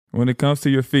When it comes to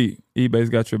your feet, eBay's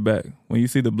got your back. When you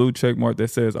see the blue check mark that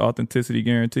says authenticity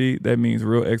guaranteed, that means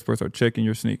real experts are checking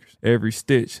your sneakers. Every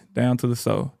stitch, down to the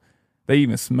sole. They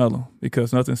even smell them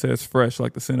because nothing says fresh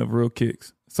like the scent of real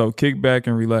kicks. So kick back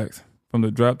and relax. From the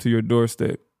drop to your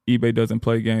doorstep, eBay doesn't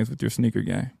play games with your sneaker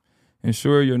game.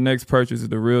 Ensure your next purchase is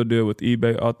the real deal with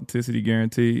eBay Authenticity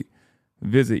Guaranteed.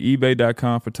 Visit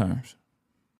ebay.com for terms.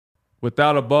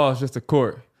 Without a ball, it's just a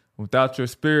court. Without your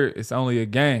spirit, it's only a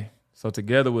game. So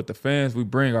together with the fans, we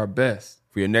bring our best.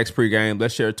 For your next pregame,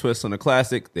 let's share a twist on the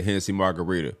classic, the Hennessy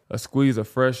Margarita. A squeeze of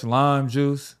fresh lime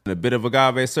juice. And a bit of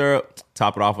agave syrup.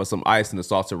 Top it off with some ice and a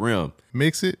salted rim.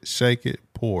 Mix it, shake it,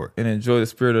 pour it. And enjoy the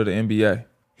spirit of the NBA.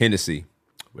 Hennessy.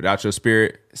 Without your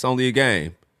spirit, it's only a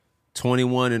game.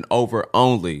 21 and over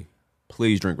only.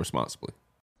 Please drink responsibly.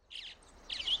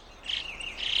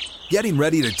 Getting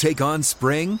ready to take on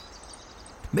spring?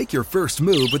 Make your first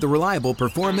move with the reliable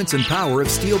performance and power of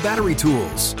Steel battery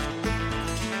tools.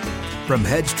 From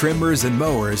hedge trimmers and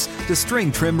mowers to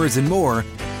string trimmers and more,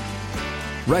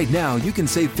 right now you can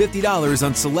save $50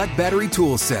 on select battery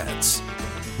tool sets.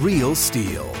 Real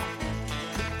Steel.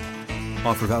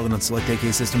 Offer valid on select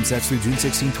AK system sets through June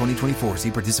 16, 2024.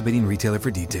 See participating retailer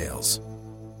for details.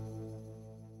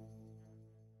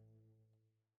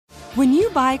 When you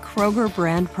buy Kroger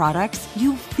brand products,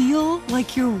 you feel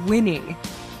like you're winning.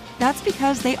 That's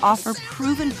because they offer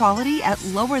proven quality at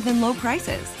lower than low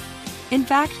prices. In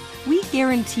fact, we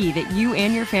guarantee that you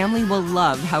and your family will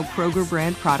love how Kroger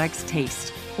brand products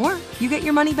taste, or you get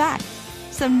your money back.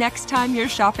 So next time you're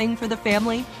shopping for the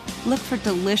family, look for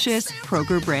delicious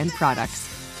Kroger brand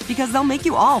products, because they'll make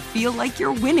you all feel like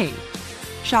you're winning.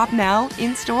 Shop now,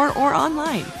 in-store, or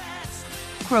online.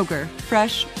 Kroger,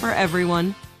 fresh for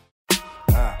everyone.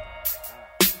 Yeah.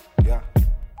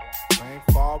 Rain,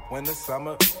 fall, winter,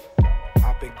 summer.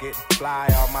 I've been getting fly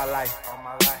all my life.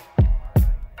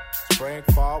 Spring,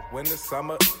 fall, winter,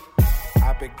 summer.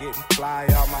 I've been getting fly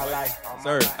all my life.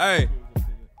 Sir, hey,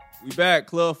 we back.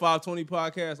 Club 520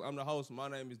 Podcast. I'm the host. My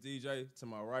name is DJ. To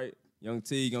my right, Young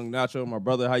T, Young Nacho. My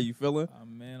brother, how you feeling?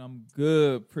 Man, I'm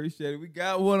good. Appreciate it. We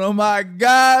got one of my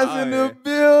guys in the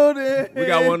building. We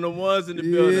got one of the ones in the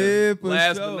building. Yeah, for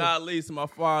Last sure. but not least, to my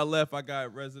far left, I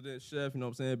got resident chef, you know what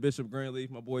I'm saying, Bishop Greenleaf,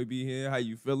 my boy B here. How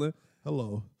you feeling?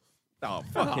 Hello. Oh,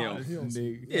 fuck him.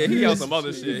 Nigga. Yeah, he on some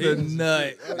other shit. He's a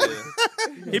nut.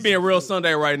 He being real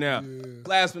Sunday right now.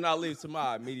 Last but not least, to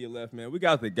my immediate left, man, we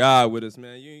got the guy with us,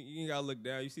 man. You ain't got to look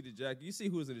down. You see the jacket. You see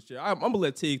who's in the chair. I'm going to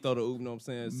let Teague throw the oop, you know what I'm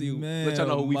saying? See, Man, let y'all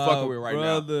know who we fucking with right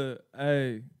brother,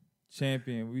 hey,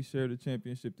 champion. We share the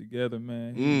championship together,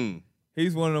 man. now.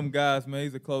 He's one of them guys, man.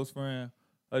 He's a close friend.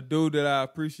 A dude that I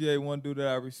appreciate, one dude that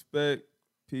I respect,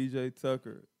 PJ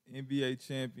Tucker, NBA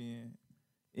champion,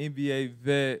 NBA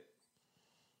vet,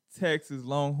 Texas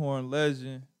Longhorn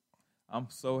legend. I'm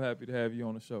so happy to have you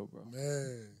on the show, bro.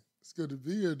 Man, it's good to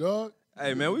be here, dog.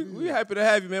 Hey, man, we happy to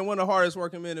have you, man. One of the hardest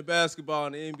working men in basketball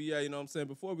in the NBA, you know what I'm saying?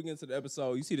 Before we get into the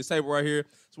episode, you see the table right here.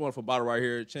 It's a wonderful bottle right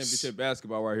here, championship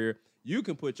basketball right here. You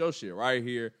can put your shit right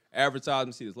here.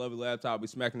 Advertising, see this lovely laptop. We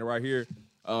smacking it right here.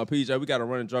 PJ, we got a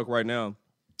running joke right now.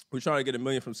 We're trying to get $1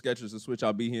 million from Skechers to switch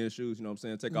out B-Hen shoes, you know what I'm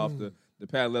saying? Take off the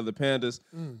patent leather pandas.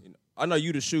 You know, I know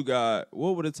you the shoe guy.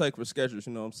 What would it take for Skechers,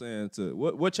 you know what I'm saying, to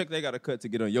what check they got to cut to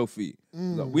get on your feet?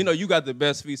 So we know you got the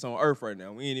best feet on earth right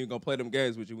now. We ain't even going to play them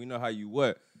games with you. We know how you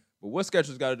what. But what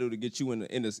Skechers got to do to get you in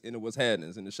the what's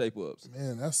happenings, in the shape-ups?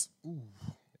 Man, that's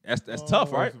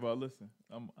tough, right? First of all, listen,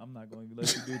 I'm not going to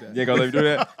let you do that. You ain't going to let me do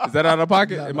that? Is that out of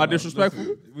pocket? Am I disrespectful?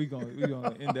 Listen, we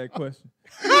gonna end that question.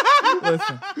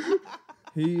 Listen,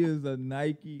 he is a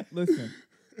Nike. Listen,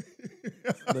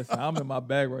 I'm in my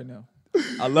bag right now.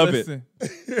 I love Listen,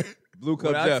 Blue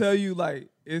Cup when I Jeff. tell you, like,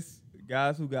 it's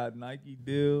guys who got Nike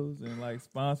deals and, like,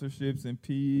 sponsorships and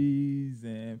PEs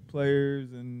and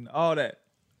players and all that.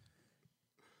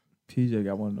 PJ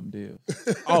got one of them deals.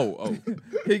 Oh.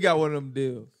 He got one of them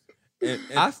deals. And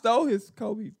I stole his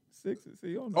Kobe sixes.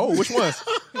 See, you don't know. oh, which ones?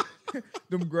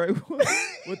 Them gray ones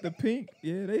with the pink.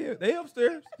 Yeah, they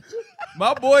upstairs.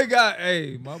 My boy,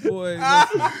 listen,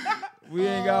 we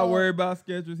ain't got to worry about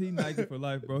Skechers. He Nike for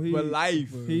life, bro. For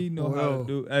life. He know how to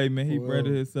do. Hey, man, he For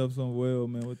branded real. himself so well,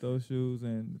 man, with those shoes,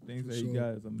 and the things For that he sure.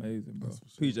 got is amazing, bro.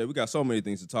 PJ, we got so many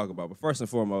things to talk about. But first and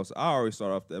foremost, I always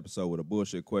start off the episode with a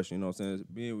bullshit question. You know what I'm saying?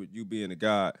 Being with you being a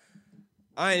guy,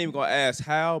 I ain't even going to ask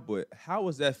how, but how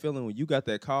was that feeling when you got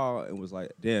that call and was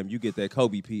like, damn, you get that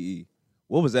Kobe PE?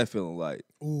 What was that feeling like?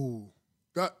 ooh.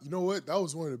 That, you know what? That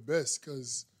was one of the best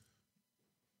because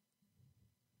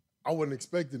I wasn't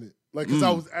expecting it. Like, because I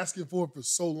was asking for it for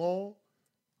so long,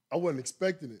 I wasn't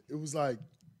expecting it. It was like,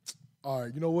 all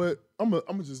right, you know what? I'm gonna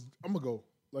go.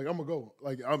 Like, I'm gonna go.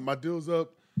 Like, my deal's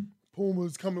up.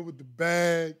 Puma's coming with the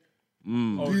bag.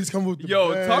 Mm. These coming with the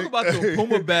Yo, bag. talk about the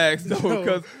Puma bags though, Yo,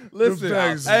 because them listen,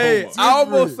 bags hey, is I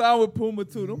almost different. signed with Puma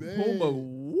too. Them Man. Puma,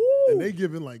 woo. And they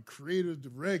giving like creative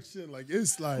direction. Like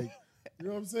it's like, you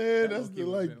know what I'm saying? That's the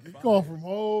like call from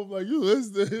home. Like it's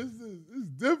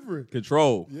different.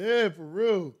 Control. Yeah, for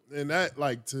real. And that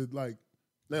like to like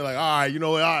they're like, all right, you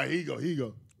know what? All right, here you go.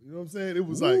 You know what I'm saying? It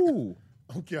was like, Ooh.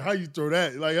 I don't care how you throw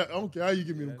that. Like I don't care how you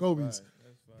give me them Kobe's.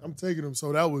 I'm taking them.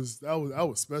 So that was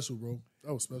special, bro.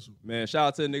 That was special. Man, shout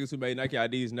out to the niggas who made Nike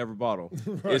IDs, never bought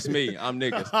them. It's me. I'm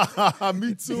niggas.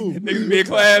 Me too. Niggas be in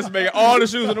class, making all the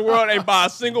shoes in the world, ain't buy a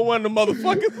single one of the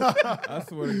motherfuckers. I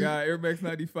swear to God, Air Max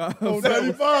 95. Oh,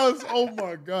 95s. Oh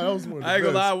my God. That was one of the I ain't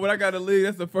gonna best. lie, when I got the league,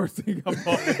 that's the first thing I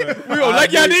bought. We gonna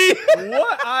Nike ID?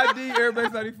 What ID? Air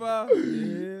Max 95?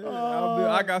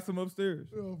 Yeah, I got some upstairs.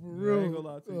 Oh, for Yeah, real. I ain't gonna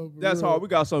lie to you. Oh, for That's real. hard. We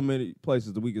got so many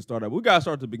places that we can start at. We gotta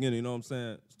start at the beginning, you know what I'm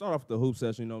saying? Start off with the hoop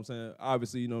session, you know what I'm saying?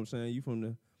 Obviously, you know what I'm saying? You from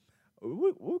the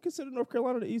we consider North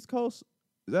Carolina the East Coast?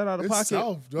 Is that out of It's pocket?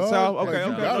 South, dog. South? Like, Okay,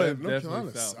 you okay. got okay. it. North Definitely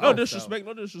Carolina. South. South. No disrespect,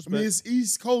 no I disrespect. mean, it's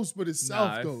East Coast, but it's Nah,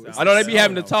 South, it's though. South. I know they be South.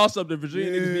 having the toss up. The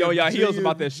Virginia niggas be on y'all heels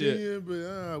about that shit. Virginia,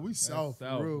 but we That's South,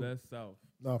 for real. That's South.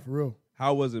 Nah, for real.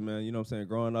 How was it, man? You know what I'm saying?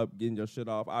 Growing up, getting your shit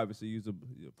off. Obviously, you was a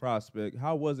prospect.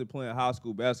 How was it playing high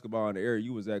school basketball in the area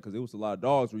you was at? Because it was a lot of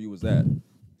dogs where you was at.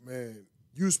 Man,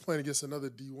 you was playing against another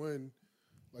D1,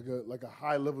 like a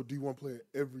high level D1 player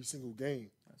every single game.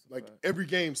 Like every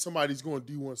game, somebody's going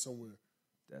D1 somewhere.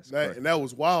 And that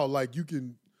was wild. Like you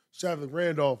can Shavlin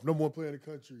Randolph, number one player in the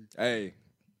country. Hey,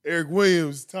 Eric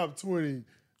Williams, top 20.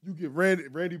 You get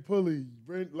Randy Pulley.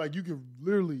 Like you can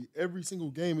literally every single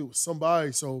game it was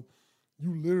somebody. So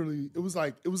you literally it was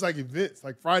like events.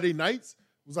 Like Friday nights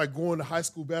it was like going to high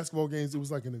school basketball games. It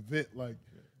was like an event. Like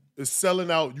it's selling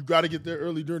out. You got to get there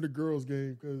early during the girls'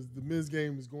 game because the men's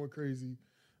game is going crazy.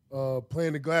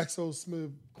 Playing the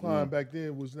GlaxoSmithKline back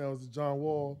then, which now is the John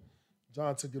Wall.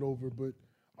 John took it over, but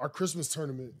our Christmas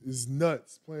tournament is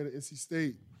nuts. Playing at NC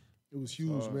State, it was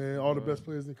huge, man. All the best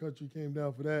players in the country came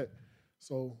down for that.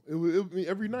 So it was I mean,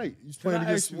 every night. You was Can playing I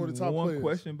against ask you one of the top one players.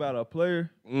 question about a player?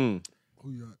 Who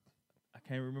you got? I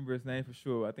can't remember his name for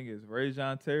sure. I think it's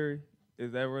Rajon Terry.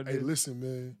 Is that what it Hey, is? listen,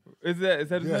 man. Is that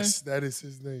his name? Yes, that is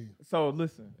his name. So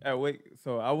listen,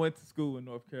 so I went to school in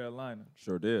North Carolina.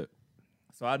 sure did.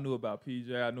 So I knew about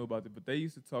PJ, I knew about it, but they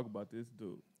used to talk about this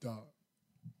dude. Dog.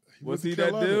 Was went to he that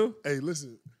Carolina. dude? Hey,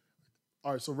 listen.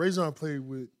 All right, so Rajon played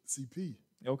with CP.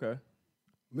 Okay.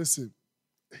 Listen,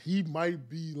 he might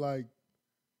be like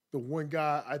the one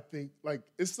guy I think, like,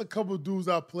 it's a couple of dudes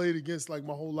I played against like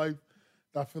my whole life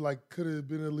that I feel like could have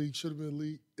been in the league, should have been in the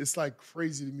league. It's like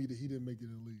crazy to me that he didn't make it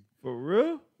in the league. For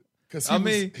real? Because I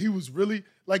he was really,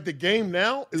 like the game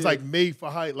now is like made for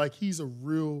height. Like he's a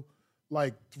real,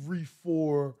 like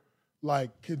 3-4,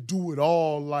 like can do it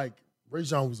all. Like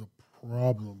Rajon was a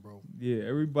problem, bro. Yeah,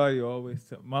 everybody always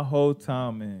my whole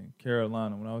time in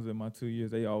Carolina, when I was in my 2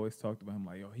 years, they always talked about him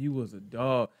like, yo, he was a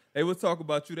dog. They would talk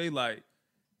about you, they like,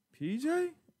 PJ?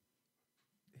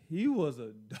 He was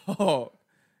a dog.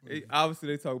 Obviously,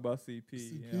 they talk about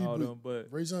CP and all but them, but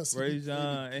Rajon,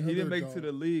 and he didn't make it to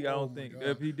the league, I don't think.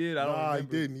 If he did, I don't remember.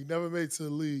 He didn't. He never made it to the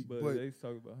league. But they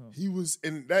talk about him. He was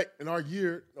in our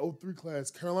year, 03 class,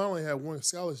 Carolina only had one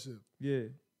scholarship. Yeah.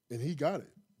 And he got it.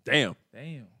 Damn.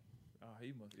 Oh,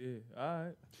 he must, all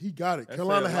right. He got it. That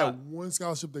Carolina say a lot. had one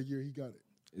scholarship that year. He got it.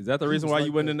 Is that the He reason was why like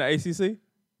you went that. in the ACC?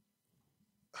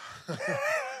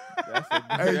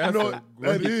 Hey, you That's know a what?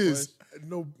 great That is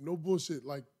no bullshit.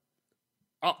 Like,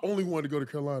 I only wanted to go to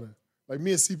Carolina. Like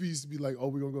me and CP used to be like, oh,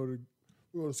 we're gonna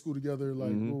go to school together. Like,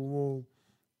 boom,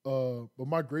 boom. But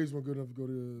my grades weren't good enough to go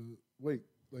to Wake.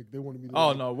 Like they wanted me to.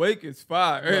 Oh no, Wake is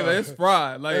fire. Hey, Nah. it's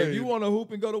fried. Like if Hey. you want to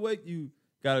hoop and go to Wake, you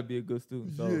gotta be a good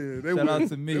student. So Yeah, they shout out would-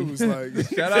 to me. it was like-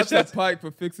 shout out to Pike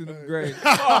for fixing them grades.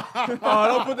 Oh,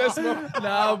 don't put that smoke.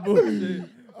 Nah, bullshit.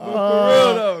 But for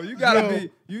real though, you gotta yo.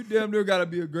 be. You damn near gotta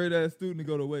be a great ass student to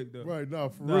go to Wake though. Right, for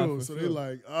Nah, real. for So sure. they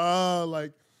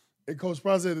like, and Coach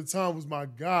Prase at the time was my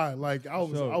guy. Like I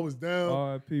Sure. was down.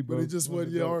 R.I.P. But bro. it just One of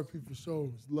wasn't, the yeah, goats. RP for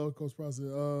sure. Love Coach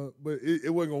Prase. But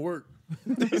it wasn't gonna work.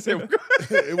 He said,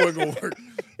 It wasn't gonna work.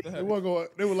 It wasn't gonna.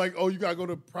 They were like, oh, you gotta go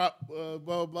to prop, blah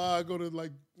blah blah. I go to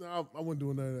like, nah, I wasn't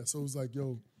doing none of that. So it was like,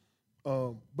 yo,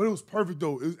 but it was perfect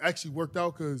though. It actually worked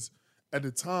out because at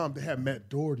the time they had Matt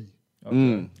Doherty.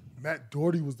 Matt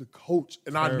Doherty was the coach,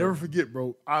 and I'll never forget,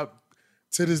 bro.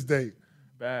 To this day,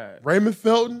 Bad. Raymond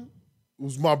Felton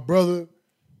was my brother,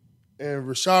 and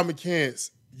Rashad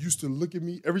McCants used to look at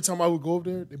me every time I would go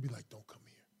over there. They'd be like, "Don't come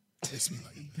here." They'd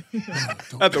be like, "No,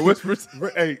 don't." At the whispers.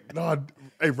 Ray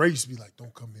used to be like,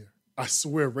 "Don't come here." I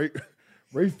swear, Ray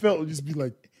Felton used to be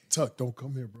like, "Tuck, don't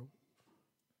come here, bro."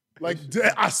 Like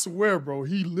I swear, bro,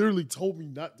 he literally told me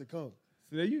not to come.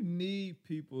 See, you need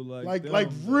people Like them,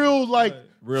 real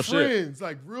real friends,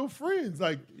 like real friends.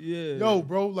 Like yeah, yo,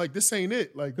 bro, like this ain't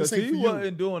it. Like because this ain't he for you.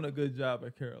 wasn't doing a good job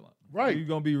at Carolina. Right. We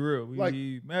gonna be real. Like-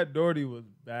 Matt Doherty was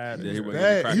bad. Yeah, at he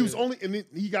Carolina. was Bad. He was crackhead. only, and then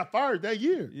he got fired that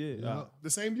year. Yeah. The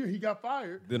same year he got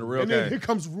fired. Then the real and then guy. here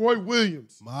comes Roy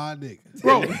Williams. My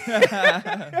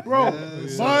nigga. Bro,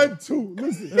 mine too.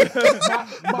 Listen,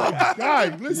 my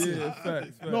guy, listen. Yeah,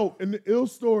 facts. No, in the ill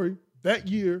story, that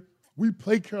year, we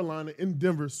played Carolina in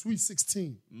Denver, Sweet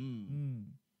 16.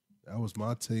 That was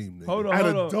my team, nigga. Hold I had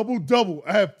on. a double-double.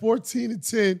 I had 14 and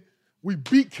 10. We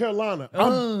beat Carolina.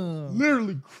 I'm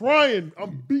literally crying.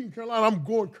 I'm beating Carolina. I'm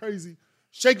going crazy.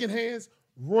 Shaking hands.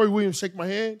 Roy Williams shake my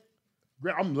hand.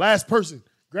 I'm the last person.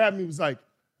 Grabbed me, was like,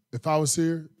 if I was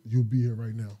here, you'd be here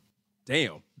right now.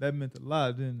 Damn. That meant a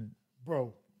lot, didn't it?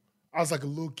 Bro, I was like a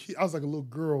little kid. I was like a little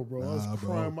girl, bro. I was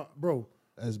crying. Bro,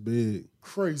 That's big.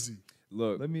 crazy.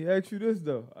 Look. Let me ask you this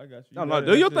though. I got you. No, You no, gotta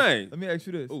do your ask this. thing. Let me ask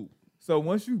you this. Ooh. So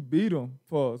once you beat them,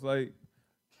 pause. Like,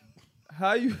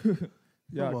 how you?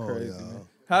 Y'all Come on, crazy. y'all. Man.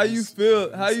 How you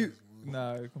feel? How you?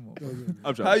 Nah, come on.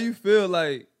 I'm trying. How you feel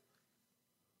like?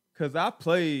 Cause I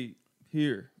played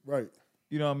here. Right,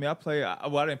 You know what I mean? I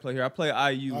didn't play here. I played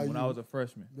IU when I was a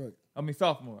freshman. right. I mean,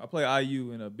 sophomore. I played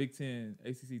IU in a Big Ten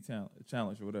ACC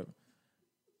challenge or whatever.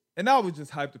 And I was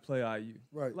just hyped to play IU.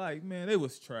 Right. Like, man, it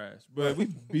was trash. But we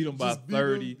beat them by Just beat 'em,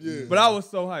 30. yeah. But I was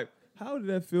so hyped. How did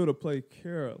that feel to play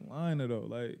Carolina, though?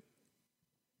 Like,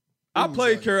 I was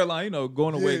played like- Carolina, you know,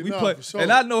 going away. Yeah, we nah, play, for sure.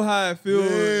 and I know how it feels.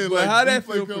 Yeah, but like how we that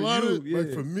play feel Carolina, for you? like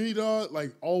Yeah. for me, dog,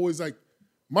 like always, like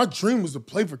my dream was to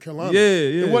play for Carolina. Yeah,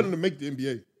 yeah. It wasn't to make the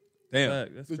NBA. Damn.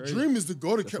 Fact, that's The crazy. dream is to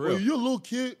go to Carolina. real. When you're a little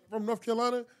kid from North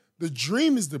Carolina, the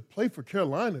dream is to play for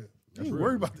Carolina. You ain't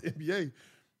worried about the NBA.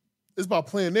 It's about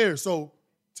playing there. So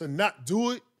to not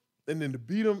do it and then to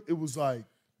beat them, it was like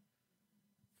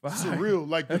surreal.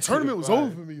 Like the That shit tournament was fire.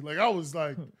 over for me. Like I was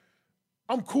like,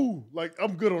 I'm cool. Like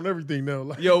I'm good on everything now.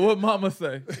 Like Yo, what mama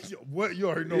say? yo, what you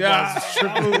already know? Yeah,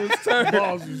 Miles was tripping. Mama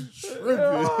was Miles was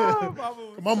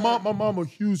tripping. Mama was my mom a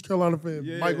huge Carolina fan,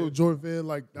 Yeah. Michael Jordan fan.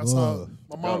 Like that's how Love.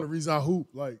 my mom the reason I hoop.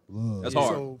 Like Love. That's hard.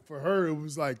 so for her it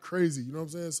was like crazy. You know what I'm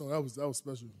saying? So that was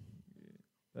special.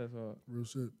 That's hard. Real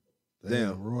shit.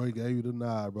 Damn, Roy gave you the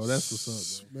nod, bro. That's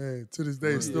what's up, Man, to this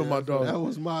day, it's still my bro. That dog.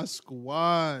 was my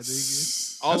squad,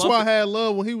 nigga. All That's I'm- why I had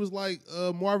love when he was like,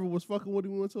 Marvin was fucking with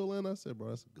him when we went to Atlanta. I said, bro,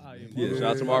 that's a good nigga. Yeah, shout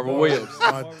out to Marvin Williams.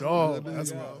 My dog.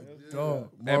 That's my dog.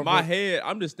 In my head,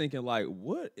 I'm just thinking like,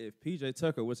 what if PJ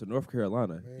Tucker went to North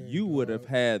Carolina? You would have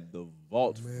had the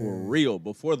vault for real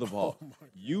before the vault.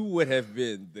 You would have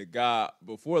been the guy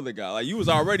before the guy. Like you was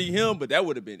already him, but that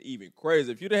would have been even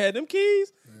crazy if you'd have had them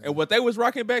keys and what they was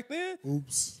rocking back then.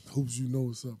 Hoops, you know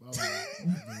what's up. I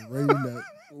was raiding that.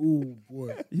 Ooh,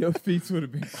 boy. Your feet would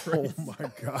have been crazy. Oh,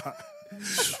 my God.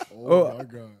 Oh, Oh, my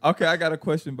God. Okay, I got a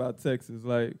question about Texas.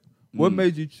 Like, what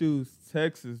made you choose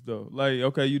Texas though? Like,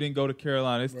 okay, you didn't go to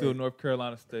Carolina. It's still North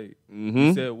Carolina State.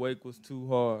 You said Wake was too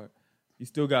hard. You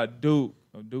still got Duke.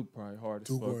 Oh, Duke probably hard as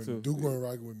Duke fuck too. wasn't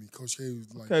rocking with me. Coach K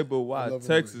was like, Okay, but why I love him,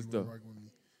 Texas, but he though? wasn't rocking with me.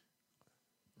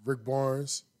 Rick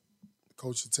Barnes,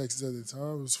 coach of Texas at the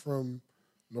time, was from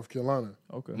North Carolina.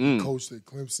 Okay. He coached at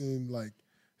Clemson. Like,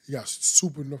 he got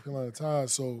super North Carolina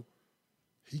ties. So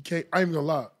he came, I ain't gonna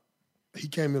lie, he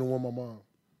came in and won my mom.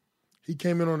 He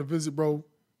came in on a visit, bro,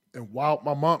 and while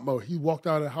my mom, bro, he walked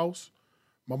out of the house,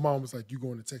 my mom was like, "You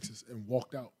going to Texas?" and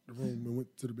walked out the room and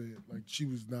went to the bed. Like, she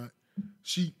was not,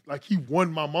 like, he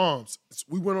won my mom's.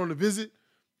 We went on the visit.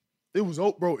 It was,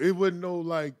 bro, it wasn't no,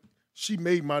 like, she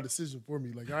made my decision for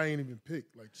me. Like, I ain't even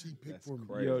picked. Like, she picked for me.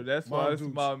 crazy. Yo, that's Mom why it's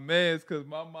Dukes. my man's, because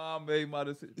my mom made my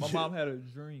decision. My mom had a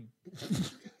dream.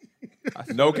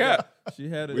 No cap. She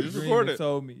had a We just dream recorded. and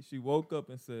told me. She woke up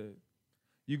and said,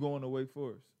 "You going to Wake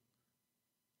Forest?"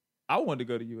 I wanted to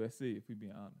go to USC, if we be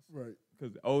honest. Right.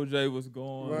 Because OJ was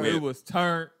going. Right. It was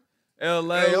turned. LA.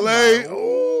 I'm LA, like, ooh.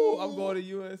 ooh, I'm going to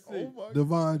USC. Oh, my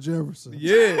Devon Jefferson.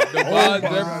 Yeah, Devon my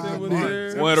Jefferson was God.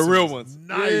 there. One of the real ones.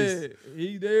 Nice. Yeah,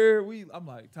 he there. I'm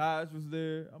like, Taj was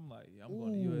there. I'm like, yeah, I'm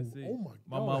going to Ooh, USC. oh my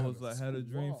my God, mom was like, that's had a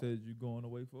dream, wild. said you going to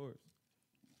Wake Forest.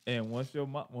 And once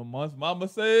mama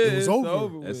said It was it's over.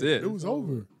 over. That's with. it. It was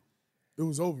over. It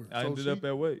was over. I So ended she- up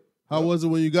at Wake. How was it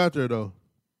when you got there, though?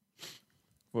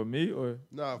 For me or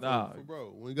Nah, Nah. for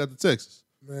bro. When you got to Texas.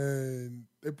 Man,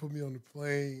 they put me on the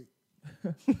plane.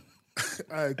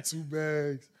 I had 2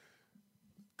 bags,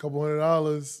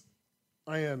 $200.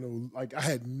 I had I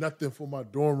had nothing for my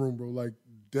dorm room, bro. Like,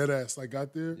 dead ass. I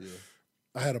got there. Yeah.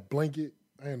 I had a blanket.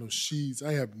 I had no sheets.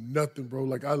 I have nothing, bro.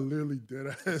 Like, I literally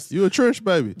dead ass. You a trench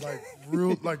baby. Like,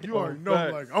 real, like, you already know.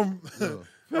 facts. Like, I'm,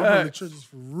 I'm in the trenches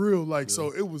for real. Like,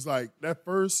 so it was like that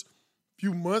first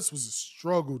few months was a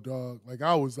struggle, dog. Like,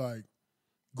 I was like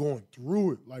going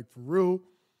through it, like for real.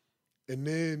 And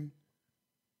then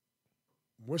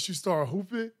once you start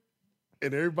hooping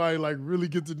and everybody like really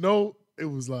get to know, it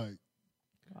was like,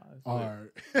 all right.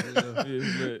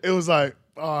 It was like,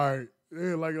 all right.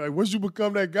 Yeah, like once you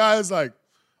become that guy, it's like,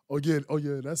 oh yeah,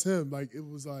 that's him. Like, it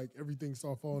was like everything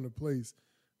started falling into place.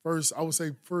 First, I would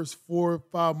say first 4 or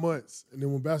 5 months. And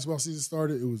then when basketball season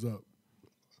started, it was up.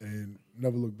 And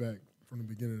never looked back from the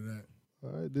beginning of that. All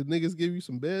right, did niggas give you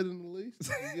some bed in the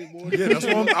least? You get more Yeah, that's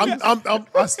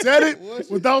what I said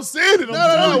it without saying it.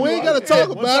 No, we ain't got to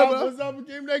talk about it. Once I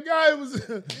became that guy, it was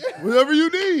whatever you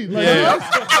need. Like,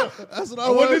 That's what I I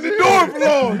wasn't wanted in to the hear. door for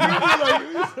long.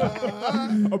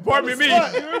 Like, Apartment me.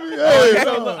 hey,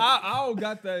 So look, I don't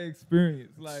got that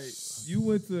experience. Like, you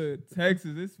went to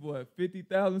Texas, it's what,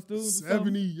 50,000 students? or something?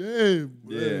 70,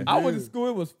 Yeah. I went to school,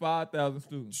 it was 5,000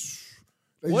 students.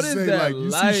 They What just is say, that like, you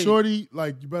like? see Shorty,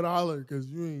 like, you better holler because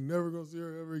you ain't never going to see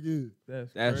her ever again.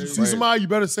 That's That's crazy. You see somebody, you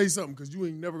better say something because you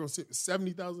ain't never going to see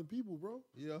 70,000 people, bro.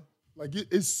 Yeah. Like,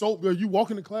 it's so good. You walk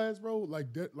into class, bro,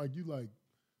 like, that, like, you like,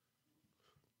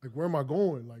 where am I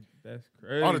going? Like, That's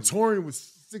crazy. auditorium with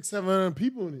 600-700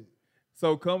 people in it.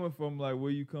 So coming from like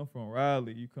where you come from,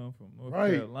 Raleigh, you come from North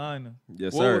Right. Carolina.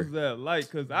 Yes, what sir. was that like?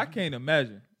 Because I can't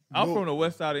imagine. I'm No. from the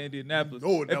west side of Indianapolis. You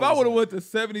know what that If I was would have like. went to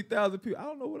 70,000 people, I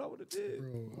don't know what I would have did.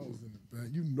 Bro, I was in the back.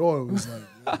 You know it was like,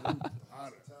 out of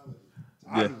town.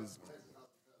 Yeah.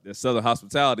 That Southern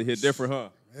hospitality hit different, huh?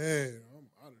 Man, I'm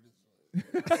out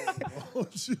of this. Oh,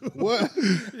 shoot. What?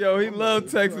 Yo, he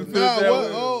loved Texas. Nah, that what?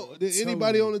 way. Oh, did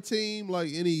anybody you. on the team, like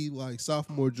any like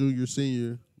sophomore, junior,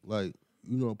 senior, like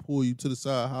pull you to the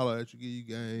side, holler at you, give you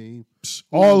game?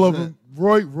 All Who of was them.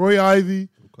 Roy Ivy,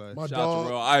 Okay. my Shout dog, out to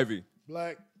Real Ivy.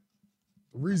 Black.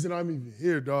 The reason I'm even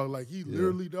here, dog, like he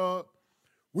literally, dog,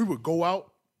 we would go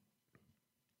out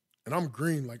and I'm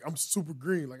green. Like I'm super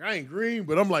green. Like I ain't green,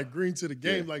 but I'm like green to the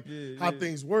game, like how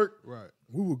things work. Right.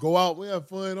 We would go out, we have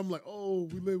fun. I'm like, oh,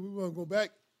 we want to go back.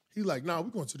 He like, nah,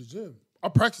 we going to the gym. Our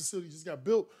practice facility just got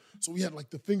built, so we had like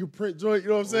the fingerprint joint. You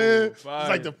know what I'm saying? It's fire.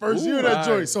 like the first year of fire, that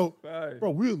joint. So, fire. bro,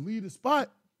 we'll leave the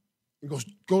spot and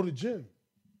go to the gym.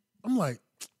 I'm like,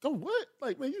 go what?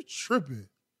 Like, man, you tripping,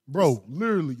 bro?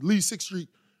 Literally, leave 6th Street,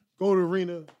 go to the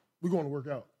arena. We going to work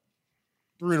out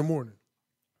 3 in the morning.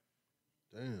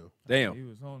 Damn. He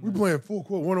was on We that. playing full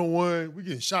court 1-on-1. We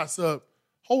getting shots up.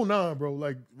 Whole 9, bro.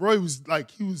 Like Roy was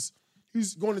like he was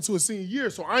going into a senior year,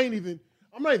 so I'm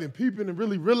not even peeping and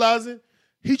really realizing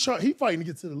he fighting to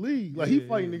get to the league. Like he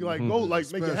fighting to like go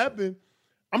like make it happen.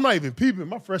 I'm not even peeping.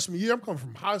 My freshman year, I'm coming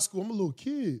from high school. I'm a little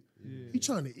kid. He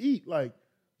trying to eat like,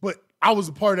 but I was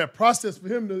a part of that process for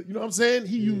him to, you know what I'm saying?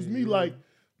 He used me like,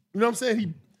 you know what I'm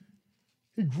saying?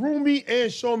 He grew me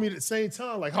and showed me at the same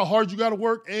time like how hard you got to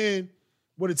work and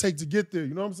what it takes to get there.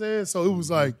 You know what I'm saying? So it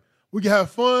was like we can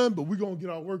have fun, but we gonna get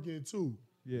our work in too.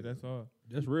 Yeah, that's hard.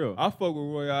 That's real. I fuck with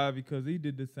Roy Ivy because he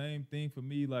did the same thing for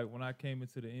me. Like when I came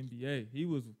into the NBA,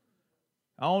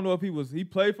 I don't know if he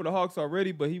played for the Hawks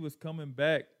already, but he was coming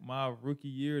back my rookie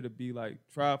year to be like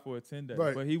try for a 10-day.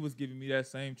 Right. But he was giving me that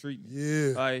same treatment.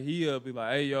 Yeah. Like he'll be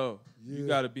like, hey yo, you Yeah.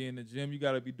 gotta be in the gym, you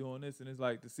gotta be doing this. And it's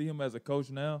like to see him as a coach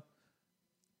now,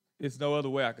 it's no other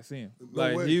way I could see him. No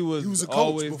like way. he was a coach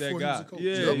always before that he was guy. a coach.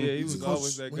 Yeah, Yep. he was was a coach.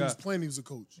 always that When guy. he was playing, he was a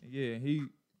coach. Yeah,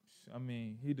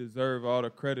 he deserved all the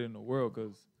credit in the world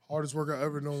because Hardest work I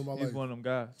ever known in my he's life. one of them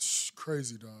guys.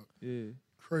 Crazy, dog. Yeah.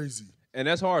 Crazy. And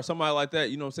that's hard. Somebody like that,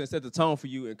 you know what I'm saying, set the tone for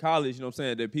you in college, you know what I'm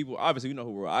saying, that people, obviously, you know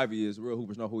who Real Ivy is, real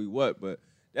hoopers know who he what, but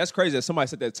that's crazy that somebody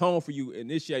set that tone for you,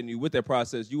 initiating you with that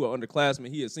process. You were underclassman,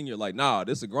 he a senior, like, nah,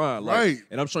 this is a grind. Like, Right.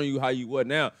 And I'm showing you how you would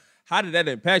now. How did that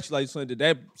impact you? Like, so did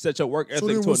that set your work ethic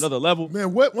there to another level?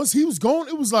 Man, once he was gone,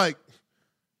 it was like,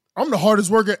 I'm the hardest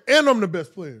worker and I'm the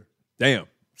best player. Damn.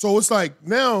 So it's like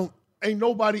now ain't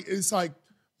nobody, it's like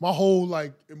my whole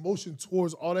like emotion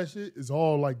towards all that shit is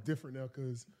all like different now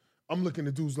because I'm looking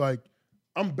at dudes like,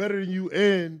 I'm better than you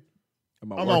and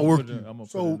I'm outworking you. I'm gonna put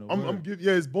So in the I'm work. giving,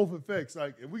 it's both effects.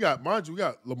 Like, and we got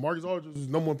LaMarcus Aldridge, who's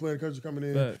number 1 player in the country coming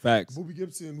in. Facts. Facts. Booby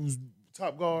Gibson, who's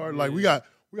top guard. Like, we got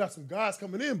some guys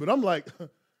coming in, but I'm like,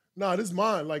 nah, this is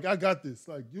mine. Like, I got this.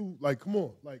 Like, you, like, come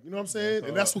on. Like, you know what I'm saying?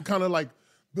 And that's what kind of like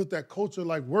built that culture,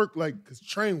 like work, like, because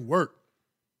train work.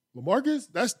 LaMarcus,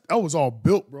 that was all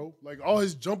built, bro. Like, all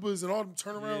his jumpers and all them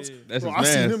turnarounds. Yeah. That's bro, his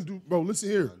I seen man. him do, bro, listen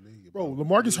here. Bro,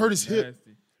 LaMarcus hurt his hip.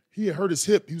 Nasty. He had hurt his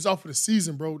hip. He was out for the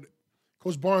season, bro.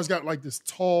 Coach Barnes got like this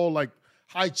tall, like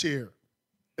high chair.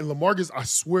 And LaMarcus, I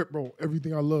swear, bro,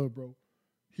 everything I love, bro.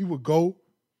 He would go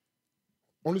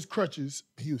on his crutches.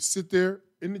 He would sit there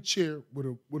in the chair with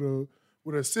an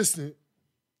assistant,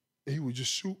 and he would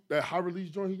just shoot that high release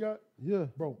joint he got. Yeah.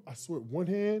 Bro, I swear, one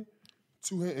hand,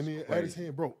 two hand, and then at his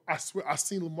hand, bro. I swear, I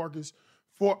seen LaMarcus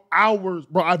for hours,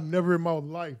 bro. I've never in my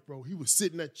life, bro. He was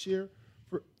sitting in that chair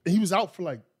and he was out for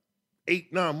like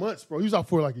 8-9 months, bro. He was out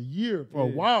for like a year, for a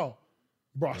while,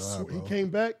 bro. I swear, bro. he came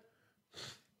back.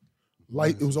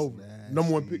 It was over. Nasty.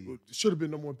 Number one pick. Should have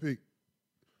been number one pick.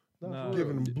 Nah.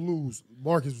 Giving them blues.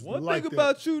 Marcus was One like thing that.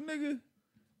 about you, nigga,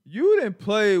 you didn't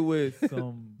play with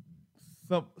some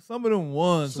of them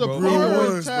ones, Some bro. real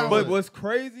ones, bro. But what's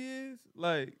crazy is,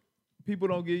 like, people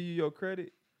don't give you your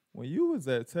credit. When you was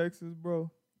at Texas, bro,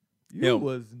 you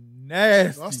was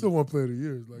nasty. I still want to play the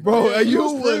years. Like, Bro, yeah, you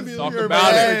was was premium. talk You're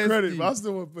about mad it. credit, but I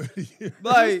still want to play the years.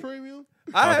 Like, Premium?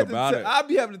 I had about to. it. I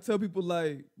be having to tell people,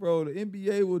 like, bro, the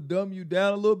NBA will dumb you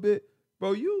down a little bit.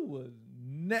 Bro, you was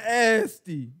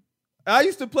nasty. I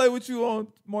used to play with you on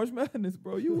March Madness,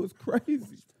 bro. You was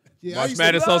crazy. Yeah, March used to-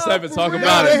 Madness 07, for talk real.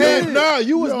 about Nah, it. they had- nah,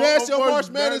 you was Yo, nasty on March March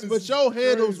Madness, Madness but your is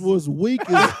handles crazy. was weak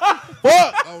as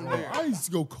fuck on Bro, there. I used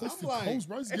to go coast to I'm like, coast.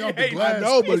 Bro. I used to get out the hey, glass. I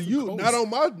know, but coast to you coast. not on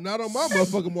my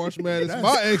motherfucking March Madness. That's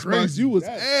My Xbox, crazy. you was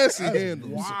That's assy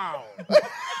handles. Wow.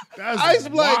 I used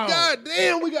to be like, wild. God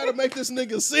damn, we gotta make this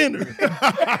nigga center.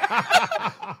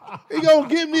 He gonna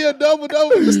give me a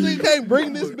double-double. This nigga can't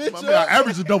bring this bitch I mean, I up.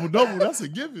 average a double-double. That's a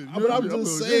given. But I'm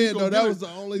just saying, though, that was the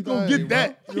only You thing. gonna get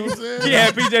that. You know what I'm saying? He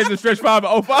had PJs in stretch 5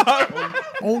 and 05.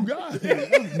 Oh, God.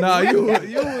 Nah, you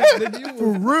was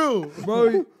For real.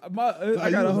 bro. I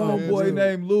got a was on there, homeboy too.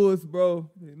 named Lewis, bro.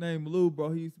 His name Lou,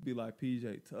 bro. He used to be like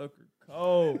PJ Tucker,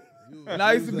 cold, and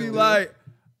I used to be like,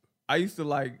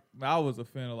 I was a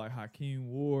fan of like Hakeem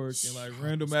Ward and like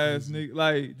random ass nigga,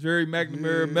 like Jerry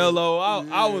McNamara, Mello.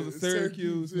 I was a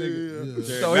Syracuse nigga. Yeah.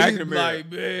 So Jerry he's McNamara.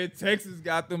 like, man, Texas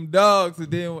got them dogs. And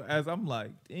then as I'm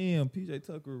like, damn, PJ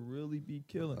Tucker really be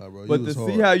killing. Nah, bro, you But to was see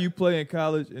hard. how you play in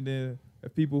college and then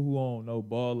if people who don't know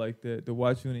ball like that to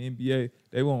watch you in the NBA,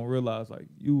 they won't realize like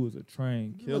you was a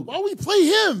trained killer. Like, why we play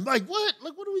him? Like, what?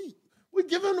 Like, what do we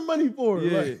give him the money for?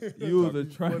 Yeah, Like, you was a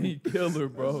trained killer,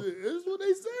 bro. That's what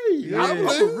they say. Yeah. I'm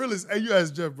a realist. Hey, you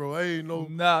ask Jeff, bro. I ain't no.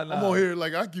 Nah. I'm on here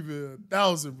like I give it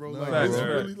 1,000, bro. Like Facts, it's bro.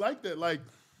 really like that. Like,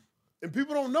 and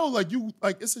people don't know. Like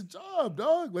it's a job,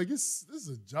 dog. Like this is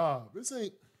a job. This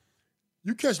ain't.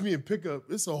 You catch me in pickup,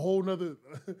 it's a whole nother.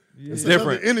 It's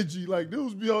different. another energy. Like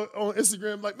dudes be on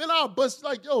Instagram, like man, I'll bust.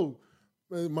 Like yo,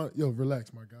 man,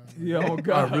 relax, my guy. Like, Yeah, oh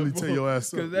God, I really bro. tear your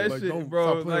ass up. Cause that Like, shit, don't bro.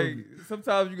 stop playing Like with me.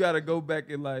 sometimes you gotta go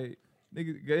back and like,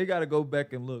 nigga, they gotta go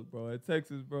back and look, bro. At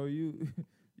Texas, bro, you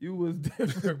was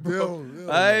different, bro. Yeah.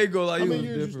 I ain't gonna lie, How you many was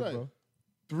years you different, stayed? bro.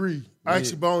 3. I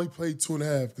actually but I only played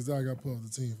 2.5 because I got put off the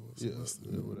team for a semester.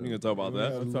 We can talk about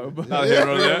that. I'll talk about I'll hit her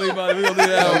on there. We gonna leave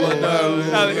that one,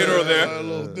 dog. I'll hit her on there. That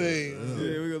little thing.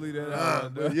 Yeah, we gonna leave that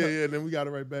out. But yeah, then we got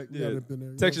it right back. We got it up in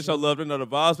there. You Texas know show love to know the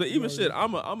vibes, but even shit,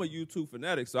 I'm a YouTube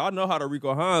fanatic, so I know how to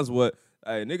Rico Hines. What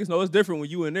hey niggas know it's different when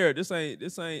you in there. This ain't.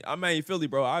 I'm in Philly,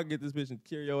 bro. I'll get this bitch and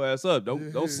carry your ass up.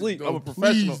 Don't sleep. I'm a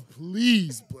professional.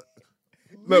 Please,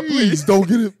 Look, please don't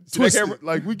get it See that camera? twisted.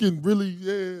 Like we can really,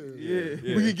 Yeah.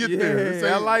 we can get there. This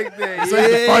I ain't- like that. This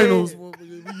ain't the finals. We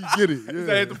can get it. Yeah. This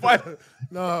ain't the fight.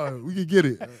 Nah, we can get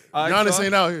it. All right, Giannis so-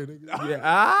 ain't out here. Nigga.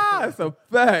 Yeah, that's a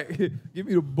fact. Give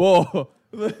me the ball.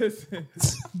 Listen.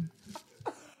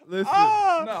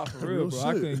 Nah, for real, bro.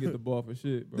 I shit. couldn't get the ball for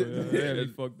shit, bro. Yeah,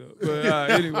 that's fucked up.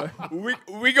 But anyway.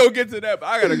 We gonna get to that, but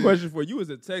I got a question for you. You was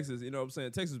in Texas, you know what I'm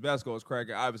saying? Texas basketball was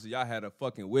cracking. Obviously, y'all had a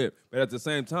fucking whip. But at the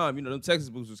same time, you know, them Texas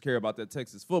boosters care about that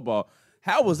Texas football.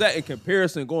 How was that in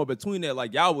comparison going between that?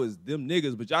 Like, y'all was them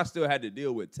niggas, but y'all still had to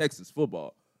deal with Texas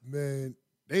football. Man,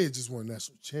 they had just won a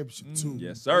national championship too.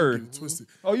 Yes, sir. Don't get it twisted.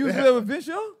 Oh, you was They had- there with Vince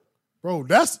Young? Bro,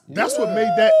 that's what made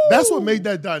that. That's what made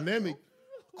that dynamic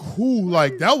cool.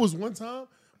 Like that was one time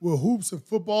where hoops and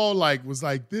football like was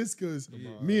like this because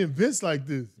me and Vince like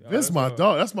this. Vince my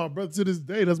dog. That's my brother to this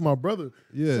day. That's my brother.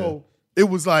 Yeah. So it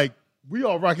was like we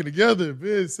all rocking together.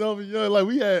 Vince, Selvin Young, like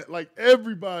we had like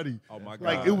everybody. Oh, my God.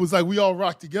 Like it was like we all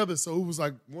rocked together. So it was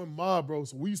like one mob, bro.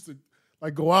 So we used to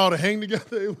like go out and hang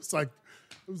together.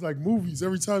 It was like movies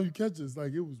every time you catch us.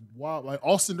 Like it was wild. Like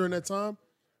Austin during that time.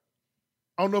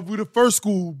 I don't know if we're the first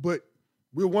school, but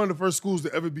we're one of the first schools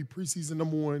to ever be preseason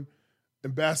 #1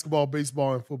 in basketball,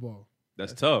 baseball, and football.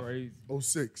 That's tough. Crazy.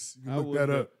 06. You can How look was that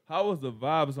the- up. How was the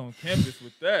vibes on campus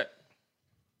with that?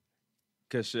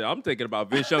 Cause shit, I'm thinking about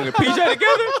Vince Young and PJ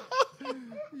together.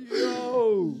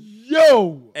 Yo.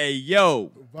 Yo! Hey,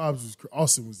 yo. Vibes was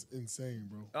Austin was insane,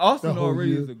 bro. Austin That whole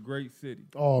already year. is a great city.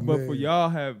 Oh, but man. for y'all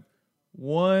have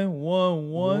won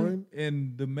One.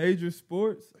 in the major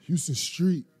sports. Houston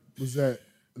Street was at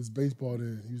It's baseball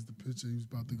then. He was the pitcher. He was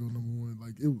about to go #1.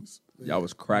 Like, it was. Y'all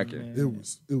was cracking.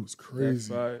 It was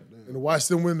crazy. Right. And to watch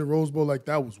them win the Rose Bowl like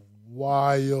that was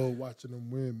wild. Watching them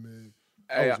win, man.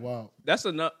 That was wild.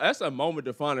 That's a moment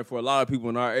defining for a lot of people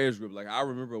in our age group. Like, I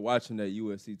remember watching that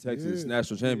USC Texas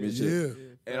national championship.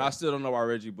 Yeah. And I still don't know why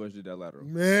Reggie Bush did that lateral.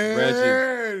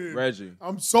 Man. Reggie.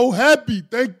 I'm so happy.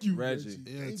 Thank you, Reggie.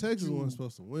 Yeah, Texas wasn't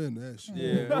supposed to win that shit.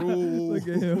 Yeah. Look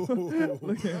at him.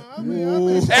 Look at him. I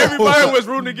mean, Everybody was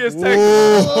rooting against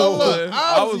Texas. look,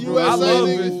 I was USA I love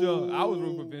nigga. Vince Young. I was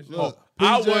rooting for Vince Young. Look,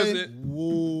 I PJ, wasn't.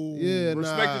 Whoa. Yeah,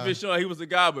 Respected nah. Vince Young. He was the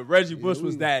guy, but Reggie Bush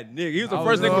was that nigga. He was the I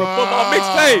first was- nigga with a football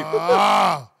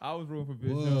mixtape. I was rooting for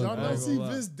Vince Whoa. Young. Y'all I not ain't see gonna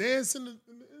lie. Vince dancing in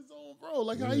his own bro.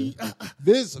 Like how he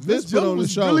Vince put Young on the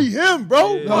was show. really him,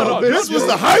 bro. Yeah. No, No, this was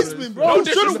the Vince- Heisman, No bro. Should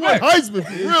have won disrespect. Heisman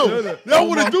for real. should've. Y'all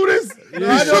want to do this? He should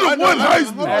have won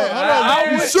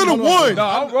Heisman. He should have won. No,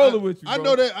 I'm rolling with you. I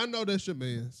bro. know that's your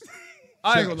man's.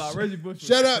 I ain't gonna lie. Reggie Bush. Was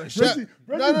Shut up. crazy.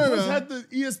 Reggie No. Bush had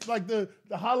the like the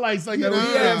highlights like Yeah, that.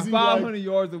 He when had was, he 500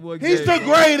 yards in one game. He's the bro.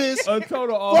 greatest A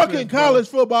total fucking offense, bro. college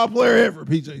football player ever,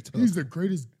 PJ Tucker. He's the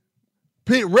greatest.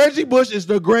 Reggie Bush is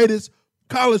the greatest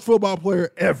college football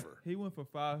player ever. He went for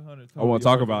 500. I wanna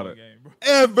talk yards in about one it. game, bro.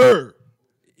 Ever.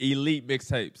 Elite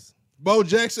mixtapes. Bo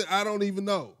Jackson, I don't even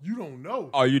know. You don't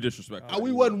know. Oh, you disrespectful.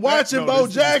 We wasn't watching no, Bo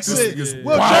this Jackson. is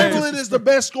Will wild. Chamberlain is the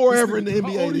best scorer ever in the How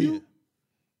NBA. old are you? then.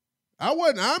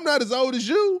 I'm not as old as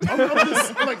you. I'm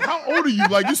just, like, how old are you?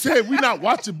 Like you said, we not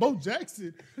watching Bo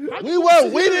Jackson. How We you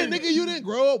weren't. We sitting- didn't, nigga. You didn't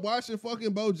grow up watching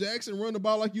fucking Bo Jackson run the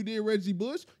ball like you did Reggie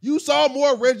Bush. You saw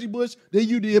more Reggie Bush than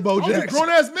you did Bo I was a Jackson. grown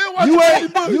ass man watching You Reggie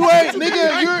ain't, Bush. you ain't,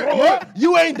 nigga. grown.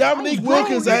 You ain't Dominique I was grown,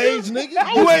 Wilkins' nigga. age, nigga.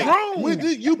 I You was ain't.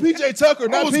 grown. You PJ Tucker, I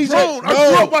not was PJ. grown. I No.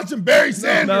 grew up watching Barry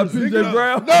Sanders. Not PJ nigga.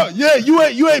 Brown. No, yeah, you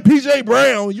ain't PJ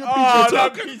Brown. You're Oh, PJ not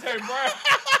Tucker. PJ Brown.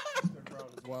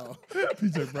 Wow.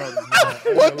 PJ Brown is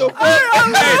wild. What the fuck?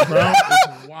 PJ Brown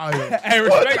is wild. Hey,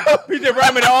 respect PJ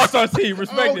Brown made the All-Star team. I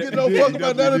Respect don't it. get no fuck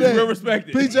about none of Real that. respect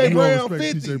it. PJ You Brown don't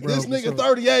respect 50. PJ Brown This for nigga sure.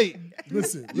 38.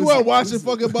 Listen, You weren't watching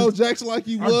fucking Bo Jackson like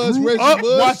you I was grew Reggie up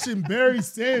Bush. watching Barry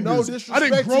Sanders. No I disrespect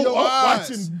didn't to grow your up eyes.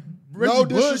 watching Reggie No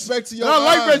Bush. disrespect to your And I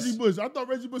like eyes. Reggie Bush. I thought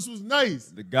Reggie Bush was nice.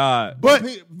 The God. But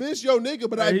Vince your nigga,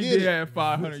 but I He get did it. have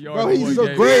 500 yards. Bro, in he's one the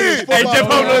game. greatest Hey, football Jeff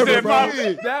player Holmes ever, said bro.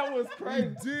 five. That was crazy.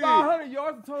 He did. 500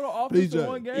 yards in total offense in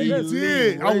one game. he That's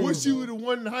did. I crazy, wish he bro. would have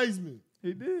won Heisman.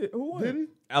 He did. Who won? Did he?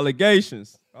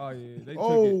 Allegations. Oh yeah, they took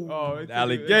Oh. it. Oh, they took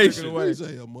Allegation. It away.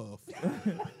 PJ a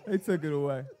motherfucker. They took it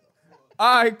away.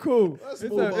 All right, cool. It's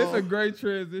move a on. great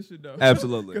transition though.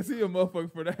 Absolutely. Cause he a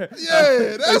motherfucker for that.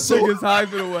 Yeah, that's They took what- his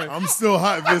Heisman away. I'm still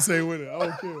hot. Vince ain't with it. I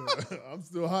don't care. I'm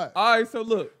still hot. All right, so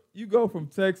look, you go from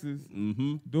Texas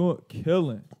Mm-hmm. doing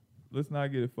killing. Let's not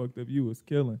get it fucked up. You was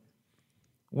killing.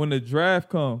 When the draft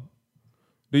come,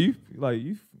 do you like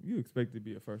you expect to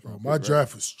be a first Bro, round? my pick, right?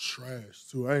 draft was trash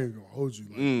too. I ain't gonna hold you.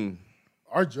 Like,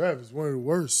 our draft is one of the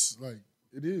worst. Like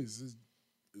it is.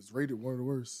 It's rated one of the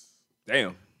worst.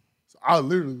 Damn. So I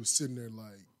literally was sitting there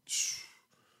like,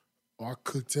 oh, I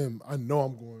cooked him. I know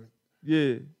I'm going.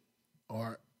 Yeah. All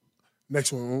right.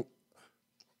 Next one.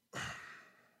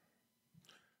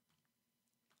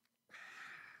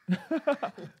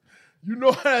 You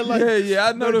know how like Yeah,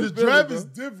 I know like, the the feeling, draft bro. is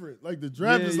different. Like the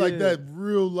draft Yeah, is like yeah. that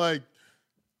real like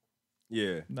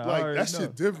Yeah. Nah, I like already that know.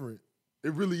 shit different.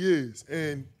 It really is.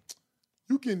 And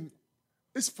you can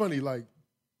it's funny, like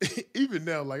even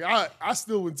now, like I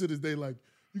still went to this day, like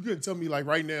you couldn't tell me like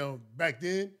right now, back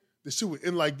then, the shit would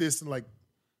end like this and like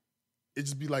it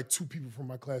just be like two people from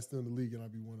my class still in the league and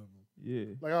I'd be one of them.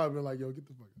 Yeah, Like I would have been like, yo, get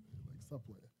the fuck out of here. Like stop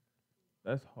playing.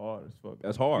 that's hard as fuck.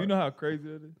 That's hard. You know how crazy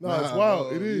that is? No, it's Nah, wild.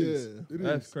 bro, It is. yeah. It is.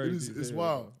 That's crazy. It is. as It's hell,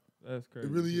 wild. bro. That's crazy.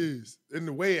 It really is. And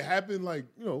the way it happened, like,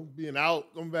 you know, being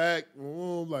out, come back,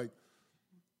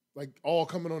 like all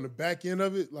coming on the back end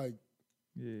of it, like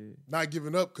Yeah. not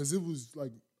giving up, because it was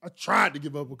like I tried to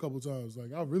give up a couple times.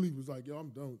 Like I really was like, yo, I'm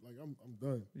done. Like I'm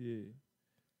done. Yeah.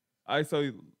 All right, so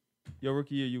your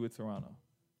rookie year, you with Toronto.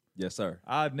 Yes, sir.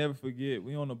 I'd never forget,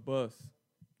 we on the bus.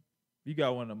 You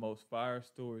got one of the most fire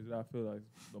stories that I feel like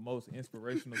the most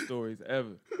inspirational stories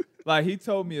ever. Like, he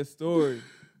told me a story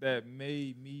that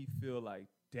made me feel like,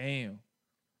 damn,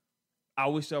 I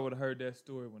wish I would have heard that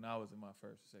story when I was in my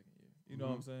first or second year. You know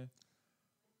what I'm saying?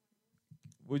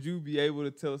 Would you be able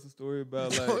to tell us a story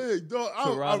about, like, Hey, dog,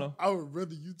 Toronto? I would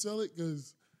rather you tell it,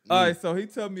 because All right, so he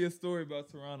told me a story about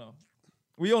Toronto.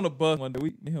 We on the bus one day.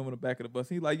 Me and him on the back of the bus.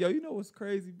 He like, yo, you know what's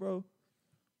crazy, bro?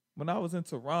 When I was in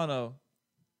Toronto,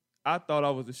 I thought I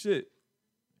was the shit.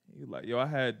 He like, yo, I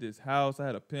had this house. I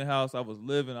had a penthouse. I was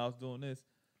living. I was doing this.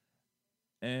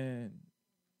 And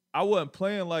I wasn't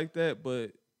playing like that,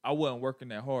 but I wasn't working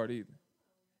that hard either.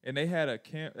 and they had a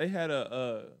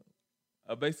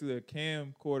basically a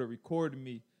camcorder recording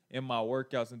me in my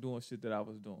workouts and doing shit that I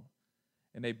was doing.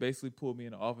 And they basically pulled me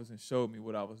in the office and showed me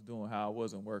what I was doing, how I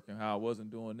wasn't working, how I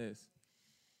wasn't doing this.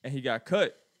 And he got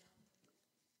cut.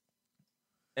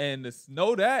 And to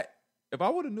know that, if I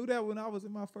would have knew that when I was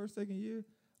in my first, second year,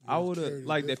 I would have,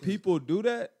 like, that people do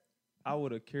that, I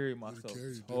would have carried myself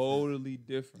totally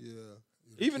different. Yeah.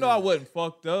 Even though I wasn't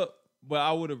fucked up, but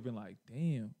I would have been like,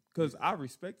 damn. Because I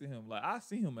respected him. Like, I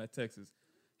see him at Texas.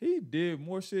 He did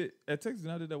more shit at Texas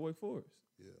than I did at Wake Forest.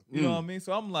 Yeah. You know what I mean?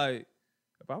 So I'm like,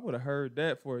 if I would have heard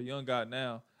that for a young guy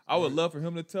now, I would love for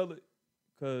him to tell it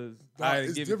because I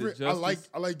didn't give it the justice.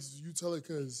 I like you tell it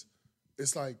because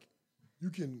it's like you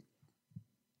can,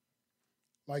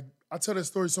 like, I tell that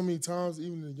story so many times,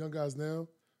 even the young guys now,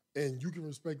 and you can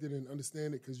respect it and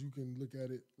understand it because you can look at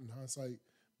it in hindsight.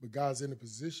 But guys in a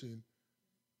position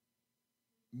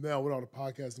now with all the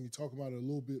podcasts and we talk about it a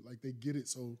little bit, like they get it,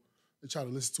 so they try to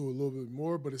listen to it a little bit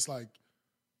more. But it's like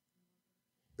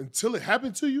until it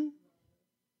happened to you,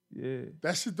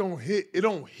 that shit don't hit. It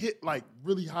don't hit like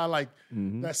really high, like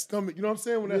that stomach. You know what I'm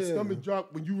saying? When that stomach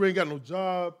drop, when you ain't got no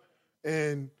job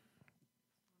and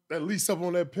that lease up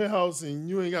on that penthouse and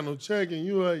you ain't got no check and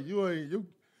you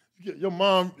get your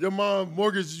mom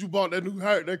mortgage, you bought that new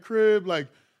house, that crib, like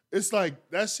it's like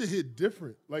that shit hit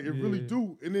different. Like it really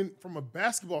do. And then from a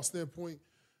basketball standpoint,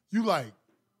 you like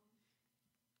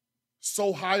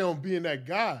so high on being that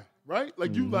guy, right?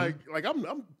 Like you like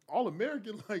I'm all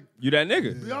American, like you that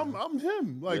nigga. Yeah, I'm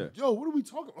him. Like, yo, what are we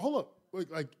talking? Hold up.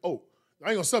 Like, oh, I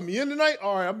ain't gonna sub me in tonight?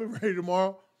 All right, I'm ready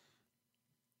tomorrow.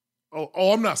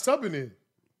 Oh, I'm not subbing in.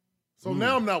 So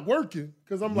now I'm not working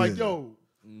because I'm like, yo,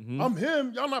 I'm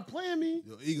him. Y'all not playing me.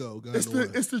 Your ego got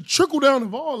It's the trickle down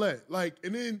of all that. Like,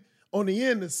 and then on the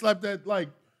end, it slap that, like,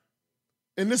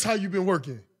 and this how you been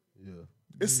working. Yeah.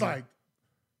 It's like,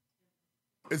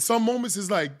 in some moments, it's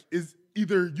like, it's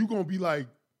either you gonna be like,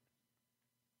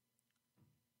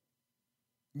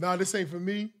 nah, this ain't for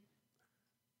me.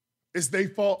 It's their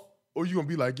fault, or you gonna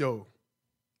be like, yo,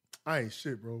 I ain't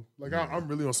shit, bro. Like I'm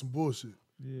really on some bullshit.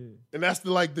 Yeah. And that's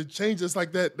the change. It's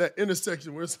like that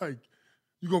intersection where it's like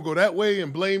you gonna go that way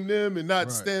and blame them and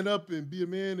not stand up and be a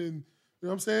man and you know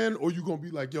what I'm saying? Or you gonna be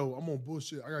like, yo, I'm on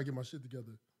bullshit. I gotta get my shit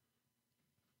together.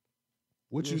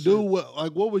 What you do?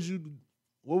 What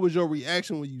was your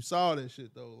reaction when you saw that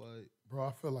shit though? Like, bro,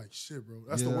 I feel like shit, bro.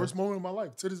 That's the worst moment of my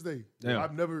life to this day.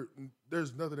 Damn.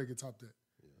 There's nothing that can top that.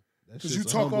 Because you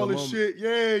talk all this shit,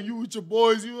 you with your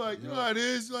boys, you like, you know how it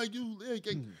is, like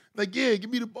give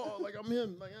me the ball, like I'm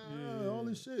him, like all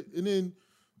this shit. And then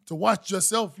to watch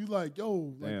yourself, you like,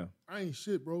 yo, like, I ain't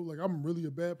shit, bro. Like I'm really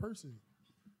a bad person.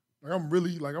 Like I'm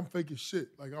really, like I'm fake as shit.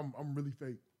 Like I'm really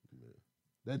fake.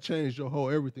 That changed your whole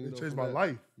everything. It changed my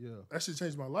life. Yeah. That shit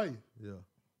changed my life. Yeah.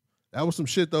 That was some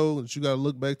shit though that you gotta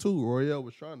look back to. Royale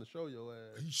was trying to show your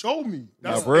ass. He showed me.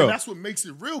 That's real. That's what makes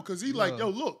it real, because he like, yo,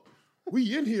 look,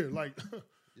 we in here. Like,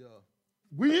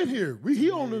 we in here. He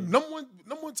on the number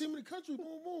one team in the country. Boom,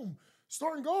 boom.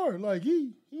 Starting guard. Like,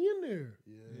 he in there.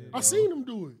 Yeah, I seen him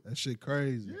do it. That shit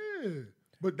crazy. Yeah.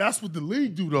 But that's what the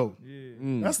league do, though.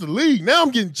 Yeah. That's the league. Now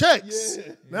I'm getting checks.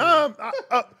 Yeah. Now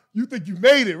you think you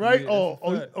made it, right?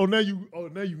 Yeah, now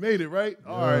you made it, right?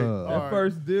 All right. That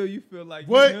first deal, you feel like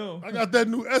what? You him. I got that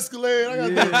new Escalade. I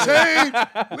got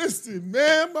that chain. Listen,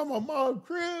 man, by my mom's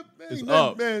crib,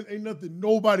 man, ain't nothing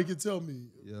nobody can tell me.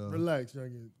 Yeah. Relax,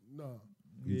 youngin. Nah.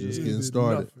 You just getting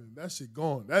started. Nothing. That shit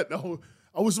gone. That whole,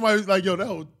 I wish somebody was like, yo,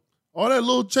 all that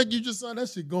little check you just signed, that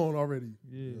shit gone already.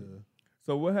 Yeah.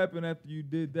 So what happened after you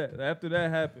did that? After that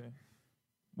happened,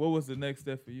 what was the next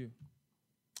step for you?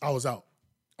 I was out.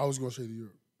 I was going straight to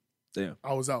Europe. Damn.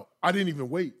 I was out. I didn't even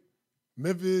wait.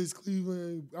 Memphis,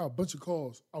 Cleveland, I got a bunch of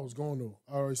calls. I was going though.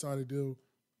 I already signed a deal.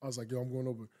 I was like, yo, I'm going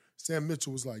over. Sam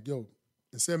Mitchell was like, yo.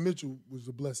 And Sam Mitchell was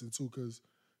a blessing too, because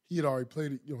he had already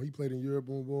played it. You know, he played in Europe,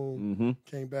 boom, boom,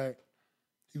 came back.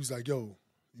 He was like, yo,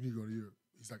 you need to go to Europe.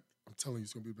 He's like, I'm telling you,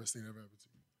 it's going to be the best thing that ever happened to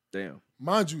you. Damn.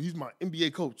 Mind you, he's my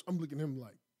NBA coach. I'm looking at him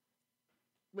like,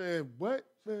 man, what?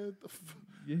 Man, the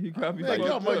yeah, he got me man,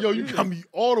 fucked up. yo, you got me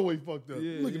all the way fucked up.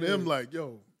 Yeah, Looking at him like,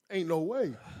 yo, ain't no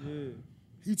way. Yeah.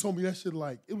 He told me that shit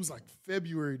like, it was like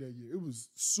February that year. It was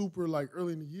super like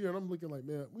early in the year. And I'm looking like,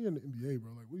 man, we in the NBA,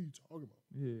 bro. Like, what are you talking about?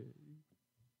 Yeah.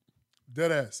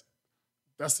 Dead ass.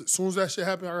 That's it. As soon as that shit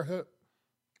happened, I heard,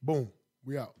 boom,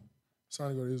 we out.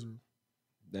 Signed to go to Israel.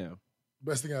 Damn.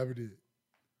 Best thing I ever did.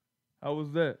 How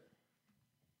was that?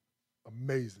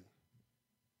 Amazing.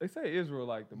 They say Israel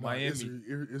like the Miami.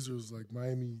 Israel's like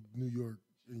Miami, New York,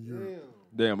 and Europe.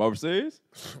 Damn, overseas?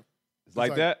 It's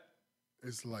like that?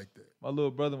 It's like that. My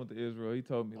little brother went to Israel. He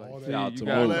told me like, All "See, that- Shout out you to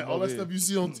gotta Mo. come All over that here." stuff you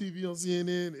see on TV, on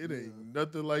CNN, it ain't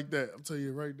nothing like that. I'm telling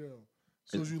you right now.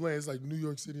 As soon as you land, it's like New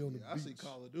York City on the I see beach.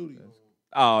 Call of Duty.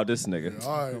 Oh, this nigga.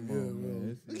 All right, Come yeah, on, well,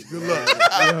 man. good luck.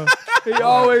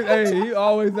 He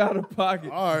always out of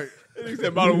pocket. All right. He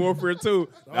said Modern Warfare 2.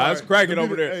 All Nah, it's right. cracking Them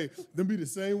be over the- there. Hey, them be the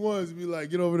same ones. Be like,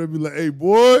 get over there. Be like, hey,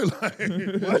 boy, like,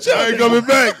 I ain't coming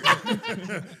back.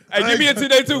 Hey, give me a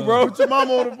today too, bro. Put your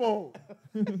mama on the phone.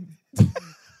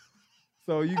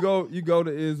 So you go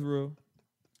to Israel.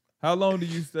 How long do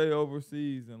you stay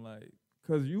overseas and like?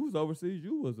 Cause you was overseas,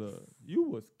 you was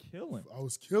killing. I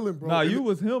was killing, bro. Nah, And you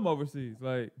was him overseas,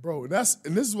 like. bro. And this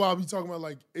is why I be talking about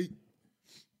like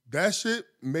that shit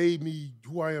made me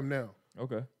who I am now.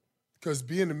 Okay. Because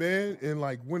being the man and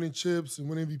like winning chips and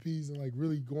winning MVPs and like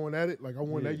really going at it, like I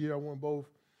won Yeah. that year, I won both.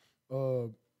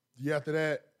 The year after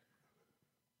that,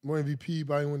 won MVP,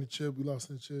 but I didn't win the chip. We lost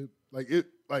in the chip. Like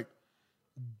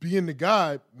being the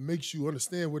guy makes you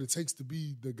understand what it takes to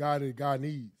be the guy that God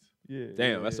needs. Yeah.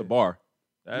 Damn, that's a bar.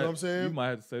 That, You know what I'm saying? You might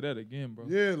have to say that again, bro.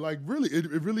 Yeah, like really, it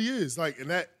really is. Like,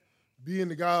 and that being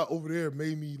the guy over there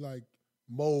made me like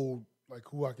mold like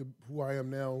who I am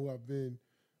now, who I've been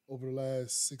over the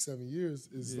last 6-7 years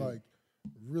is Yeah. like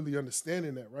really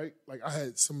understanding that, right? Like I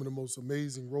had some of the most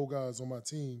amazing role guys on my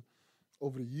team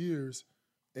over the years,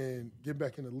 and getting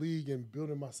back in the league and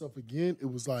building myself again, it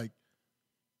was like,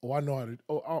 I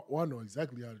know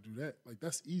exactly how to do that. Like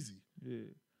that's easy. Yeah.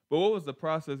 But what was the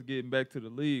process getting back to the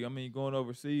league? I mean, going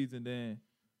overseas and then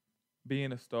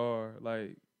being a star.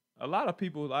 Like a lot of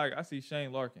people, like I see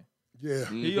Shane Larkin. Yeah.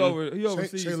 He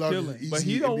overseas Shane Larkin is killing, an but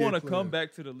easy he don't NBA want to player. come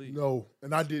back to the league. No,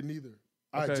 and I didn't either.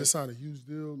 I Okay. just signed a huge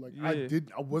deal. Like Yeah.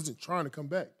 I wasn't trying to come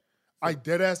back. I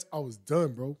dead ass, I was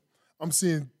done, bro. I'm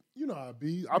seeing, you know how I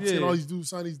be. I'm seeing Yeah. all these dudes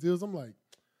sign these deals. I'm like,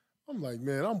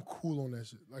 man, I'm cool on that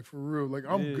shit. Like for real. Like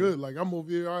I'm Yeah. good. Like I'm over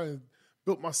here. I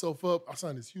built myself up. I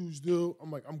signed this huge deal.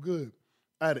 I'm like, I'm good.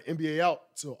 I had an NBA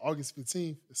out till August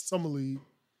 15th. It's summer league.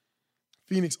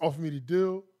 Phoenix offered me the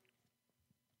deal,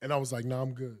 and I was like, nah,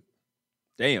 I'm good.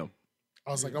 Damn.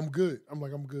 I was like, I'm good. I'm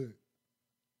good.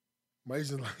 My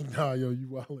agent like, nah, yo, you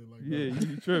wildin'. Like, Yeah, nah.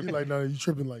 you tripping. He like, nah, you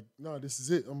tripping. Like, nah, this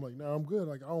is it. I'm like, nah, I'm good.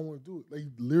 Like, I don't want to do it. They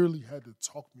literally had to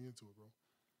talk me into it, bro.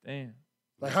 Damn.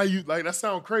 Like, how you, like, that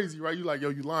sound crazy, right? You like, yo,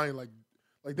 you lying. Like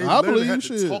they Nah, I literally believe had you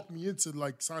to should. talk me into,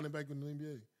 like, signing back in the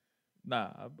NBA.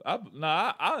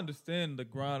 I understand the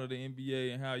grind of the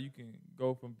NBA and how you can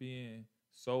go from being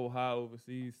so high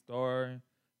overseas, starring,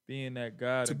 being that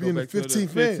guy To go being the back to 15th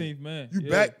 15th man. You Yeah.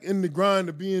 back in the grind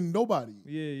of being nobody.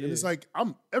 Yeah. And it's like,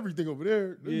 I'm everything over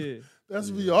there. Yeah. That's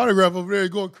for your autograph over there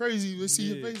going crazy. They see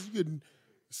your Yeah. face, you getting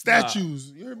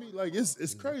statues. You hear me? Like,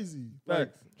 it's crazy.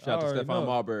 Like, Facts. Shout out to I already Stephon know.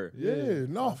 Marbury. yeah,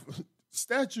 no,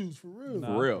 statues for real. Nah,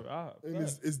 For real. And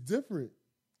facts. it's different.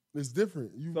 It's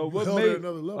different. You, So you what held made at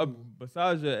another level.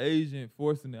 besides your agent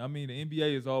forcing it? I mean, the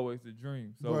NBA is always the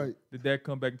dream. So Right. did that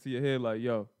come back into your head like,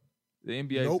 yo, the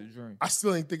NBA Nope. is the dream? I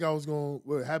still ain't think I was going.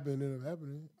 What happened ended up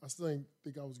happening. I still ain't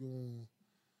think I was going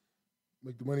to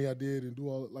make the money I did and do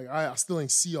all. Like I still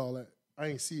ain't see all that. I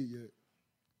ain't see it yet.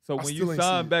 So I when still you ain't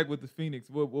signed see it. back with the Phoenix,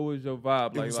 what was your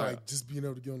vibe? It was like just being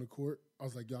able to get on the court. I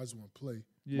was like, yo, I just want to play.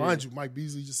 Yeah. Mind you, Mike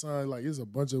Beasley just signed. Like, there's a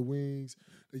bunch of wings.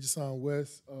 They just signed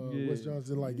Wes Yeah.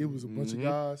 Johnson. Like, it was a bunch of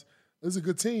guys. It was a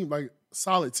good team, like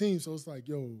solid team. So it's like,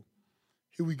 yo,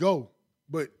 here we go.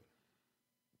 But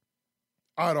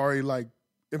I'd already like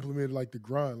implemented like the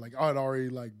grind. Like I'd already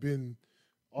like been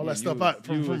all Yeah, that stuff you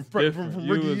was- you was from different.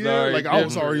 You rookie was year. already Like I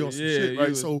was different. already on some Yeah, shit, you right?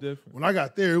 was So different. when I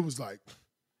got there, it was like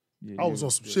Yeah, I you was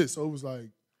on some different. shit. So it was like,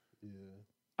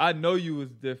 I know you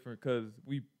was different because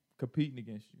we competing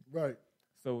against you. right.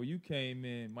 So when you came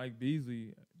in, Mike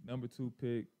Beasley, number 2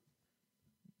 pick,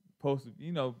 supposed to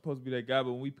be that guy.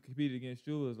 But when we competed against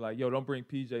you, it was like, yo, don't bring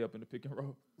PJ up in the pick and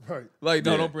roll. Right. Like,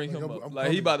 no, Yeah. don't bring Like, him I'm- up. I'm Like, he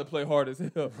coming. about to play hard as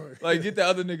hell. Right. Like, get the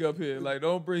other nigga up here. Like,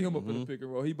 don't bring him up in the pick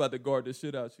and roll. He about to guard the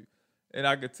shit out you. And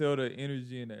I could tell the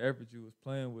energy and the effort you was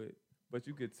playing with. But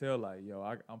you could tell, like, yo,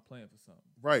 I'm playing for something.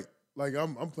 Right. Like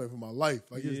I'm playing for my life.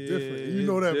 Like it's Yeah, different. And you it's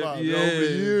know that diff- vibe. yeah, Over the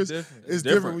it's years, different. it's It's different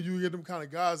different. when you get them kind of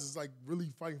guys. It's like really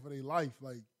fighting for their life.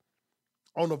 Like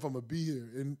I don't know if I'm gonna be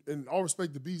here. And all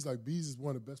respect to Bees, like Bees is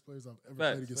one of the best players I've ever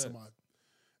played against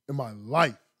in my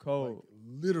life. Cold. Like,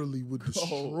 literally would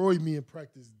destroy me in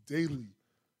practice daily.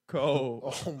 Cold.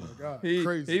 Oh my god, He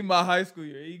crazy. my high school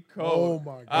year. He Oh cold.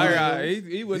 my god, I got,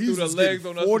 he went through the was legs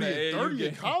getting on us in 40 the and AAU 30 in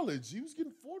game. college. He was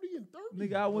getting 40 and 30.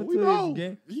 Nigga, I went We to know. his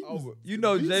game. He was- You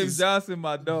know Bees James is- Johnson,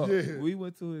 my dog. Yeah. We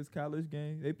went to his college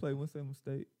game. They played Winston-Salem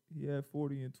State. He had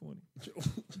 40 and 20.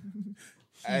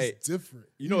 Hey, different.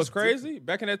 you know what's crazy?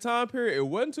 Back in that time period, it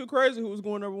wasn't too crazy who was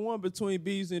going number one between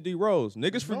Beasley and D Rose.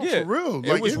 Niggas No, forget. for real.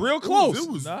 It was real close. It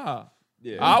was Nah.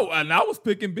 Yeah. I was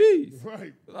picking B's.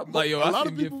 right. I'm like, yo, a I lot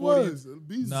can of get people 40. was.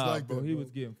 Bees Nah, like bro, that, he bro.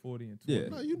 was getting 40 and 20. Yeah.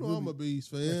 Nah, you know I'm a Bees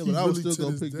fan, Like, but he I was really still to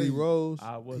gonna this pick day- D Rose.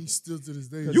 I wasn't. He's still to this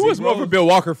day. You was more of a Bill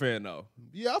Walker fan, though.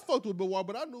 Yeah, I fucked with Bill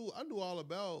Walker, but I knew all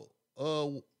about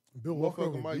Bill Walker motherfucker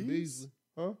over Mike Bees? Beasley.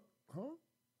 Huh? Huh?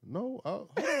 No, hold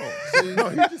on. See, No,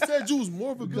 he just said you was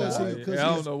more of a Bill Because Walker. he-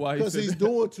 I don't know why he because said he's that.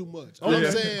 doing too much. All I'm Yeah.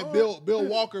 saying, Bill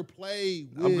Walker played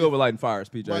with I'm good with lighting fires,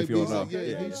 PJ, Mike if you don't know. Beasley.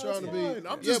 Yeah, Yeah, he's yeah, trying to that's be. fine.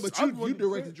 I'm Yeah, just- but I you wanted to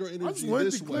directed your I just energy wanted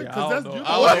this to way. click Yeah, because I that's don't you're know. the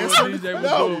I one don't know answering what the DJ was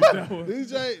question. doing with that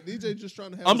one. DJ just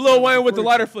trying to have I'm a Lil Wayne with the conversation.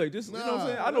 lighter flick. Just, you know what I'm Nah,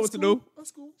 saying? I know That's what to cool. do.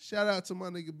 That's cool. Shout out to my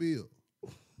nigga Bill.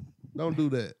 Don't do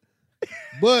that.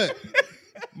 But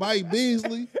Mike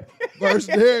Beasley versus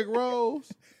Derrick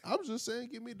Rose. I'm just saying,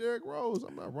 give me Derrick Rose.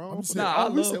 I'm not wrong. I'm for saying, Nah, I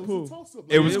we love said it was Pooh. a toss-up.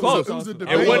 It was Like, close. It was a It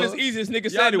debate. It wasn't as easy as niggas Y'all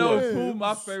said it know was. Pooh,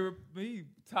 my favorite, he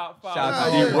top 5. Shout out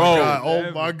to Oh, D my Rose. God,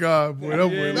 oh my God, boy, that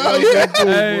boy Yeah. No, loves yeah. that Pooh,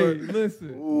 Hey, boy.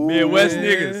 listen. Midwest Yeah.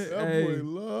 niggas. That Hey. boy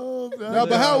loves that. No, but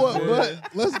guy, boy. but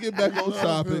let's get back on Love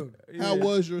topic. him. How Yeah.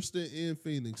 was your stint in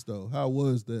Phoenix though? How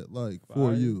was that like for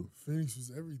Fire. you? Phoenix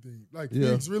was everything. Like Yeah.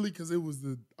 Phoenix really, because it was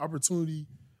the opportunity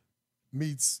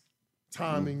meets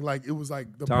timing. Like it was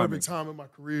like the Timing. perfect time in my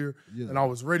career, Yeah. and I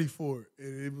was ready for it.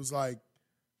 And it was like,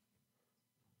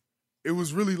 it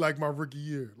was really like my rookie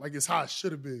year. Like it's how it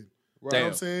should have been. You know what I'm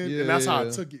Damn. saying? Yeah, and that's how yeah.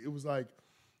 I took it. It was like,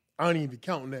 I ain't even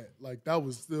counting that. Like that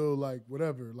was still like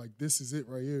whatever. Like this is it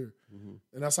right here.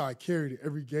 And that's how I carried it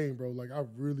every game, bro. Like I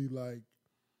really like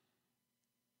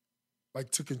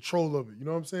took control of it. You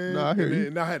know what I'm saying? Nah, I hear and, you.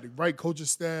 and I had the right coaching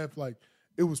staff. Like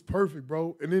it was perfect,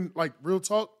 bro. And then like real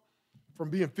talk, from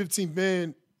being 15th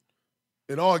man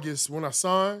in August when I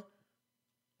signed,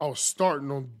 I was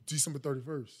starting on December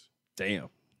 31st. Damn.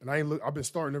 And I've been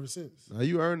starting ever since. Now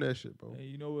you earned that shit, bro. And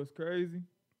you know what's crazy?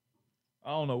 I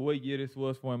don't know what year this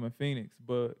was for him in Phoenix,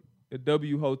 but the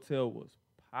W Hotel was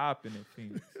popping in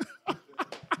Phoenix.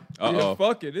 Yeah, Uh-oh.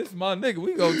 fuck it. This is my nigga.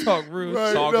 We gonna talk real Right,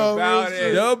 shit. Talk no, about real it.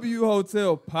 shit. W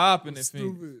Hotel popping in Phoenix.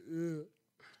 Stupid, yeah.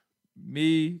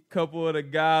 Me, couple of the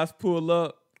guys pull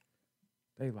up.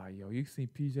 They like, yo, you seen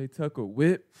PJ Tucker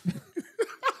whip?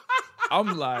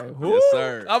 I'm like, who? Yes,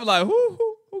 sir. I'm like, who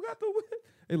got the whip?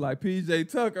 They like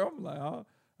PJ Tucker. I'm like, oh,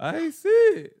 I ain't see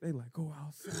it. They like, go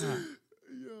outside.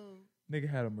 Yo. Nigga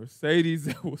had a Mercedes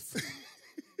that was.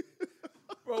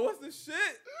 Bro, what's the shit?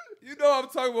 You know what I'm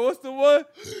talking about. What's the one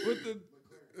with the?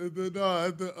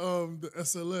 The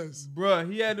SLS.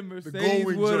 Bruh, he had the The Mercedes gold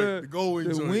wing with joint. The gold wing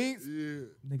the joint. wings. Yeah.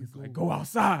 Niggas like, go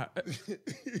outside.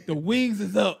 The wings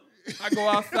is up. I go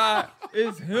outside.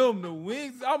 It's him. The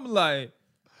wings. I'm like,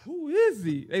 who is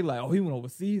he? They like, oh, he went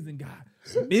overseas and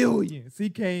got millions. He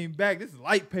came back. This is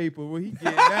light paper. What he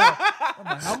get now? I'm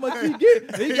like, how much he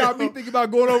get? He got me thinking about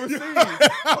going overseas.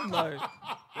 I'm like,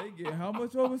 they get how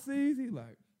much overseas? He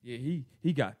like, yeah,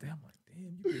 he got that. I'm like,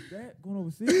 damn, you get that going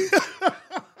overseas?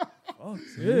 Fuck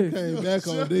this. Came back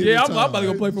on Yeah, I'm about to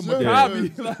go play for Yeah.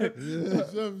 Maccabi. Like,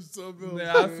 Yeah.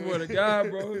 man, I swear to God,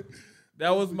 bro. That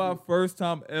was my first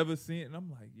time ever seeing it. And I'm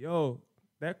like, yo,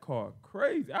 that car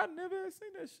crazy. I never had seen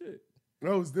that shit.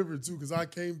 That was different too, because I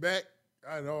came back.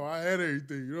 I know I had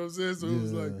everything. You know what I'm saying? So it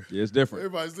was like Yeah, it's different.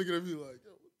 everybody's looking at me like,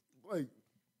 yo, like,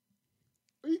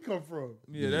 where you come from?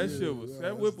 Yeah, that shit was, yeah, that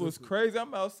that's whip was different. crazy.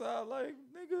 I'm outside like,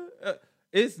 nigga.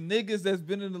 It's niggas that's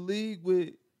been in the league with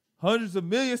hundreds of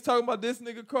millions talking about this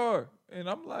nigga car. And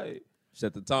I'm like,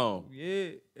 Set the tone. yeah.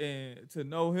 And to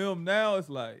know him now, it's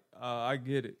like, I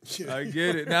get it. Yeah. I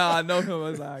get it. Now I know him.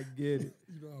 It's like, I get it.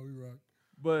 You know how we rock.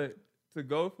 But to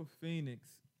go for Phoenix,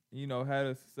 you know, had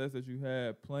the success that you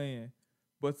had playing,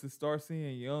 but to start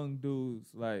seeing young dudes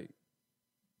like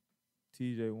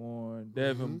TJ Warren,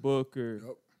 Devin Booker,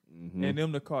 Yep. Mm-hmm. and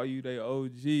them to call you their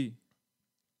OG,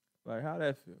 like, how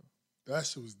that feel? That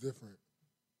shit was different.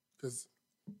 Because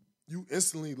you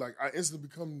instantly, like, I instantly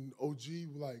become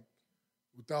OG, like,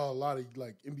 without a lot of,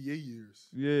 like, NBA years.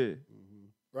 Yeah.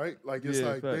 Right? Like, it's Yeah,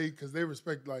 like, fact. because they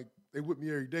respect, like, they with me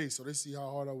every day, so they see how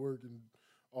hard I work and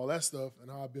all that stuff and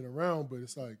how I've been around, but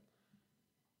it's like,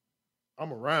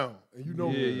 I'm around. And you know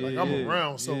me. Like, I'm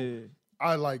around. So yeah.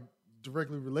 I, like,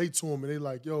 directly relate to them, and they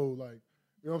like, yo, like,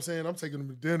 you know what I'm saying? I'm taking them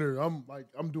to dinner. I'm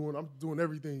doing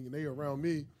everything, and they around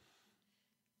me.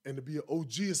 And to be an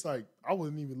OG, it's like I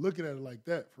wasn't even looking at it like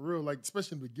that for real. Like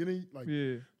especially in the beginning,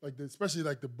 like especially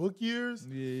like the book years,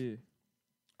 Yeah.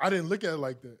 I didn't look at it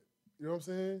like that. You know what I'm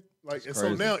saying? Like, and so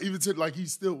crazy. now even to like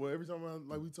he's still every time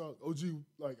we talk OG,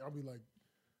 like I'll be like,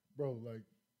 bro, like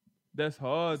That's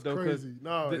hard though, because Crazy.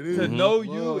 No, it is. to know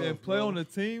you Love, and play bro. on the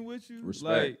team with you, Respect.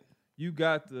 like you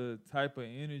got the type of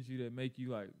energy that make you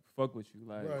like fuck with you,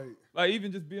 like Right. like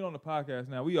even just being on the podcast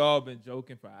now, we all been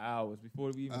joking for hours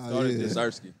before we even started yeah. this.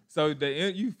 Zersky. So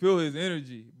you feel his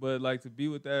energy, but like to be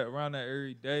with that around that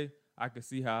every day, I could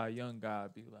see how a young guy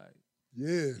be like,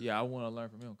 Yeah. yeah, I want to learn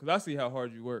from him because I see how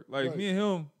hard you work. Like Right. me and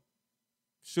him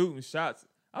shooting shots.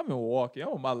 I'm in Milwaukee. I'm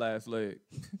on my last leg.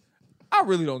 I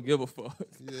really don't give a fuck.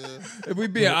 Yeah. If we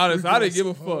being honest, I didn't give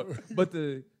a so fuck. But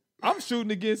I'm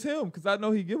shooting against him because I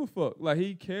know he give a fuck. Like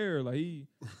he care. Like he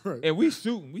Right. and we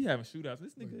shooting. We having shootouts.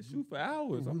 This nigga shoot for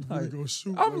hours. I'm We like, really gonna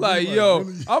shoot. I'm we like, yo,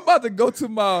 really- I'm about to go to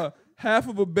my half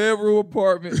of a bedroom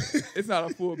apartment. It's not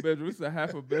a full bedroom. It's a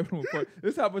half a bedroom apartment.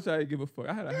 This is how much I didn't give a fuck.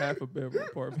 I had a half a bedroom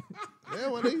apartment. Yeah,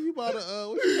 well, nigga, you about to,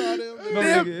 what you call them? No,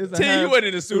 Damn, nigga, it's a T, you half- wasn't in the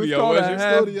it was studio, called was a you?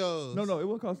 half- Studios. No, it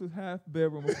wouldn't cost us half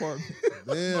bedroom apartment.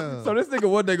 Damn. So this nigga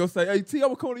one day gonna say, "Hey T, I'm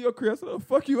gonna come to your crib." I said, "Oh,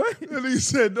 fuck you ain't." And he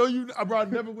said, "No, you." Bro, I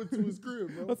never went to his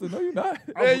crib, I bro. said, "No, you're not."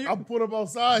 I put him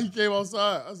outside. He came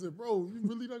outside. I said, "Bro, you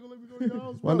really not gonna let me go to your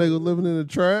house?" My bro?" nigga living in the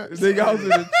trap. Nigga, I was in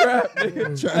the trap,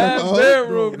 nigga. Trap Half phone.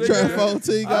 bedroom, nigga. Trap phone I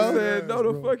Tigo. said, "No,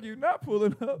 the Bro. fuck you not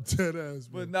pulling up." Dead ass,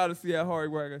 bro. But now to see how hard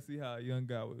he work, I see how a young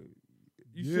guy would.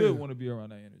 You Yeah. should want to be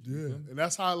around that energy. you Yeah, feel me? and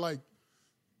that's how I like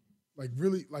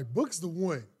really like Book's the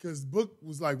one because Book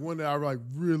was like one that I like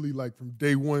really like from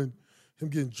day one, him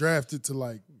getting drafted to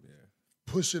like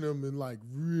pushing him and like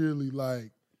really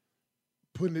like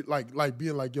putting it like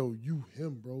being like, yo, you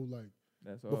him, bro, like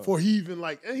That's all. before he even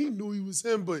like, and he knew he was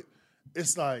him, but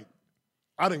it's like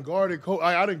I done guarded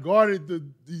I done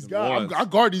guarded these guys. ones. I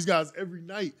guard these guys every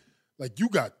night. Like you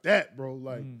got that, bro.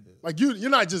 Like you're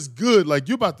not just good. Like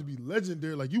you're about to be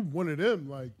legendary. Like you one of them.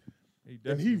 Like. He And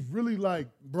definitely- he really like,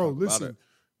 bro, about listen, it.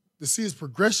 to see his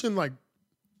progression like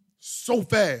so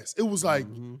fast. It was like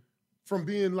Mm-hmm. from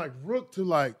being like Rook to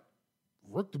like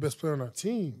Rook the best player on our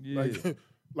team. Yeah. Like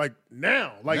like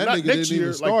now. Like That not nigga next didn't year.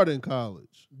 even Like, start in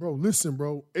college. bro, listen,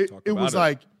 bro. It Talk was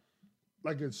about it.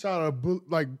 like a shot of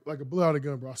like a bullet out of a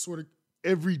gun, bro. I swear to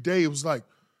every day it was like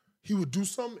he would do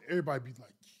something, everybody be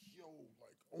like, yo,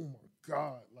 like, oh my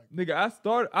God. Like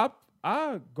Nigga,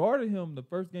 I guarded him the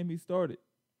first game he started.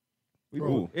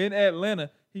 Ooh. In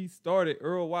Atlanta, he started.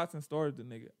 Earl Watson started the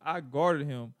nigga. I guarded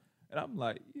him, and I'm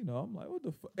like, what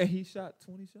the fuck? And he shot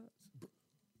 20 shots.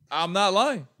 I'm not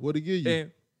lying. What'd he give you?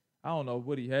 And I don't know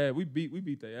what he had. We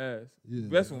beat their ass. Yeah.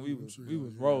 Best when we was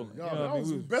rolling. Y'all, You know what that I mean? was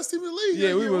We the was- best team in the league.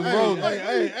 Yeah, we was Hey, rolling.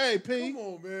 Hey, P. Come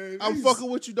on, man. I'm These- fucking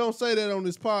with you. Don't say that on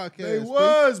this podcast. They P.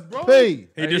 was, bro. P.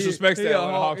 He disrespects he that a on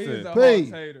the Hawk- Hawks he's end. a P. Hawks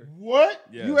hater. What?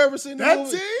 Yeah. You ever seen That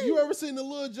the team? You ever seen the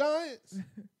Little Giants?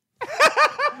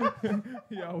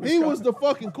 He always He call- was the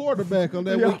fucking quarterback on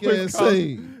that he weak always ass call-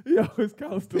 team. He always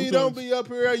calls the P, don't be up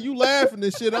here. You laughing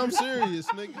and shit. I'm serious,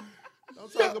 nigga.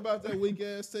 Don't talk about that weak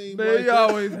ass team. Man, right he there.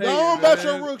 always hate Go on it, about man.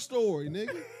 your Rook story,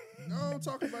 nigga. Don't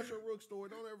talk about your Rook story.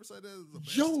 Don't ever say that is the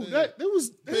best Yo, team. they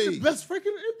was the P. best freaking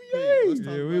P, NBA. let's talk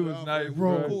Yeah, we about was it nice, off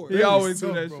bro. the court. He They always was do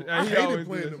tough, that bro. shit. I He hated always do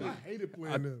playing that them. shit. I hated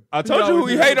playing them. I told you who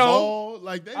always he do hate the on. Ball,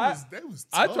 like they I- was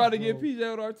I tough, tried to bro. get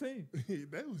PJ on our team,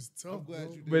 That was tough. I'm glad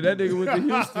bro. you did. but that nigga went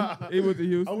to Houston. He went to I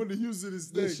Houston. went to Houston this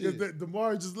Good day shit. because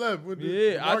DeMar just left. When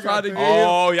Yeah, DeMar I got tried to paid. get him.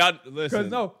 Oh, y'all Cause listen.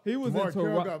 no, he was DeMar in Carroll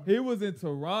Toronto. got- He was in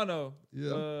Toronto.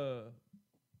 Yeah.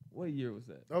 What year was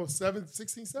that? That was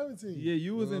 16, 17. Yeah,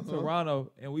 you was in Uh-huh.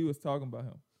 Toronto, and we was talking about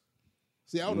him.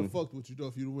 See, I would have fucked with you though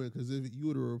if you'd win, because if you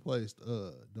would have replaced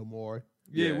DeMar.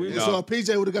 Yeah, Yeah, we yeah. was. So if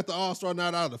PJ would have got the All-Star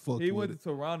night, I'd have fucked He with went it. to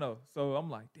Toronto, so I'm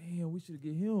like, damn, we should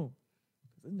get him.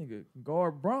 That nigga can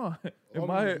guard Bron. In All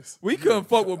my them head, niggas. we couldn't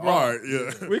fuck with Bron. All right,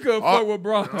 yeah. We couldn't fuck with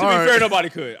Bron. To be fair, nobody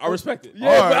could. I respect it. Yeah,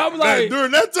 All but right, I'm like,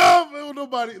 during that time, it was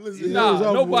nobody. Listen, nah, it was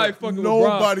over nobody with. fucking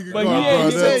Nobody with could Bron. But guard he Bron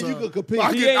ain't He that said time. you could compete.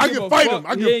 I He can- ain't I give can a fight fuck- him. I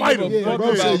he can ain't fight give a him. Yeah, fuck bro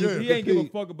about- said you He could ain't give a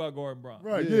compete. fuck about guarding Bron.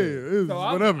 Right, Yeah. yeah. It was So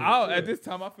I'm, whatever. at this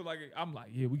time, I feel like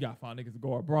yeah, we gotta find niggas to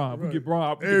guard Bron. If we Right. get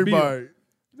Bron, we can beat him. Everybody.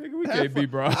 Nigga, we can't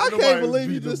beat Bron. I Nobody can't believe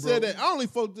beat you them, just bro. said that. I only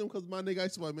fucked them because my nigga, I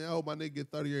used to be like, man, I hope my nigga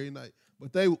get 30 every night.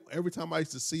 But they, every time I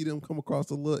used to see them come across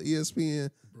the little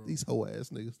ESPN, these hoe ass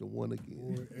niggas done won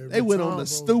again. Every They went time, on the bro,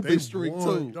 stupid they streak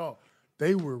won, too. dog.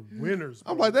 They were winners.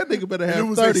 I'm bro. like, that nigga better And it have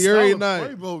was 30 their every style of night.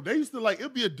 play, bro. They used to like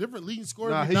it'd be a different leading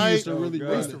scorer Nah, every he night. used to really They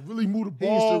run used to it. really move the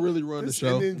He used to ball. really run the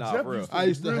show. And then Nah, Jeff for real. used I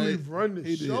used to really hate- run the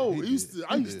he did, show. he I used did,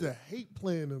 to, I he used did. to hate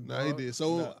playing them. Nah, he dog. did.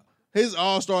 So his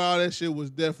All-Star, all that shit was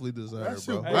definitely That deserved, shit,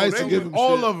 bro. bro, I used to they give was him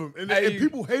all shit. of them, and Hey,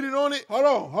 people hated on it.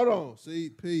 Hold on. See,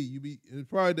 P, you be it's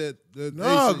probably that.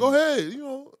 Nah, they, go ahead. You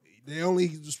know, They only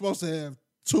supposed to have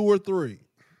 2 or 3.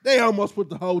 They almost put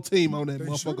the whole team on that They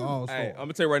motherfucker should've. All-Star. Hey, I'm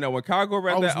gonna tell you right now, when Kyle Korver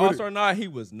I at was that with All-Star night, he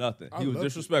was nothing. I He was loved it.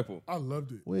 disrespectful. I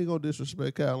loved it. We ain't gonna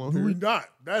disrespect Kyle on We here. not.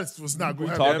 That's what's not going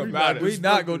to talk happen. about it. We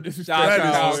not gonna disrespect Shout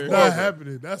That out is to not Kyle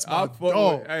happening. That's my I fuck with-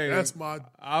 dog. hey. That's my.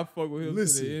 I fuck with him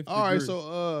Listen. to the nth All right, degree.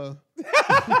 so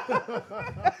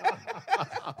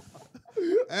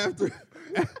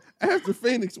after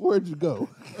Phoenix, where'd you go?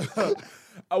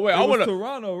 Oh wait, It I was want to.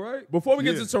 Toronto, right? Before we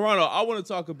get Yeah. to Toronto, I want to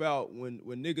talk about when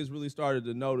niggas really started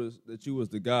to notice that you was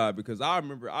the guy, because I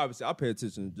remember, obviously, I pay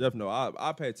attention. Jeff know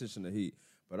I pay attention to Heat,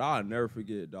 but I'll never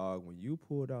forget, dog, when you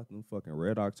pulled out them fucking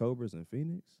Red Octobers in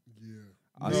Phoenix. Yeah.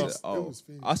 I No, said, it oh, was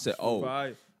Phoenix. I said, oh,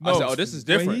 Right. I said, oh, this is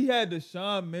different. When he had the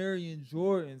Sean Marion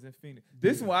Jordans in Phoenix.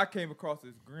 This is when I came across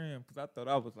his gram because I thought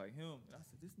I was like him. And I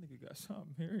said, this nigga got Sean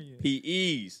Marion.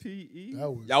 PEs. PE. That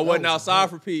was, Y'all that wasn't was a outside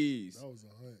hunt. for PEs. That was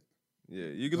a hunt. Yeah,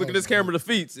 you can look at this camera, the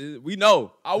feats. We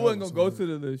know. I wasn't was gonna go hard.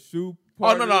 to the shoe Oh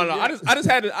party. no, no, no! yet. I just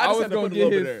had to. I I just was had to gonna put a little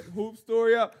get bit his there. hoop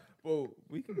story out. But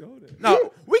we can go there.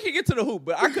 No, we can get to the hoop,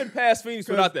 but I couldn't pass Phoenix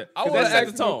without that. I 'Cause want that to set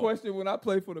ask the you a tone. question when I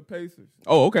played for the Pacers.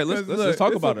 Oh, okay. Let's 'Cause let's talk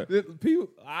this about was- it.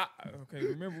 Okay,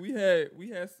 remember we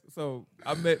had so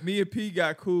I met me and P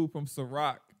got cool from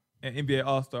Ciroc and NBA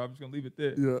All Star. I'm just gonna leave it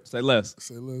there. Yeah. Say less.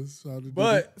 Say let's.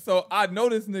 But so I know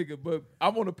this nigga, but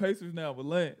I'm on the Pacers now with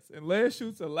Lance, and Lance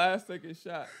shoots a last second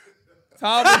shot.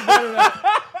 Time is running out.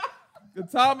 The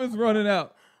time is running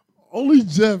out. only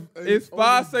Jeff. It's only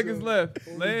 5 seconds Jeff. left.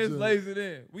 Only Lance Jeff. lays it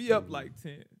in. We up like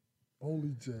 10.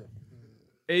 Only Jeff.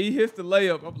 And he hits the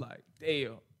layup. I'm like,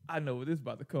 damn, I know what this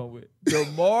about to come with.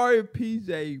 Damari and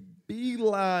PJ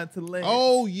beeline to Lance.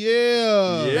 Oh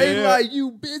yeah. They like,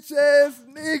 you bitch ass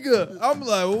nigga. I'm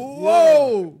like,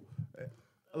 whoa.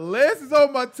 Lance is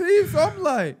on my team, so I'm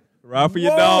like, Ride for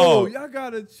your whoa, dog. y'all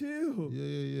gotta chill.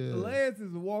 Yeah. Lance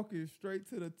is walking straight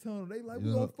to the tunnel. They like, we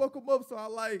Yeah. gonna fuck him up. So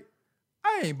I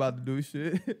ain't about to do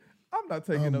shit. I'm not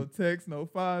taking no texts, no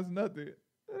fines, nothing.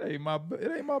 It ain't my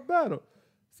battle.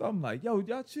 So I'm like, yo,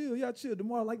 y'all chill.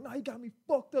 Tomorrow, like, nah, he got me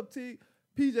fucked up, T.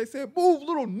 PJ said, move,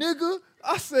 little nigga.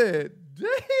 I said,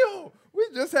 damn, we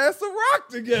just had some rock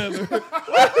together.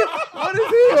 What is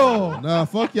he on? Nah,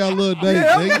 fuck y'all little date,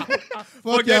 Yeah. nigga.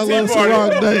 Fuck that y'all tea little party.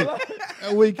 Ciroc date.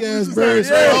 That weak ass Barry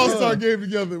Yeah. All-Star game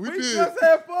together. We We did. just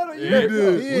had fun. We did.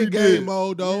 He in We game did.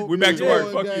 mode though. We back to He work.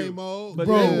 in Fuck game you. mode. But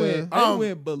Bro, they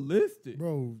went ballistic.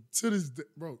 Bro, to this day,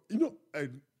 bro, you know, hey,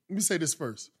 let me say this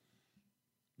first.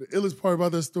 The illest part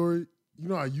about that story, you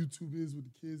know how YouTube is with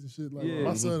the kids and shit. Like Yeah.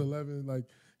 my son, 11, like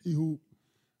he hoop.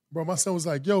 Bro, my son was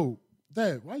like, "Yo,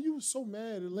 Dad, why you was so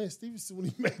mad at Lance Stevenson when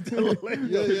he made that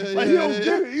layup?" Yeah, like he don't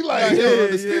get it. He like,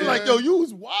 he yeah. like, yo, you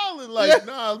was wilding. Like,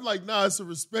 nah, I'm like, nah, it's a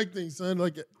respect thing, son.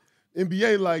 Like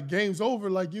NBA, like game's over.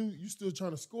 Like you still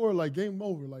trying to score. Like game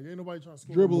over. Like ain't nobody trying to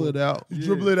score. Dribble no more. it out. You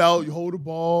dribble it out. You hold the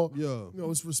ball. Yeah. You know,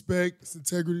 it's respect, it's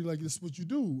integrity. Like this is what you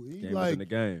do. He Game like, within the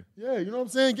game. yeah, you know what I'm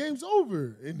saying? Game's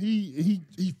over. And he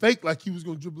faked like he was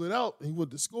gonna dribble it out and he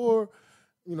went to score,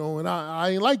 you know, and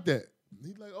I ain't like that.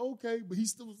 He's like, okay, but he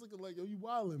still was looking like, yo, you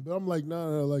wilding. But I'm like, nah,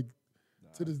 like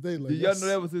to this day, like Did y'all that's- know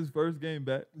that was his first game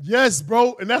back? Yes,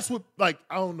 bro. And that's what, like,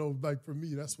 I don't know, like for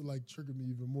me, that's what like triggered me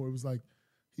even more. It was like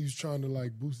he was trying to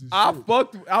like boost his I shit.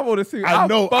 want to see. I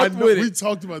know. fucked with We it.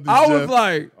 talked about this. I was Jeff.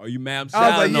 like, Are you mad? I was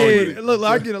like, Shouting on yeah. you. Look,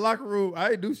 I get in the locker room. I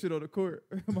ain't do shit on the court.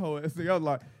 My whole ass thing. I was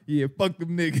like, yeah, fuck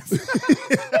them niggas.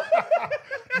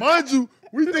 Mind you,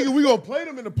 we thinking we gonna play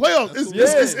them in the playoffs. It's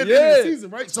at the end of yeah. the season,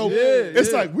 right? So Yeah,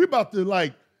 it's yeah. like we about to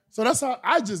like. So that's how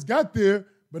I just got there.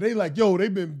 But they like, yo, they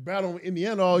been battling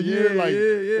Indiana all year. Yeah, Like yeah,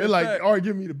 they're like, fact. all right,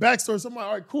 give me the backstory. So I'm like,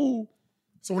 all right, cool.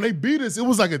 So when they beat us, it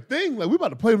was like a thing. Like we about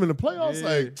to play them in the playoffs. Yeah.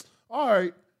 Like, all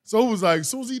right. So it was like, as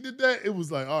soon as he did that, it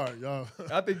was like, all right, y'all.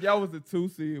 I think y'all was the 2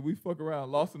 seed. We fuck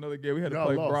around, lost another game. We had to Y'all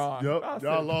play lost. Bron. Yep, I said,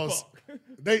 y'all lost. fuck.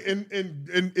 They and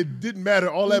it didn't matter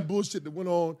all that bullshit that went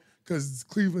on because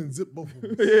Cleveland zipped both of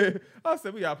them. Yeah, I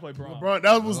said we gotta play Bron. LeBron,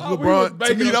 that was Oh, we was LeBron. To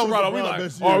banking me, on that was Toronto. We LeBron like,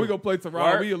 best oh, year. we gonna play Toronto.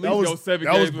 Right. We at That least was go 7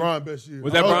 that games. was Bron best year.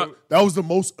 Was that Bron? That was the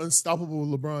most unstoppable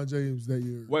LeBron James that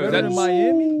year. Wait, Better than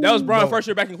Miami? That was Brian No. first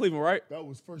year back in Cleveland, right? That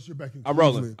was first year back in I'm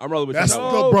Cleveland. rolling. I'm rolling with That's you. the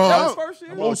on that one. Oh, LeBron. that was first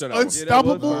year? I'm Most on that one.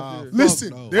 unstoppable. Yeah, that was first year. Listen,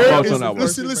 Fuck no. there I'm is. on that one.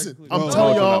 Listen, First listen. year I'm back in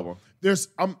telling Cleveland. I'm on that y'all, one. there's.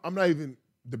 I'm not even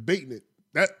debating it.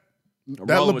 That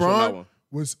rolling with you on that LeBron one.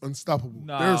 was unstoppable.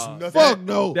 Nah. There's nothing. Fuck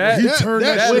no. that- he turned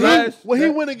that, that shit last- up. when he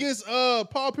that- went against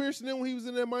Paul Pierce and then when he was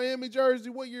in that Miami jersey,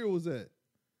 what year was that?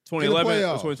 2011 or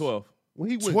playoffs. 2012. When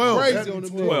he went 12. crazy That had on to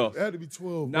them be niggas. 12. That had to be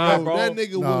 12. Nah, Bro, bro. that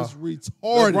nigga Nah. was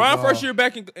retarded. Brian Nah. first year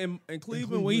back in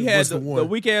Cleveland when he had was the the one.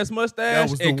 weak ass That mustache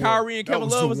was the and one. Kyrie and That Kevin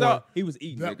was Love the was one. out. He was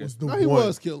eating, That nigga. was the No, he one.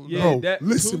 was killing. Yeah, Bro, that,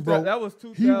 listen, bro. That was He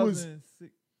was-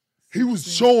 2006. He was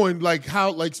showing like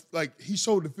how like he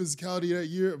showed the physicality that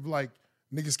year of like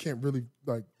niggas can't really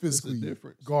like physically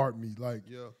difference. guard me. Like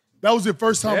Yeah. that was the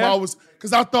first time Yeah. I was,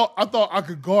 because I thought I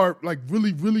could guard, like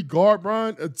really, really guard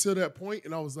Brian until that point,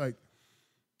 and I was like,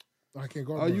 I can't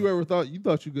guard. Oh, Brian. you ever thought you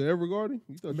could ever guard him?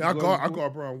 You thought I mean, you I could guard before?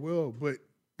 Brian well, but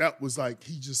that was like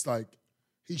he just like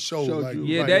he showed like you.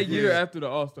 Yeah, like, that year after the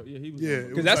All-Star, yeah, he was. Yeah, on it the-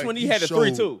 Because that's like when he he had the three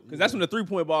showed- too. Because that's when the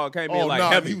 3-point ball came in oh like nah,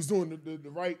 heavy. he was doing the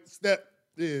right step.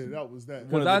 Yeah, that was that.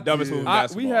 One of the dumbest moves in we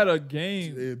basketball. had a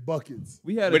game. Yeah, buckets.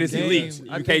 We had But a it's game. elite. You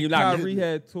I can't- think you're not Kyrie getting it.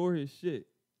 had tore his shit.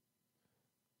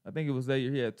 I think it was that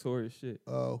year he had tore his shit.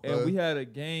 Oh, And we had a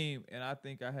game, and I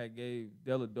think I had gave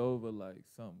Deladova like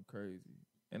something crazy.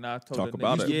 And I told Talk the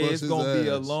about nigga, it. yeah, Bust it's his gonna be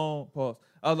a ass. long pause.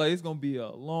 I was like, it's gonna be a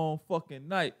long fucking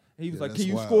night. And he was Yeah, like, that's can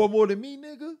you wild. score more than me,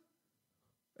 nigga?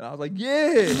 And I was like,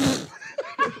 yeah.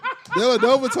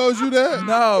 Deladova told you that?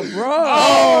 No, bro.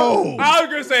 Oh, I was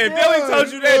gonna say, if Billy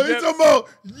told you that, He talking about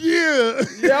Yeah,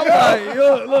 I'm like,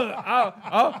 yo, look,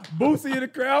 I'll Boosie in the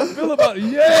crowd, feel about it.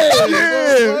 Yeah,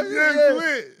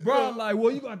 yeah. Bro, I'm like,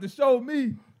 well, you got to show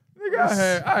me.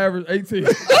 Nigga, I averaged 18.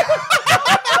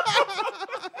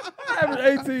 I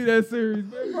averaged 18 that series,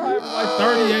 man. Bro, I averaged like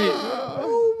 38.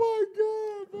 Oh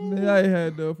my god, Man, I ain't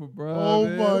had enough for Brian. Oh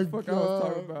man. my What the fuck I was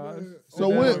talking God, about. man. So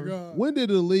Oh my when God. when did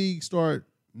the league start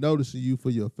noticing you for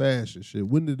your fashion shit?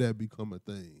 When did that become a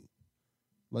thing?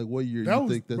 Like what year that you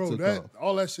was, think that bro, took that off?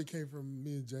 all that shit came from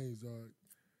me and James, dog.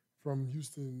 From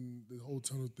Houston, the whole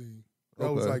tunnel thing.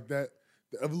 That was Okay. like that.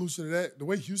 The evolution of that, the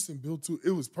way Houston built too,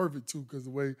 it was perfect too, because the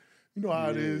way you know how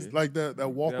it is, like that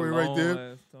walkway right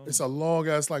there. It's a long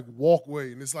ass like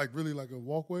walkway, and it's like really like a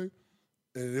walkway,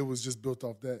 and it was just built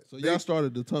off that. So y'all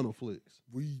started the tunnel flicks.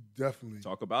 We definitely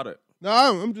talk about it. No,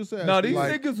 I'm just saying. No, these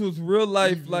Like- niggas was real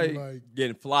life, even, like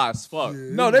Getting fly as fuck.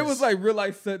 yeah, no, it they was like real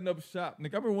life setting up shop.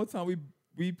 Nigga, I remember one time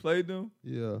we played them,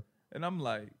 Yeah. and I'm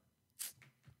like,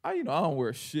 I don't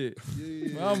wear shit.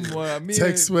 Yeah. I'm me Tech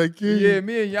and, Sweat King. yeah,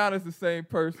 me and Giannis the same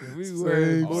person. We Same,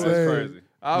 wear. Oh, same. that's crazy.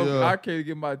 Yeah. I can't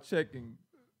get my check and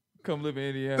come live in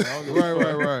Indiana. I don't give a Right,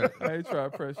 fuck. right, right. I ain't trying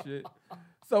to press shit.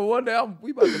 So one day we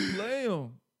about to play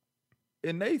them,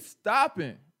 and they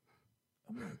stopping.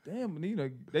 I'm like, damn, you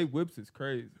know, they whips is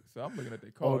crazy. So I'm looking at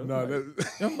their Oh cars. no,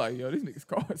 I'm like, yo, these niggas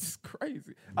cars is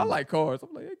crazy. I like cars.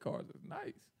 I'm like, their cars is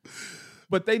nice,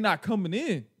 but they not coming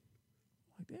in.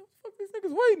 I'm like, damn, what the fuck these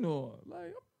niggas waiting on? Like,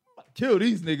 I'm about to kill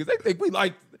these niggas. They think we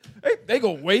like, they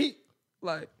gonna wait.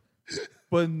 Like,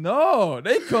 but no,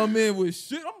 they come in with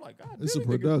shit. I'm like, God, It's damn, a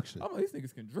these niggas- production. I'm like, these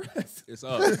niggas can dress. It's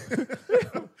up.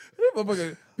 This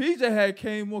motherfucker, PJ had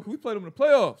came on, 'cause we played him in the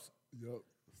playoffs. Yup.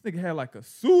 This nigga had like a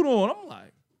suit on. I'm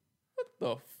like, what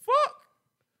the fuck?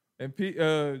 And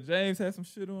James had some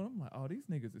shit on. I'm like, oh, these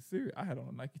niggas are serious. I had on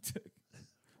a Nike Tech.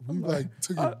 we I'm like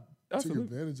took that's took a-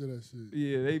 advantage of that shit.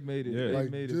 Yeah, they made it. Yeah. They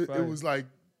Like made ju- it. it was like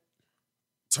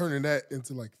turning that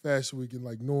into like Fashion Week and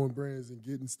like knowing brands and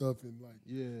getting stuff and like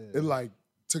Yeah. it like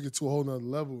took it to a whole nother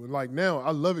level. And like now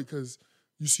I love it because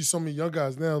you see so many young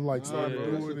guys now like starting bro,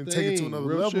 to that's do it the and take it to thing. another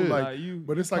Real level. shit. Like, Nah, you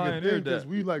but it's like a thing pioneered because that.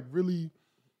 we like really.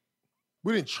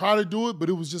 We didn't try to do it, but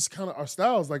it was just kind of our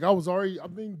styles. Like I've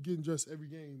been getting dressed every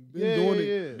game, been doing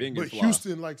it. Being But fly.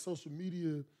 Houston, like social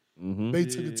media, Mhm. they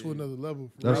took it to Yeah. another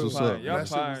level. For That's real. what's up. Y'all That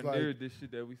shit was pioneered this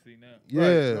shit that we see now.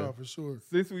 Yeah. Right, nah, for sure.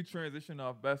 Since we transitioned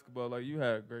off basketball, like you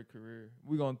had a great career.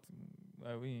 We gonna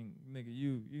like we ain't nigga.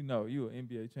 You know you an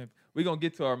NBA champion. We gonna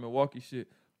get to our Milwaukee shit,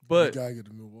 You but gotta get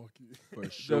to Milwaukee. For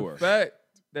sure. the fact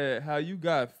that how you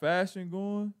got fashion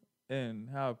going and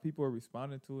how people are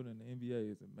responding to it in the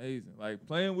NBA is amazing. Like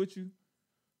playing with you,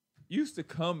 used to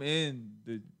come in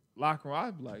the locker room,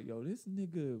 I'd be like, yo, this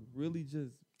nigga really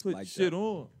just put Like shit that.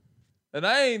 on. And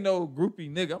I ain't no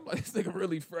groupie nigga. I'm like, this nigga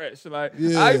really fresh. Like,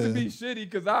 Yeah. I used to be shitty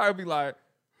because I'd be like,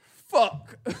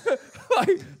 fuck.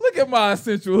 Like, look at my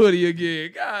essential hoodie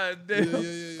again. God damn.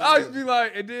 Yeah. I used to be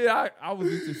like, and then I was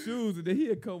into shoes, and then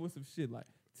he'd come with some shit like,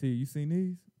 T, you seen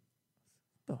these?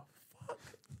 The fuck?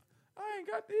 I ain't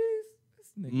got these.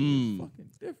 This nigga is fucking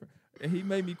different. And he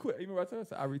made me quit. You remember I told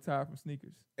you, I retired from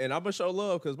sneakers. And I'm gonna show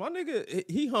love because my nigga,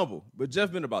 he humble, but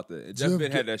Jeff been about that. And Jeff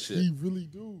been had that shit. He really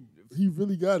do. He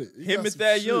really got it. He Him got and some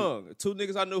Thad shit. Young, two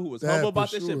niggas I knew who was That humble for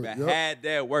about this sure, shit, but yup. had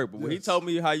that work. But when he Yes. told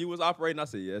me how you was operating, I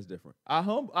said, yeah, it's different. I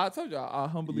told you, I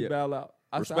humbly Yeah. bow out.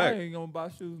 I said, Respect. I ain't gonna buy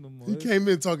shoes no more. He came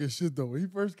in talking shit though. When he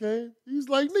first came, he was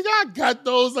like, "Nigga, I got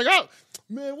those." Like,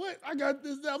 man, what? I got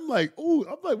this. That. I'm like, "Ooh,"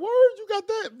 I'm like, "Word, you got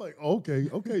that?" I'm like,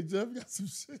 "Okay, Jeff got some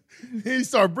shit." He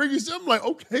started bringing shit. I'm like,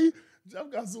 "Okay,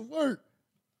 Jeff got some work."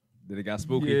 Then it got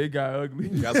spooky. Yeah, it got ugly.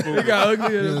 got spooky. It got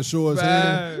ugly. Yeah, the shorts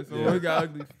fast. hand. Oh, it got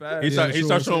ugly fast. He start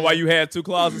sure, showing why you had two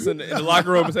closets in the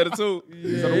locker room instead of two.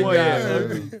 Yeah, So the it one, got yeah.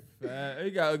 ugly fast.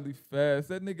 It got ugly fast.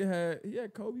 That nigga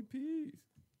had Kobe P's.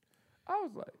 I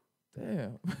was like,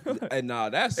 damn. And nah,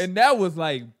 that's And that was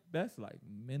like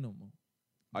minimum.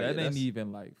 Oh, That yeah, ain't that's-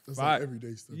 even like That's fire. like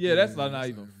everyday stuff. Yeah, that's like not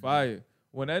even everyday. fire.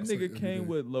 When that That's like nigga came everyday.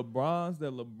 with LeBrons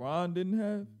that LeBron didn't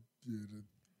have, Yeah,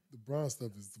 the Bron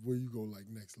stuff is where you go like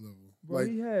next level. bro, like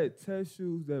he had test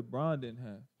shoes that Bron didn't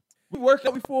have. We worked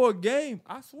out before a game.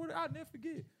 I swear to God, I'll never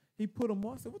forget. He put them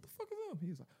on. I said, "What the fuck is them?" He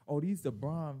was like, "Oh, these the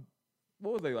Bron."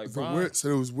 What was they like? Bron?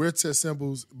 so it was wear test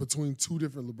samples between two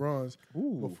different LeBrons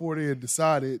Ooh. before they had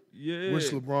decided Yeah. which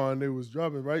LeBron they was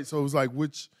dropping, right? So it was like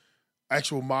which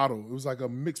actual model. It was like a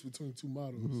mix between two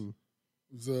models. Mm-hmm.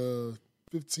 It was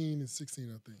 15 and 16,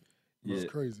 I think. It was Yeah.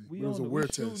 crazy. We It was a on the, wear we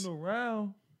test. shooting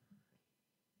around,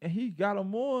 and he got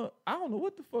them on. I don't know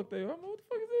what the fuck they are. I don't know what the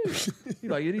fuck is this. He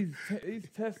like, yeah, these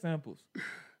test samples.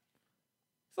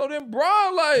 So then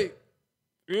Bron like,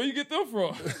 where you get them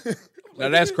from? now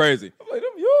that's crazy. I'm like,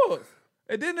 them yours.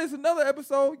 And then there's another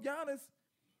episode. Giannis,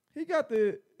 he got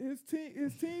his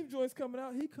team joints coming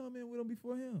out. He come in with them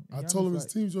before him. I And told him Giannis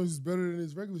his team joints is better than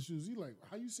his regular shoes. He like,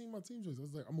 how you seen my team joints? I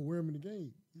was like, I'm gonna wear them in the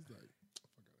game. He's like,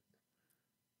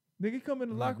 Nigga come in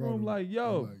the I locker brought room him. like, I'm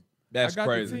yo, like, That's I got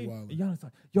crazy. the team. Wild. And Giannis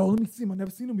like, yo, let me see him. I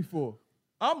never seen him before.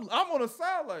 I'm on the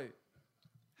side like,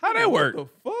 How that work? what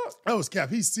the fuck? that was Cap.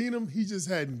 He's seen him. He just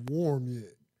hadn't worn them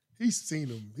yet. He's seen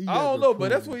them. He I don't know,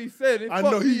 but that's what he said. It I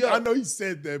know. fucked me up. I know he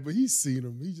said that, but he's seen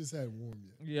them. He just hadn't worn them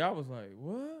yet. Yeah, I was like,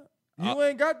 what? You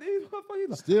ain't got these motherfuckers? He's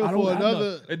like, Still I don't for got another-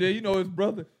 none. And then, you know, his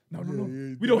brother, no.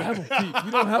 yeah, We don't have them, T. We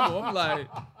don't have them.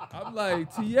 I'm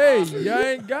like, TA, y'all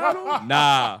ain't got them?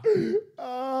 Nah.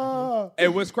 Ah,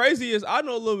 And what's crazy is I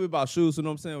know a little bit about shoes. You know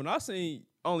what I'm saying? When I seen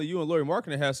only you and Lori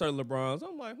Marketing had certain LeBrons,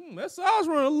 I'm like, that size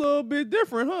run a little bit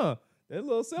different, huh? That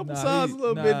little sample size a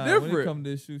little bit When it different. come to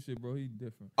this shoe shit, bro, he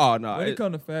different. Oh no, When it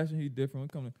come to fashion, he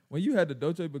different. When you had the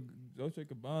Dolce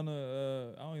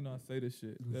Gabbana, I don't even know how to say this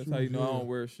shit. That's how you know I don't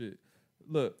wear shit.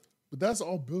 Look, but that's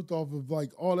all built off of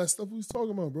like all that stuff we was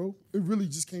talking about, bro. It really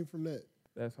just came from that.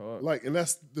 that's hard. Like, and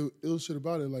that's the ill shit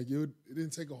about it. Like, it didn't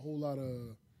take a whole lot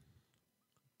of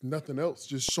nothing else.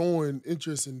 Just showing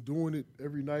interest in doing it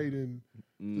every night and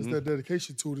just that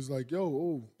dedication to it is like, yo,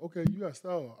 oh, okay, you got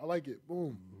style. I like it.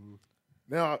 Boom.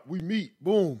 Now we meet.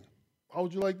 Boom. How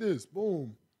would you like this?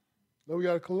 Boom. Now we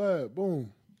got a collab.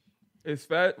 Boom. Is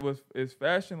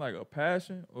fashion like a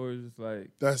passion or is it like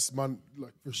That's my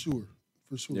like for sure.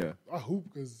 Yeah. I hoop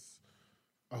because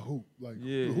I hoop. Like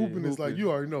Yeah, the hooping is like hooping.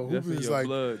 you already know. That's Hooping in is your like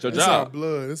blood. It's your it's our job.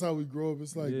 blood. That's how we grow up.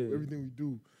 It's like Yeah. everything we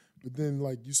do. But then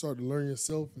like you start to learn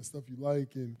yourself and stuff you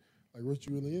like and like what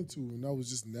you really into. And I was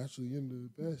just naturally into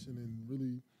fashion and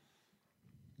really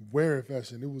wearing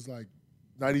fashion. It was like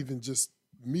not even just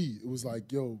me. It was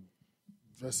like, yo,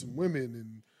 dressing women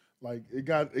and like it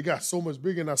got so much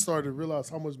bigger and I started to realize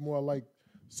how much more I like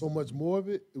so much more of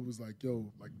it. It was like,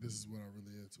 yo, like this is what I'm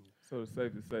really into. so it's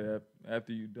safe to say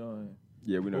after you done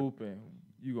Yeah, we know. hooping,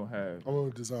 you gonna have I'm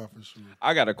gonna design for sure.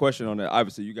 I got a question on that.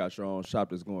 Obviously, you got your own shop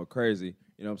that's going crazy.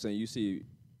 You know what I'm saying? You see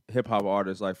hip hop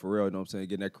artists like Pharrell, you know what I'm saying,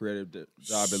 getting that creative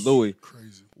job at Louis.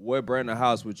 Crazy. What brand of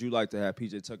house would you like to have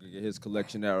PJ Tucker get his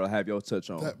collection at or have your touch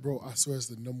on? That, bro, I swear it's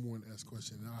the number one asked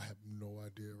question. And I have no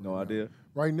idea. No right idea? now.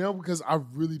 Right now, because I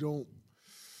really don't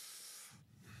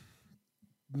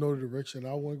know the direction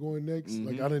I want to go in next.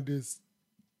 Like, I done did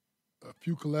a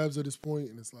few collabs at this point,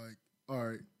 and it's like, all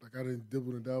right, like I done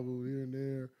dibble and dabble here and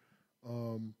there.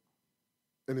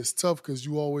 And it's tough because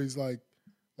you always like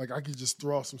I could just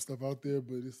throw out some stuff out there,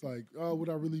 but it's like, oh, would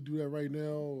I really do that right now?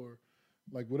 Or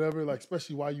like whatever, like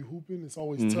especially while you hooping, it's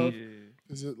always tough.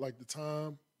 Is it like the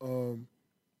time?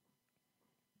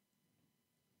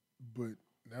 But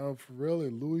now Pharrell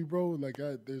and Louis, bro, like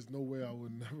there's no way I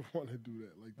would never want to do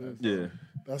that. Like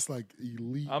that's like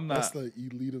elite. I'm not- That's the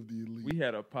elite of the elite. We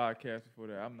had a podcast before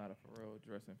that. I'm not a Pharrell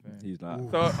dressing fan. He's not.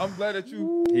 So I'm glad that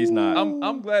you. He's not.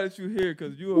 I'm glad that you here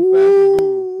because you a fashion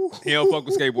guru. He don't fuck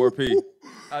with skateboard P.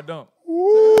 I don't.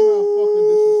 Fucking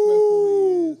disrespectful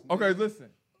he is. Okay, listen.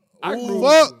 I grew.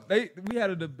 fuck. We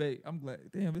had a debate. I'm glad.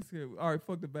 Damn, it's good. All right,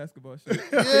 fuck the basketball shit.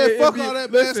 Yeah, He a fuck NBA all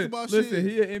that listen, basketball listen, shit.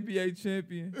 he an NBA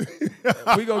champion.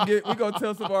 we gonna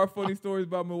tell some of our funny stories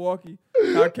about Milwaukee.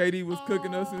 How KD was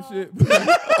cooking us and shit.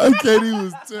 Katie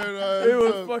was tearing our It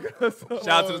was ass up. fucking us up.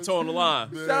 Shout out to the toe on the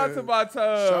line. Shout out to my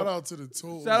Shout out to the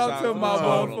tool. Shout out to my Shout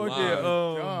out to the motherfucking.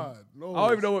 God, no. I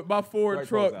don't even know what my Ford Right,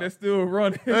 truck close out. that's still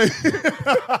running.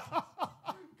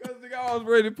 Cause nigga, I was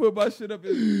ready to put my shit up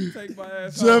and take my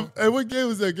ass Jeff, home. hey, what game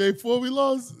was that? Game 4 we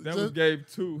lost? That Jeff, was game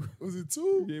 2. was it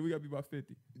 2? Yeah, we gotta be about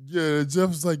 50. Yeah, Jeff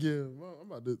was like, yeah,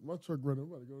 my truck running.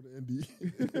 I'm about to go to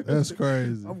Indy. That's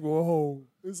crazy. I'm going home.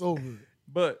 It's over.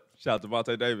 But Shout out to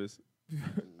Vontae Davis.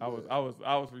 I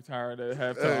was retiring at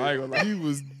halftime. I ain't gonna lie. He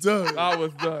was done. I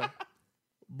was done.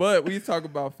 But we talk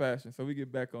about fashion, so we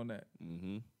get back on that.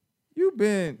 Mm-hmm. You've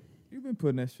been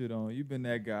putting that shit on. You've been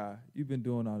that guy. You've been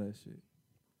doing all that shit.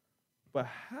 But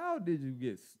how did you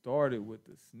get started with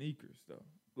the sneakers, though?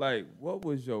 Like, what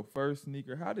was your first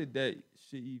sneaker? How did that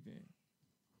shit even?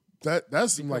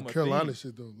 That's some like become a Carolina thing?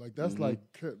 shit though. Like that's like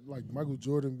Michael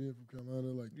Jordan being from Carolina.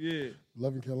 Like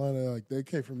loving Carolina. Like they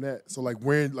came from that. So like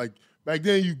wearing like back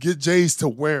then you get J's to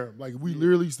wear them. Like we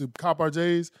literally used to cop our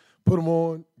J's, put them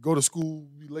on, go to school,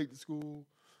 be late to school,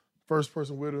 first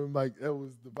person with them. Like that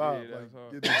was the vibe. Yeah, that's like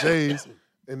hard. get the J's,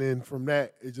 and then from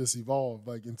that it just evolved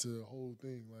like into a whole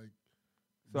thing. Like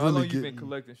So how long really you been getting-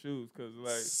 collecting shoes?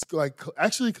 Because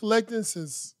actually collecting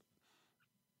since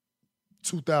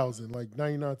 2000, like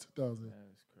 99, 2000.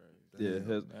 that's crazy. Yeah.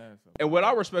 That's And what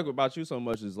I respect about you so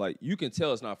much is like you can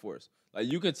tell it's not forced. Like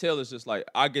you can tell it's just like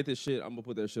I get this shit, I'm gonna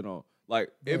put that shit on. Like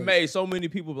it Right. made so many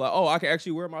people be like, oh, I can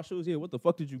actually wear my shoes here. What the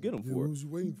fuck did you get them Yeah, for? what was you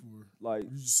waiting for? Like,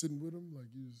 You just sitting with them, like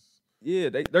you just.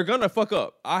 yeah, they're gonna fuck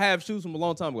up. I have shoes from a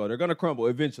long time ago. They're gonna crumble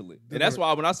eventually. And that's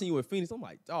why when I seen you in Phoenix, I'm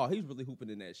like, oh, he's really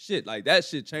hooping in that shit. Like that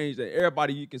shit changed that.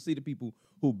 Everybody, you can see the people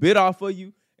who bid off of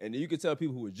you, and then you can tell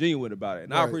people who were genuine about it.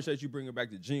 And I Right. appreciate you bringing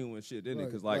back the genuine shit in it,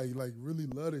 because like really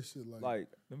love this shit. Like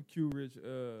them Q Rich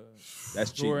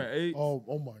that's cheap. Jordan 8.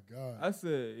 oh my god. I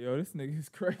said, yo, this nigga is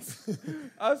crazy.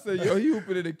 I said, yo, he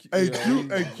hooping in the Q. Hey,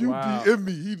 yo, Q wow. DM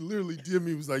me. He literally DM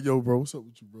me. He was like, "Yo, bro, what's up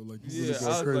with you, bro? Like, you Yeah, really I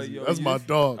was going crazy. like, yo, That's my he-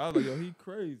 dog." I was like, yo, he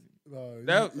crazy. Nah, I was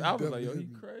definitely like, yo, he hit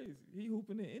me. crazy. He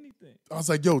hooping in anything. I was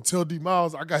like, "Yo, tell D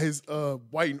Miles I got his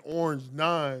white and orange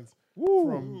 9s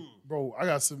from bro. I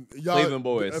got some y'all Cleveland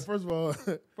boys. First of all,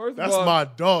 First of that's all, my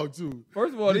dog too.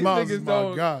 First of all, these D-Miles is niggas my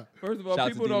don't. guy. First of all, Shout out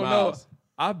to people don't know. D-Miles.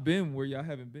 I've been where y'all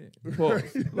haven't been. Pause.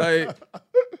 Like,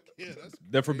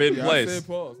 The forbidden I place. said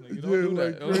pause, nigga. Don't Yeah, do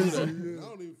like that. Don't do crazy. that. I Yeah.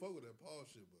 don't even fuck with that Paul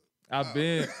shit, but I've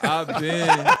been.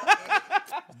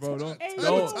 Bro,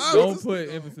 don't put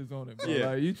emphasis on it, bro. Yeah.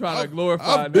 Like you trying to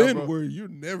glorify. I've now, been bro. where you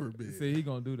never been. See, he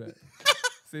gonna do that.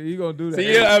 See, he gonna do that.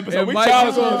 See, yeah, so and we Mike, trying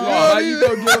you to- gonna, Yeah, Mike, you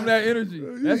gonna give him that energy.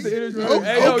 That's the energy.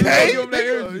 Hey, yo, you gonna give him that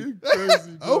energy. You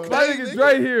crazy, dog. Okay. My nigga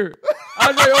Dre here.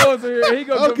 Andre Owens are here. He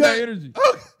gonna give him that energy.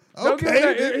 Don't give him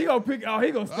that energy. He gonna pick. Oh,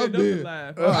 he gonna stand up been. and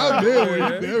laugh. I've been where you Yeah.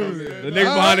 never The been.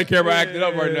 nigga behind the camera acting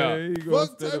up right now. Yeah, he gonna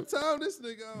Fuck stand type up. time this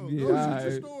nigga on. Yeah, Go shoot alright.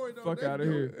 your story. Though. Fuck There out of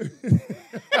you here. go.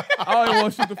 I don't even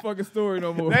want to shoot the fucking story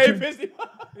no more. They pissed him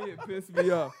off. It pissed me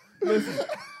off. Listen,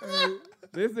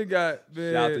 this nigga got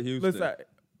man. Shout out to Houston. Listen,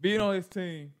 being on his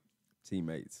team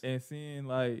Teammates. and seeing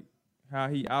like how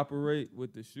he operate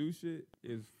with the shoe shit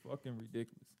is fucking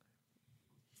ridiculous.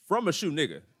 From a shoe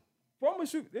nigga. From a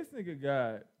shoe, this nigga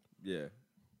got Yeah.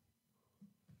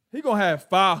 he gonna have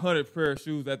 500 pair of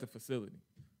shoes at the facility.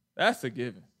 That's a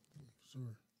given. Sure.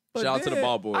 But Shout out to the then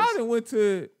ball boys. I done went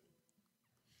to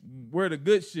where the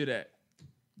good shit at.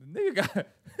 The nigga got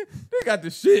they got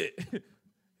the shit.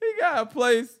 He got a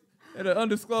place at an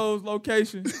undisclosed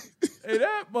location. Hey,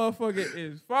 that motherfucker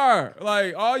is fire.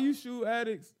 Like all you shoe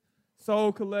addicts,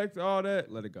 soul collector, all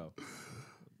that. Let it go.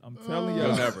 I'm telling You'll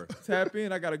y'all. never. Tap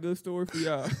in. I got a good story for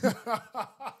y'all.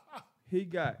 He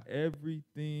got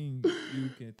everything you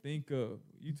can think of.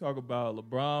 You talk about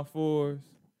LeBron 4s,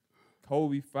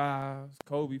 Kobe 5s,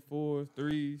 Kobe 4s,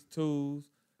 3s, 2s,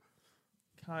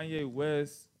 Kanye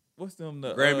West. What's them?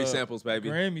 The Grammy samples, baby.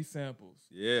 Grammy samples.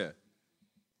 Yeah.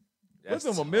 What's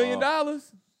That's them? $1 million? tough.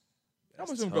 How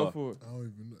That's much them go tough. for? I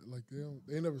don't even know. Like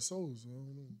they never sold, so I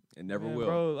don't know. It never Man, will.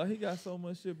 bro. Like he got so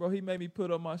much shit, bro. He made me put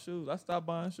up my shoes. I stopped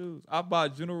buying shoes. I buy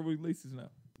general releases now.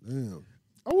 Damn.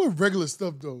 I wear regular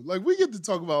stuff though. Like we get to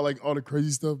talk about like all the crazy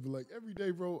stuff, but like every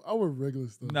day, bro, I wear regular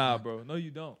stuff. Nah, bro. No,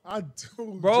 you don't. I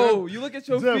do, Bro, Jeff. you look at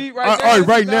your Jeff, feet right all there. right, this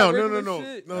right is now, not no, regular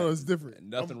shit. no, it's different.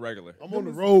 Nothing regular. I'm on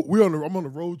the road. I'm on the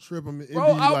road trip. I'm in Indy. Bro,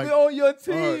 I'll like, be on your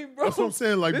team, all right, bro. That's what I'm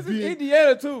saying. Like This is being,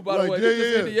 Indiana too, by the like, way. yeah, This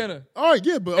is yeah. Indiana. All right,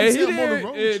 yeah, but I'm And he saying I'm on the didn't.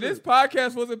 road And trip. this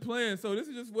podcast wasn't planned, so this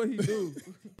is just what he do.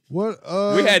 What?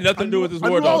 We had nothing to do with this I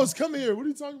war, knew I though. was coming here. What are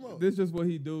you talking about? This is just what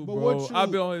he do, But bro. what you- I've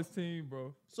been on his team,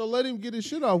 bro. So let him get his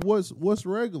shit off. What's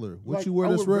regular? What Like, you wear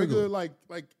I that's regular? like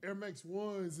Air Max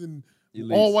 1s and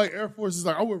Elites. all white Air Forces.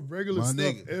 Like I wear regular My stuff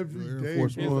nigga, every Air day.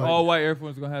 Force bro. His One. all white Air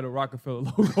Force gonna have the Rockefeller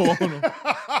logo on them.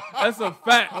 That's a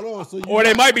fact. Hold on. So you, Or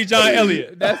they might be John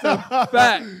Elliott. That's a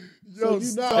fact. so Yo, you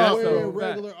stop. not That's wearing a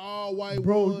regular all white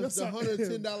Bro, ones, yes, the I am.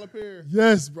 $110 pair.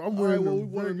 Yes, bro. I'm All right, wearing well, the we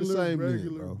one and the regular, same then,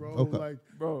 regular, bro. bro. Okay. Like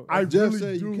Bro, I Jeff really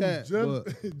said you do. can't, Jeff, but-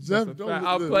 Jeff that's a don't.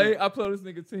 fact. I play this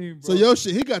nigga team, bro. So your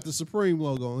shit, he got the Supreme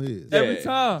logo on his. every Yeah.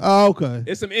 time. Oh, okay.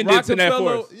 It's some indents in that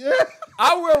Rockefeller, force. Yeah.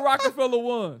 I wear Rockefeller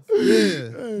ones.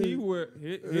 Yeah. He wear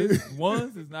his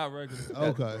ones is not regular.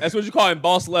 Okay. That's what you call him,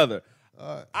 boss leather.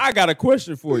 I got a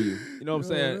question for you. You know what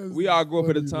I'm Yo, saying? that's We all grew up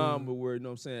at a funny, time man. but where, you know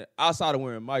what I'm saying, outside of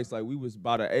wearing mics, like we was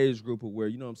about an age group of where,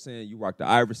 you know what I'm saying, you rock the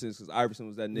Iversons because Iverson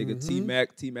was that nigga.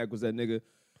 T-Mac was that nigga.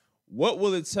 What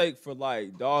will it take for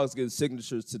like dogs getting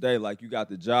signatures today? Like you got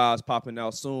the Jaws popping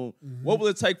out soon. What will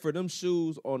it take for them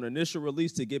shoes on initial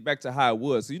release to get back to how it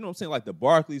was? So you know what I'm saying? Like the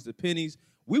Barclays, the Pennies,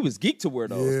 we was geeked to wear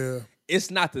those. Yeah.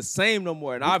 It's not the same no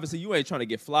more. And obviously you ain't trying to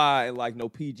get fly and like no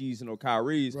PGs and no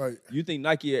Kyries. Right. You think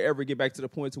Nike will ever get back to the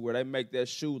point to where they make that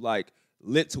shoe like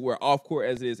lit to where off court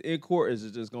as it is in court, or is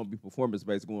it just gonna be performance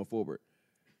based going forward?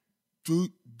 Do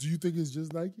you think it's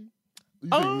just Nike? Do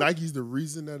you think Nike's the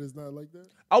reason that it's not like that?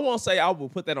 I won't say I will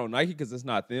put that on Nike because it's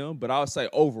not them, but I'll say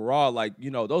overall, like, you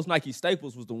know, those Nike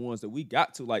staples was the ones that we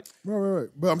got to. Like, Right.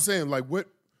 But I'm saying, like, what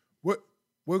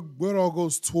all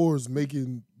goes towards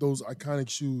making those iconic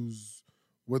shoes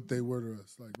what they were to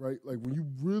us? Like, right? Like when you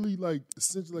really like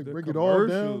essentially like break it all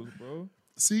down. Bro.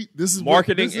 See, this is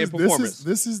Marketing this is, and performance.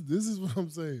 This is what I'm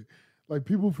saying. Like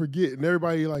people forget, and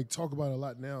everybody like talk about it a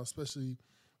lot now, especially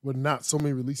with not so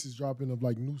many releases dropping of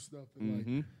like new stuff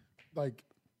and like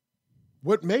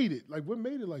what made it? Like what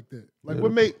made it like that? Like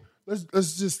what made? Let's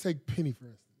just take Penny for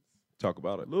instance. talk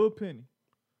about it. Lil Penny.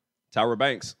 Tyra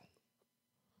Banks.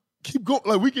 Keep going.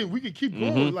 Like we can keep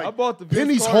going. Like I bought the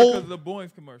Penny's Penny's whole because of the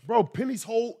Boeing's commercial. bro, Penny's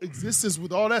whole existence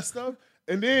with all that stuff,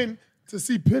 and then to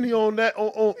see Penny on that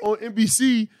on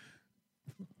NBC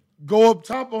go up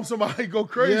top on somebody, go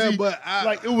crazy. Yeah, but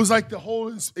like it was like the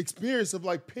whole experience of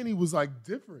like Penny was like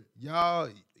different.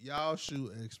 y'all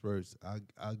shoe experts.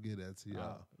 I'll get that to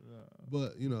y'all.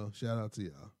 But you know, shout out to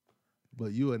y'all.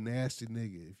 But you a nasty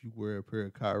nigga if you wear a pair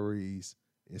of Kyrie's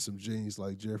and some jeans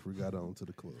like Jeffrey got on to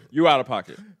the club. You out of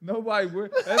pocket. Nobody.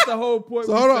 That's the whole point.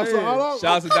 So we hold on. saying. So hold on.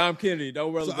 Shout out to Dom Kennedy.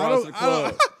 Don't wear So LeBron to the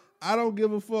club. I don't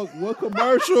give a fuck what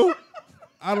commercial.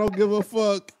 I don't give a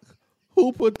fuck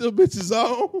who put them bitches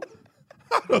on.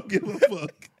 I don't give a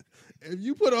fuck. If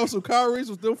you put on some Kyrie's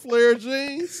with them flare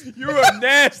jeans, You're a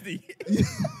nasty.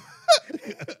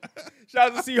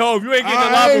 Shout out to C-Hove. You ain't getting a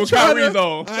I lot ain't with trying Kyrie's to-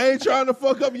 on. I ain't trying to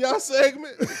fuck up y'all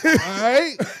segment. All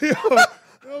right?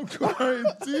 I'm crying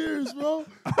tears, bro.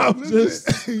 I'm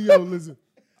just listen.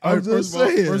 All I'm right, just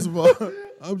saying. First of all,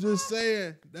 I'm just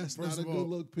saying that's First not a of good all,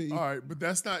 look, P. all right, but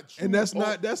that's not true. And that's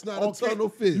not a tunnel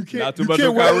fit. You can't. Not too you much can't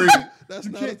on wear- Kyrie. That's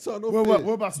you not a can't- tunnel what, fit.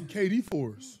 what about some KD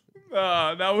fours?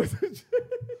 Nah, that was.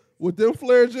 With them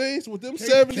flare jeans, with them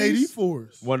 70s. KD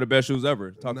fours. One of the best shoes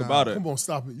ever. Talk Nah, about it. Come on,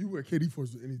 stop it. You wear KD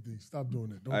fours with anything. Stop doing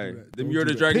that. Don't Hey, do that. them Don't you're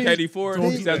do the that. Drake Pete, KD4. don't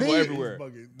He's do that. accessible Pete, everywhere.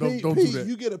 Don't Pete, do that.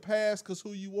 You get a pass because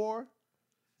who you are.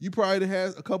 You probably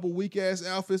has a couple weak ass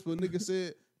outfits, but nigga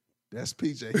said, that's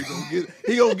PJ.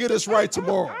 He gonna get us right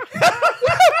tomorrow.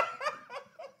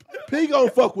 P gonna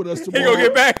fuck with us He tomorrow. gonna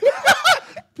get back.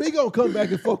 P gonna come back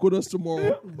and fuck with us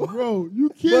tomorrow. Bro, you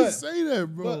can't But- say that,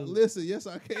 bro. But listen, yes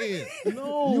I can.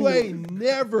 No. You ain't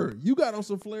never. You got on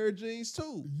some flare jeans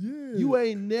too. Yeah. You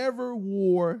ain't never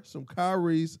wore some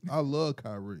Kyrie's. I love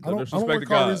Kyrie. I don't wear disrespect to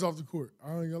God. Kyrie's off the court.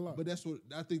 I ain't gonna lie. But that's what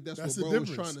I think. That's That's what the bro was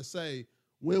difference. trying to say.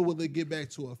 When will it get back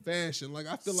to a fashion? Like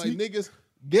I feel like See- niggas,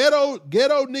 ghetto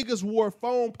niggas wore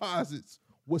phone posits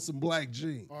with some black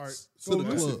jeans. All right. to So the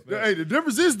listen, club. hey, the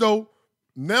difference is though,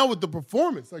 now with the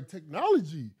performance, like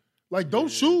technology, like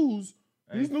those shoes,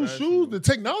 these new shoes, the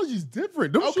technology is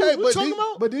different. Them Okay, shoes we but talking D-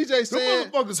 about, but DJ them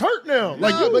said, motherfuckers hurt now.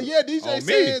 like, Like, but yeah, DJ On me.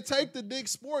 said take the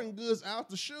Dick's Sporting Goods out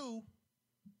the shoe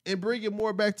and bring it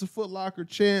more back to Foot Locker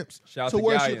champs. Shout out to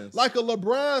where Gallions. like a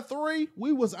LeBron 3,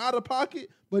 we was out of pocket,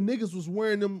 but niggas was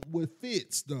wearing them with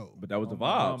fits though. But that was the my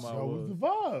vibes. mama. that was the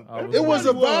vibe. I was- It was a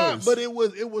Everybody vibe, but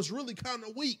it was really kind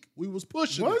of weak. We was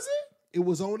pushing. Was it? It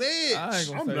was on edge. I ain't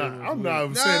gonna I'm say not. it was I'm weak.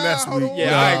 not saying that's hold weak. on.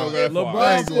 Yeah, I ain't gonna go that far.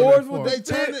 LeBron ain't going scores that with far. the They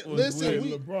turn fit it. was Listen,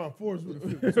 weak. LeBron fours with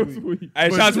a fit was weak. Hey,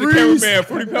 But shout out to the threes- cameraman.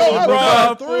 40 No, pound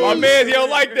LeBron LeBron. My threes. man, he don't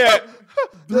like that.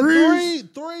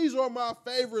 threes are my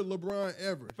favorite LeBron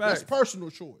ever. That's Facts. personal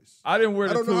choice. I didn't wear I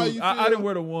the don't know how twos. you I feel. didn't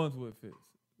wear the ones with fits.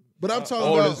 But I'm talking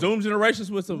Oh, the about Zoom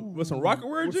generations with some rocket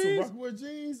wear With some jeans? rocket wear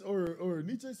jeans or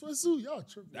Nietzsche sweatsuit, y'all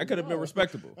tripping. That could have been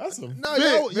respectable. That's a no,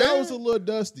 fit, y'all man. was a little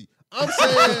dusty.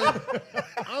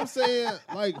 I'm saying,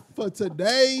 like for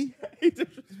today,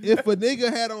 if a nigga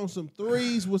had on some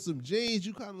threes with some jeans,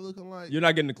 you kind of looking like You're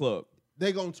not getting the club.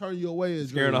 they gonna turn you away as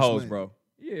Scaring the Julius hoes, Randle. bro.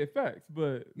 Yeah, facts.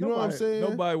 But You know what I'm saying?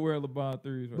 Nobody wearing LeBron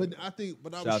threes. Right But now. I think, I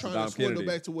Shout was out to trying Dom to swindle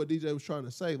Kennedy. back to what DJ was trying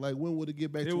to say. Like, when would it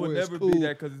get back It to would where it's never cool? be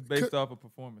that because it's based off of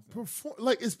performance.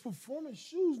 Like it's performance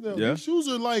shoes now. Yeah. These shoes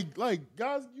are like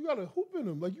guys, you gotta hoop in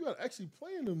them. Like you gotta actually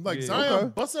play in them. Like Yeah. Zion Okay.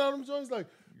 busting out them joints. Like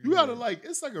You gotta like,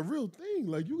 it's like a real thing.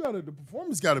 Like you gotta, the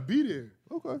performance gotta be there.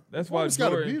 Okay. That's why Performance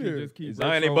gotta Jordan be can there. just keep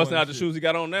Zion ain't retroing busting out the shit. shoes he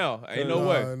got on now. Ain't no Nah,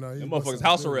 way. nah, he Them busting motherfuckers out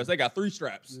house them. arrest. They got 3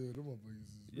 straps. Yeah, them motherfuckers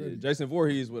is Yeah, ready. Jason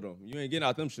Voorhees with them. You ain't getting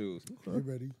out them shoes. They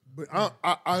ready. But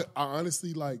I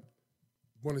honestly like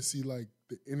want to see like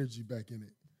the energy back in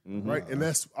it, right? And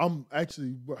that's I'm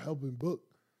actually helping Book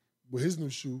with his new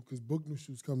shoe because Book new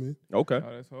shoes come in Okay.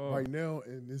 Oh, that's hard. right now,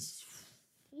 and it's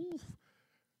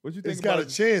What you think it's got a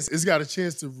about chance. It's got a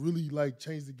chance to really like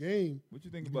change the game. What you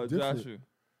think be about different.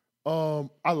 Joshua?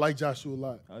 I like Joshua a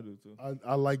lot. I do too.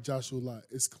 I like Joshua a lot.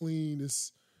 It's clean.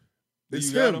 It's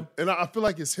you got him, him? and I feel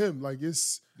like it's him. Like Do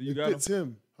you it got fits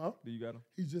him, huh? Do you got him?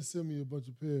 He just sent me a bunch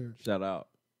of pairs. Shout out.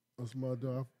 That's my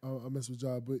dog. I mess with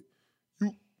y'all, but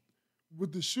you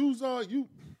with the shoes on, you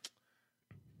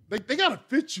like they gotta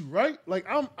fit you, right? Like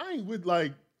I ain't with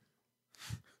like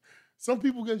some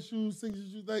people get shoes, things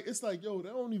you like. It's like yo, they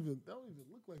don't even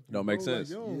look like you. Don't make bro. Like, sense.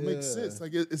 they don't make sense.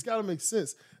 Like it's gotta make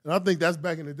sense. And I think that's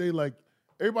back in the day. Like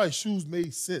everybody's shoes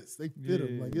made sense. They fit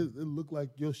them. Yeah. Like it looked like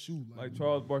your shoe. Like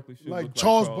Charles Barkley shoes. Like look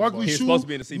Charles Barkley He's shoes supposed to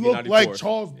be in the CB look 94. like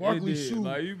Charles It Barkley did. shoes.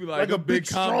 Like you be like, Like a them big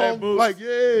combat strong, boots. like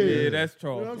Yeah, that's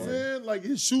Charles. You know what I'm Barkley. saying? Like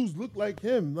his shoes look like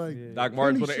him. Like Yeah. Doc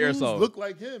Martens Penny with an air shoes sole. look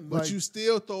like him. But Like, you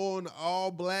still throw on the all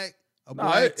black, a Nah,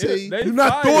 black tee. they you're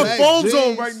not fire. throwing Black foams on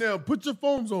jeans. right now. Put your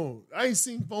foams on. I ain't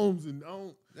seen foams and I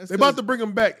don't. That's They about 'cause- to bring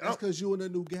them back. That's because you in a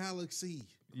new galaxy.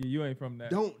 Yeah, you ain't from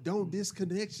that. Don't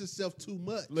disconnect yourself too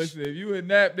much. Listen, if you in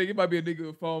that, nigga, it might be a nigga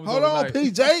with phones. Hold on, overnight.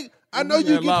 PJ. I know you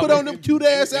Yeah, can put lava. on them cute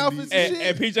ass outfits and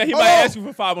And shit. PJ, he Hold might on. ask you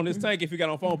for 5 on his tank if you got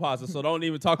on phone pauses, so don't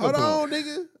even talk Hold up to him. on,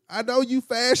 nigga. I know you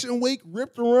Fashion Week,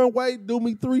 rip the runway, do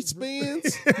me 3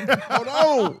 spins. Hold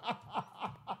on.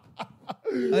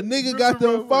 A nigga got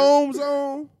them foams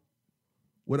on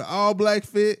with an all black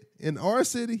fit in our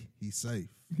city, he's safe.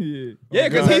 Yeah. Yeah,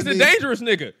 because God. he's the dangerous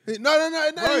nigga. No,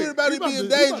 it's not even about him being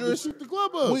dangerous. Shoot the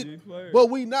club up. We- But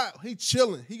we not. He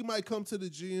chilling. He might come to the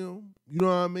gym. You know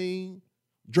what I mean?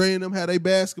 Dre and them had a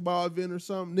basketball event or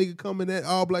something. Nigga come in that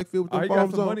all black fit with Oh, them he got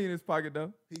foams some on. money in his pocket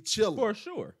though. He chilling. For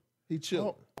sure. He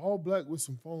chilling. all black with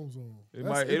some foams on. It That's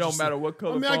might. It don't interesting. matter what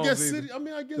color. I mean, I guess phones either. city. I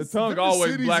mean, I guess The tongue different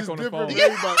always cities black is on the different phone. for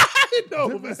everybody. I know,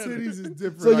 Different man. cities is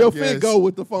different. So your I fit guess. go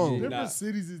with the phone. Different Nah.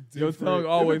 cities is Your different. tongue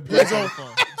always It black depends on on-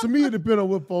 the phone. To me, it depends on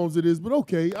what phones it is, but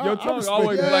okay. Your I tongue respect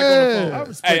always that. black on the I phone.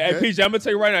 respect Hey, that. PJ, I'm gonna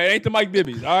tell you right now, it ain't the Mike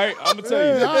Bibbies, all right? I'm gonna tell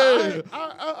you. Yeah,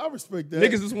 I respect that.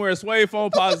 Niggas is wearing suede phone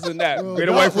pauses and that. Well, Get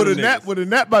away from with the a nap. niggas. With a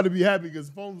nap, about to be happy because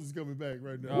phones is coming back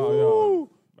right now. Oh,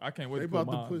 yeah. I can't wait They to put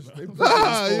about to mine. push. bro. They pushing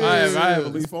Ah, these yeah. I have phones.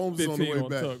 at least Phones is 15 on the way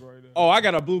back. tuck right now. Oh, I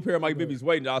got a blue pair of Mike Bibbies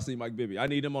waiting. Y'all see Mike Bibby. I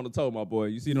need him on the toe, my boy.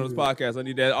 You see it on this podcast. I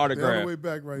need that They're on autograph. the way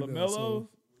back right now. LaMelos? So.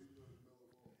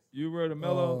 You wear the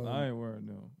mellow? I ain't wearing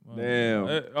them. Damn.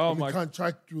 Oh I mean, my.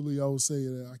 contractually, I would say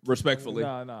that. I can't, Respectfully.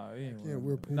 Nah, he ain't wearing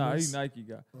wear them. Nah, he Pumas. Nike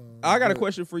guy. I got a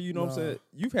question for you, you know what I'm Nah. saying?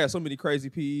 You've had so many crazy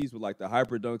PEs with like the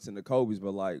hyper dunks and the Kobe's,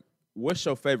 but like, what's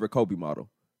your favorite Kobe model?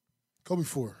 Kobe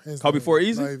 4. hands Kobe down. 4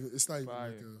 easy? It's not even Fire.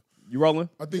 like a, You rolling?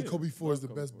 I think Yeah, Kobe 4 is the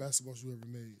Kobe best 4. basketball shoe ever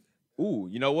made. Ooh,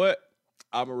 you know what?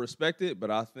 I'm going to respect it,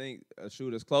 but I think a shoe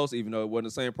that's close, even though it wasn't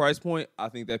the same price point, I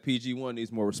think that PG1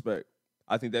 needs more respect.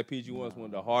 I think that PG1 is one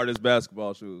of the hardest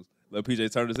basketball shoes. Let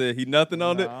PJ turn his head. He nothing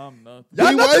on it. Nah, I'm nothing. Y'all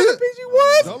He nothing wasn't? the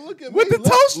PG1s? Don't look at With me. the toe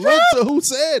Look strap? to who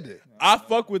said it. I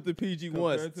fuck with the Compared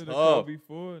PG1s. to the tough. Kobe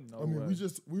 4, no I mean,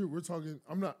 way. we're talking.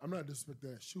 I'm not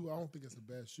disrespecting that shoe. I don't think it's a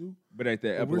bad shoe. But ain't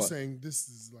that But we're epilogue. saying this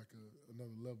is like another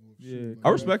level of Yeah, shoe. I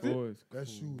Like, respect it. 4 is that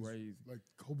shoe is crazy. like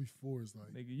Kobe 4 is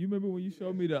like. Nigga, you remember when you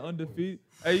showed me the undefeated?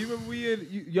 Hey, you remember we in? Do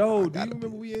you remember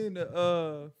we in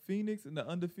the Phoenix and the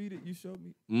undefeated? You showed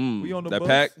me. We on the that bus?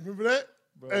 pack? Remember that?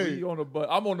 Bro, Hey. we on the bus.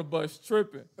 I'm on the bus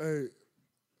tripping. Hey,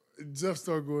 Jeff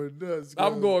started going nuts.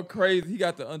 I'm going crazy. He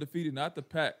got the undefeated, not the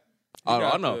pack. He Oh,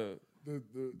 got I know.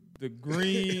 the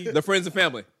green. The friends and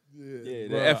family. Yeah. Yeah,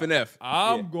 the Bruh, F and F.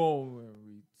 I'm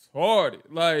going retarded.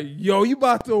 Like, yo, you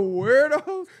about to wear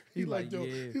those? He like, yo,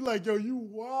 you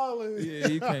wildin'. Yeah,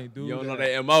 he can't do You don't know that.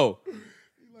 that MO. He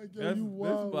like, yo, That's you my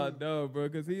wildin'. dog, bro,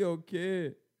 because he don't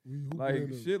care. We hooping Like, in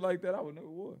them. shit like that, I would never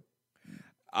wear.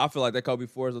 I feel like that Kobe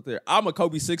 4 is up there. I'm a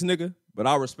Kobe 6 nigga, but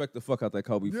I respect the fuck out that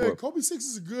Kobe Yeah, 4. Kobe 6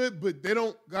 is good, but they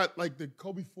don't got like the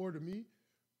Kobe 4 to me.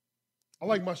 I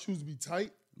like my shoes to be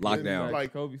tight. Lock and, down.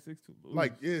 Like, Kobe 6 too loose.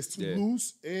 it's too Yeah.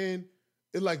 loose and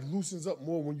it like loosens up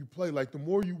more when you play. Like the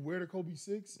more you wear the Kobe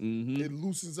 6, Mm-hmm. it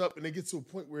loosens up and it gets to a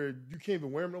point where you can't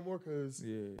even wear them no more because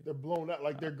Yeah. they're blown out.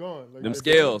 Like they're gone. Like Them they're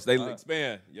scales, they gone.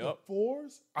 expand. Yup. The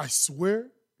 4s, I swear,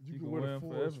 you can wear the them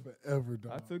 4s forever,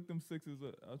 dog. I took them 6s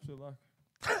out your locker.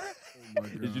 Oh my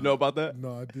Did God. you know about that?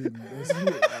 No, I didn't. That's I'm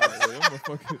a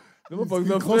fucking. Them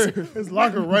motherfuckers upstairs. His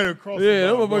locker right across. Yeah,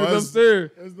 them the bar, motherfuckers bro.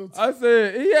 upstairs. There's no I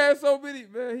said he had so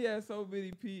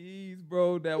many PEs,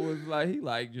 bro. That was like he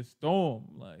like just storm.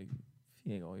 Like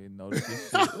he ain't gonna even notice this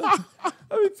shit.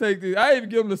 Let me take this. I ain't even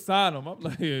give him to sign them. I'm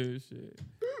like, yeah, shit.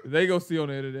 They go see on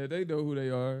the internet. They know who they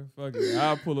are. Fuck it.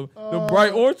 I'll pull them. The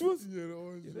bright orange ones. Yeah, the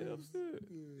orange. Yeah, they upstairs.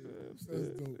 That's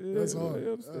dope. Yeah, That's hard. They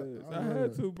upstairs. I I love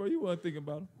had that. to, bro. You wasn't thinking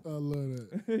about them. I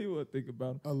love that. You wasn't thinking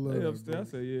about them. I love They that, upstairs.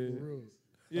 bro. I said, yeah. For real.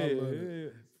 Yeah, I love yeah, it. yeah.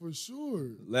 For sure.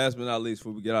 Last but not least,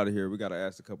 before we get out of here, we got to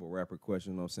ask a couple rapper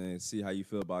questions. You know what I'm saying? See how you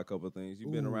feel about a couple of things.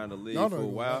 You've been Ooh. around the league Y'all for not a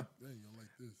gonna while. Like, they ain't gonna like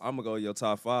this. I'm going to go your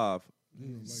top 5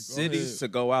 cities to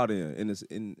go out in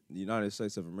the United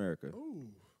States of America. Ooh.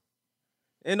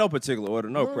 In no particular order,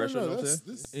 no pressure. No, you know what I'm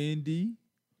that's, saying? this,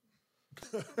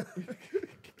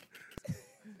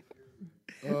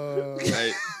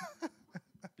 Hey,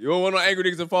 you don't want no angry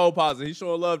niggas and phone positive. He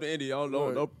showing love to Indy. I don't know.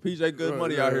 Right. No PJ good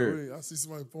money out here. I see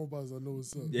somebody phone calls. I know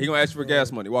what's up. Yeah, he going to ask you for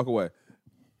gas money. Walk away.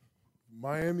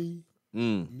 Miami,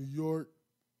 New York,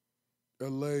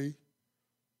 LA,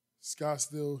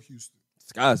 Scottsdale, Houston.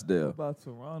 What Scottsdale. about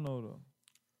Toronto though?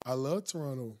 I love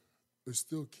Toronto. It's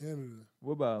still Canada.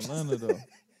 What about Atlanta though?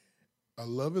 I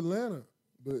love Atlanta,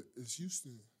 but it's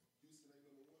Houston.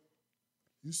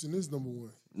 Houston is number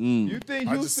one. You think Houston?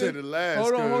 I just said it last.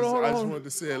 Hold on, hold on, 'cause hold I just on. wanted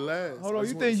to say it last. Hold on, I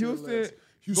just you wanted think to say it Houston last.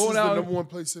 Houston's going the out- number one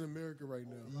place in America right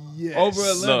now. Yes. Over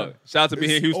Atlanta? Look, shout out to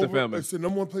being Houston family. It's the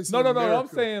number one place No, in no, America. no. I'm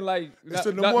saying like It's not,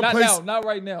 the number one not place- now, not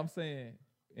right now. I'm saying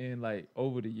in like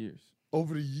over the years.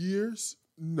 Over the years,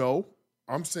 no.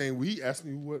 I'm saying we asked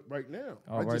me what right now.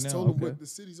 Oh, I right just now, told them okay. what the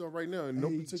cities are right now in no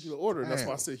H particular order. And that's why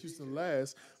I town. said Houston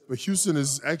last. But Houston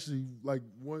is actually like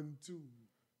 1, 2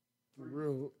 for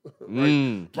real.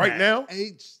 right now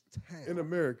H-Town. in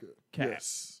America. Cap.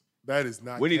 Yes. That is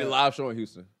not We need a cap. live show in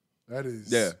Houston. That is.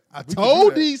 Yeah. I We can told do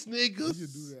that. these We can niggas.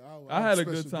 do that. I had a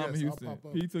good special time in guest. I'll Houston. pop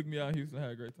up. He took me out in Houston. I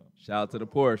had a great time. Shout out to the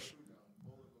Porsche.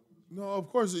 No, of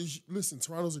course. Listen,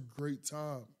 Toronto's a great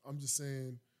time. I'm just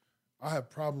saying, I have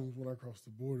problems when I cross the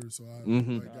border, so I like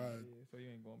So you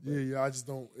ain't going back. yeah. I just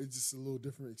don't. It's just a little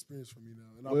different experience for me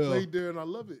now, and I Well- played there and I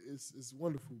love it. It's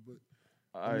wonderful, but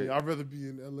All I mean, right. I'd rather be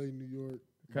in L.A., New York.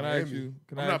 Can I Miami. ask you?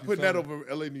 Can I'm I not ask you putting that something? over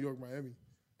L.A., New York, Miami.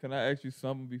 Can I ask you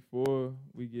something before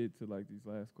we get to like these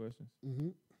last questions? Mm-hmm.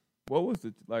 What was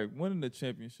the like winning the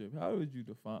championship? How did you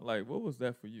define like what was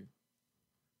that for you?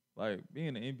 Like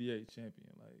being an NBA champion,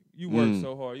 like you worked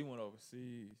so hard, you went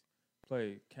overseas,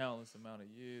 played countless amount of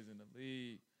years in the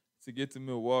league to get to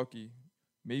Milwaukee.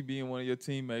 Me being one of your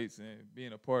teammates and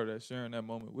being a part of that, sharing that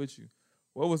moment with you.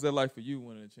 What was that like for you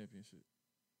winning the championship?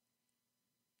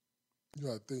 You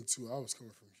know, I think too. I was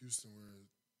coming from Houston where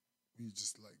we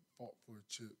just like fought for a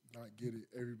chip, not get it.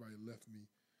 Everybody left me.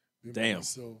 Been by Damn.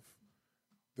 myself.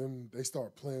 Then they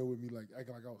started playing with me, like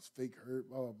acting like I was fake hurt,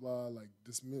 blah blah blah. Like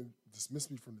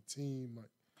dismissed me from the team, like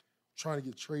trying to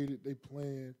get traded. They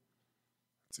playing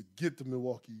to get to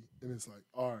Milwaukee, and it's like,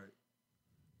 all right,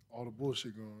 all the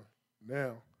bullshit gone.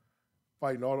 Now,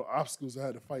 fighting all the obstacles I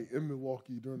had to fight in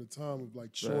Milwaukee during the time of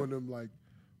like showing them like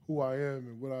who I am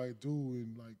and what I do,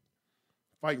 and like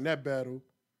fighting that battle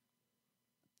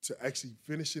to actually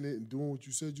finishing it and doing what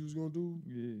you said you was gonna do.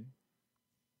 Yeah.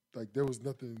 Like there was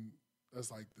nothing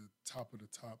that's like the top of the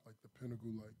top, like the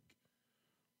pinnacle. Like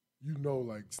you know,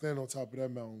 like standing on top of that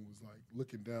mountain was like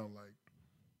looking down, like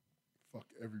fuck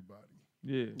everybody.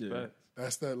 Yeah. Facts.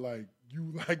 That's that like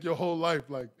you like your whole life,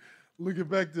 like looking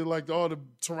back to like all the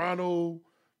Toronto,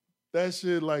 that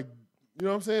shit, like you know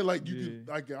what I'm saying? Like you could,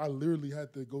 like I literally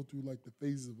had to go through like the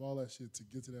phases of all that shit to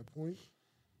get to that point.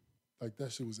 Like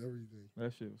that shit was everything.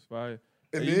 That shit was fire.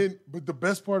 And you- then, but the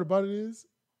best part about it is,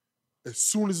 as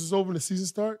soon as it's over and the season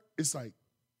start, it's like,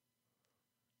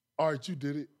 all right, you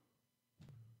did it.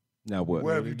 Now what?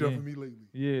 What have you done again. for me lately?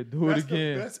 Yeah, do it That's the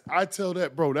again. best- I tell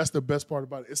that, bro, that's the best part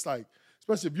about it. It's like,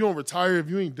 especially if you don't retire, if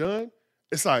you ain't done,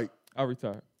 it's like, I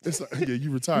retired. it's like, yeah,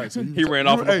 you retired. So you He ran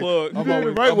off on the plug. You I'm did it always-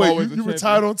 the right I'm way. always You, a you champion.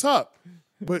 retired on top.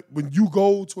 But when you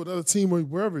go to another team or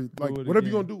wherever, like it whatever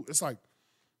you're again. gonna do, it's like,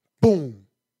 boom.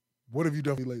 What have you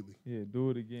done for me lately? Yeah, do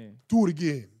it again. Do it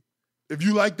again. If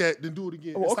you like that, then do it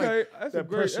again. Oh, It's okay, like that's that a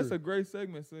great. pressure. That's a great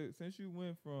segment. So, since you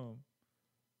went from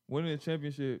winning the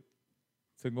championship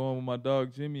to going with my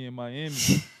dog Jimmy in Miami,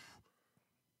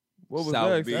 what was South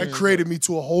that? Beach. That experience created me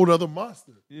to a whole other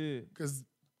monster. like? Yeah, Because,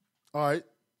 all right,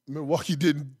 Milwaukee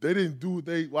didn't do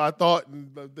what I thought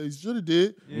and they should have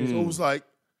did. Yeah. So it was like,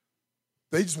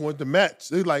 they just wanted to match.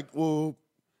 They like, well,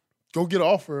 go get an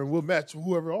offer and we'll match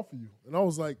whoever offer you. And I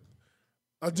was like,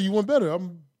 I do you one better.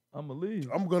 I'm I'ma leave.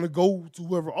 gonna go to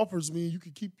whoever offers me and you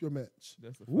can keep your match.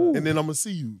 That's a fact. And then I'm gonna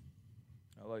see you.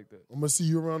 I like that. I'm gonna see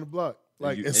you around the block.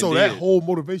 Like, you- and so and that did. whole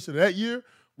motivation of that year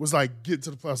was like get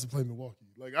to the playoffs and play Milwaukee.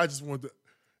 Like, I just wanted to.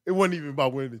 It wasn't even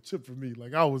about winning the chip for me.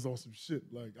 Like, I was on some shit.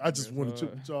 Like, I just won a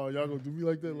chip with y'all. Y'all gonna do me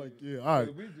like that? Like, yeah, all right.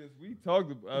 We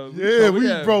talked about Yeah, we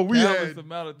had had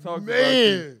amount of talks about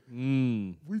this.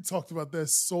 man. We talked about that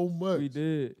so much. We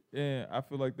did, and I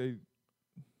feel like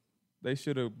they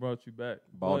should have brought you back.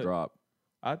 Ball But drop.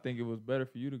 I think it was better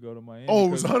for you to go to Miami. Oh,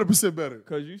 it was 100% better.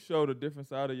 because you showed a different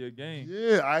side of your game.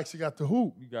 Yeah, I actually got to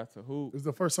hoop. You got to hoop. It was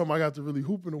the first time I got to really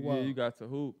hoop in a while. Yeah, you got to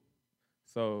hoop.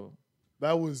 So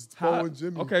That was Bo and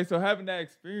Jimmy. Okay, so having that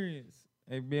experience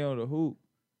and being able to hoop,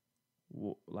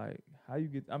 like how you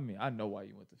get? I mean, I know why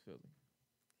you went to Philly,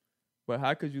 but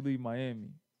how could you leave Miami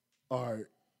All right.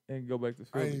 and go back to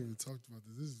I ain't Philly? even talked about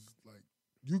this. This is like,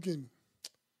 you can.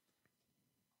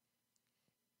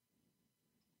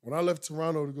 When I left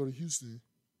Toronto to go to Houston,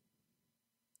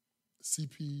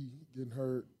 CP getting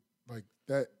hurt, like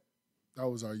that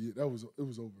was our year. It was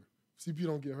over. If CP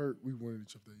don't get hurt, we win the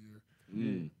chip that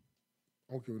year.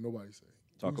 I don't care what nobody say.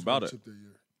 Talk We was about winning it. the chip that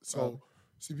year. So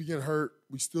CP getting hurt,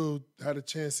 we still had a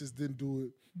chances, didn't do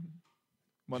it.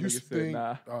 My nigga Houston said, thing,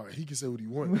 nah. all right, he can say what he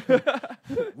wants.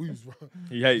 We was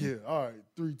He hating. yeah, all right,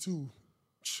 3-2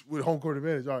 with home court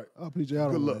advantage. All right, Oh, PJ, I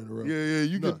don't good want luck. to interrupt. Yeah,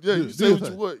 you No, could. Yeah, you do say your what you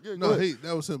thing. want. Yeah, go No, ahead.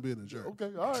 that was him being a jerk.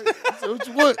 Okay, all right. You say what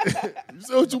you want. You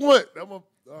say what you want.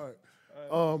 All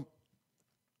right.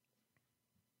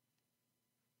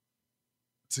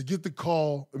 To get the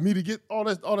call, me to get all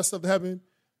that stuff to happen,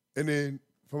 and then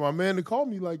for my man to call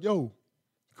me like, "Yo,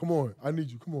 come on, I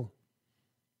need you. Come on,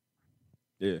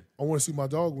 Yeah. I want to see my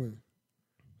dog win."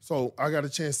 So I got a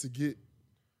chance to get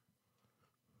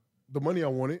the money I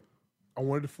wanted. I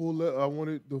wanted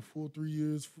the full 3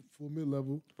 years, full mid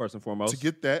level. First and foremost. To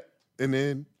get that, and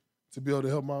then to be able to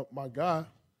help my guy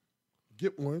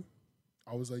get one,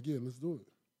 I was like, yeah, let's do it.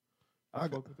 I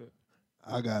fuck with that.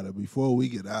 I got it. Before we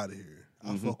get out of here,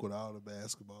 I fuck with all the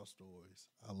basketball stories.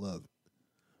 I love it.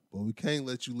 But we can't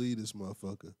let you leave this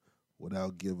motherfucker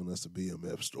without giving us a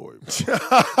BMF story,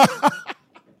 bro.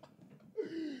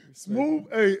 Smooth,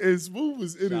 hey, and Smooth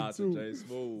was in Shout it out too. to Jay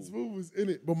Smooth. Smooth was in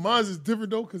it, but mine is different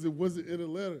though because it wasn't in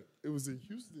Atlanta. It was in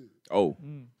Houston. Oh.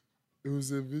 It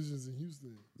was in Visions in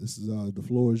Houston, This is the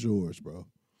floor is yours, bro.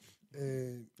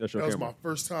 and That's that your was camera. my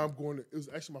first time going. It was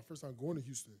actually my first time going to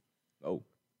Houston, Oh.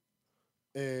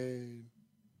 and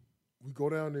we go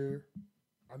down there.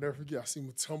 I'll never forget. I see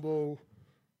Mutombo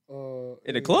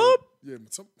In the club? Yeah,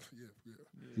 Mutombo. Yeah.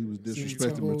 He was See,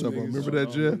 disrespecting Mutombo, Mutombo. niggas, Remember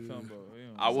that, Jeff?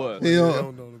 I was. They Yeah.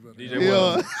 don't know about DJ that.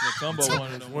 Yeah. was. Matumbo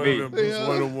one of them. One of them. Yeah.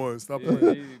 One of them ones. Stop Yeah,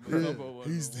 playing. Matumbo one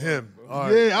of He's them him. ones, All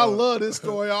right. Yeah, I love this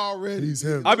story already. He's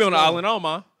him. I be on the island on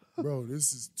mine. Bro,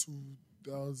 this is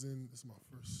 2000. This is my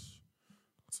first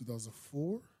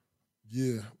 2004.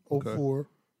 Yeah, Okay. 04.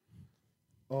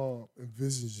 And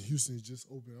Visions in Houston is just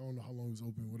open. I don't know how long it was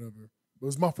open, whatever. But it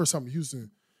was my first time in Houston,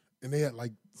 and they had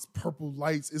like this purple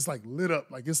lights. It's like lit up,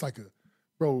 like it's like a,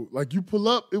 bro. Like you pull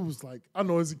up, it was like I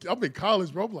know. I'm in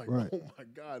college, bro. I'm like, Right. oh my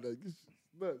god, like this is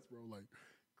nuts, bro. Like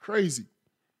crazy.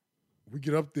 We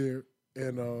get up there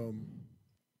and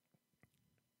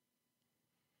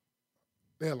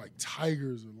they had like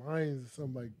tigers or lions or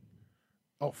something like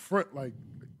out front, like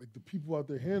the people out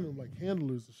there handling like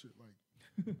handlers and shit,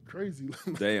 like crazy.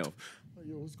 Damn. Like,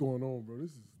 yo, what's going on, bro?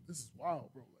 This is wild,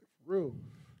 bro. Like for real.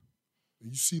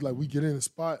 And you see, like we get in the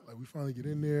spot, like we finally get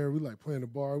in there. We like playing the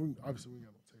bar. Obviously, we ain't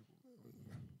got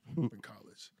no table. In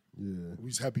college, Yeah. we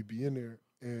just happy to be in there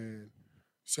and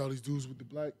see all these dudes with the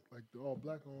black, like the all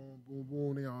black on, boom,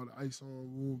 boom. They got all the ice on,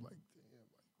 boom. Like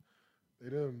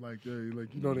damn, like they them, like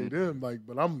like you know they them, like.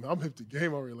 But I'm hip to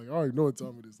game already. Like I already know what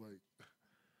time it is. Like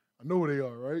I know where they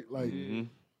are, right? Like,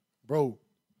 bro,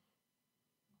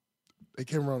 they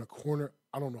came around the corner.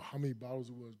 I don't know how many bottles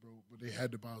it was, bro, but they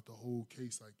had to buy out the whole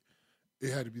case. Like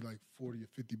it had to be like 40 or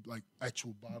 50 like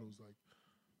actual bottles, like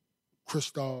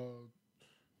Cristal,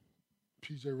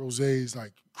 PJ Rosé's,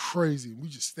 like crazy. And we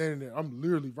just standing there. I'm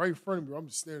literally right in front of me. I'm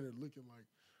just standing there looking like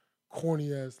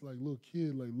corny ass, like little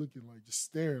kid, like looking like just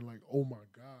staring, like, oh my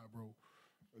God, bro.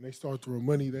 And they start throwing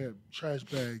money. They have trash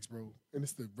bags, bro. And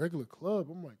it's the regular club.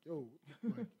 I'm like, yo,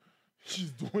 like she's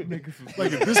doing niggas.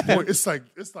 Like at this point, it's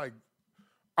like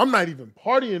I'm not even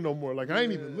partying no more. Like I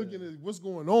ain't even looking at what's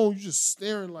going on. You just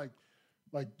staring like,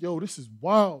 yo, this is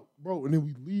wild, bro. And then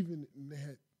we leaving, and they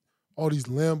had all these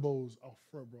Lambos out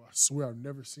front, bro. I swear I've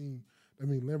never seen. I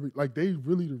mean, like they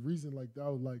really the reason like that I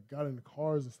was like got in the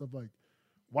cars and stuff like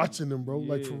watching them, bro.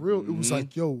 Like for real, it was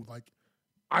like, yo, like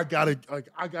I gotta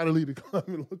leave the club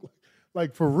and look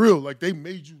like for real, like they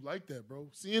made you like that, bro.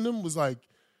 Seeing them was like,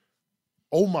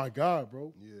 oh my God,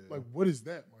 bro. Yeah. Like what is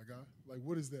that, my guy? Like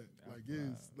what is that? Like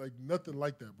it's like nothing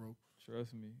like that, bro.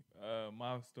 Trust me.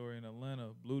 My story in Atlanta,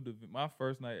 my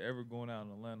first night ever going out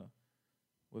in Atlanta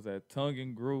was at Tongue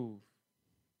and Groove.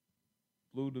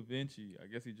 Blue Da Vinci, I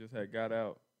guess he just had got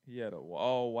out. He had a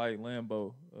all-white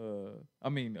Lambo.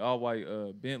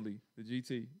 All-white Bentley, the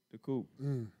GT, the coupe.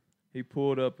 He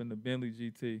pulled up in the Bentley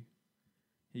GT.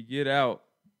 He get out,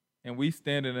 and we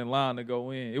standing in line to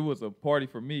go in. It was a party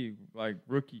for me, like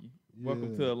rookie. Yeah.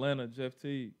 Welcome to Atlanta, Jeff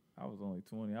Teague. I was only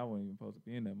 20. I wasn't even supposed to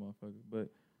be in that motherfucker. But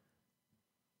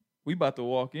we about to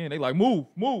walk in. They like, move.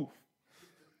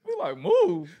 We like,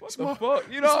 move. What the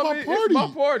fuck? You know what I mean? It's my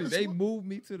party. They moved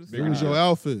me to the side. Where's your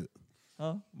outfit?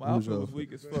 Huh? My outfit was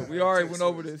weak as fuck. We already went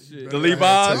over this shit. The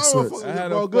Levi's. I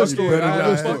had a good story. I had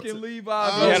a Good fucking story.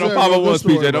 Levi's. You had on Good 501s,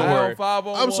 story, PJ. Don't bro. I had worry. on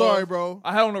 501. I'm sorry, bro.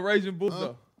 I had on the Raging Boots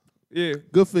though. Yeah.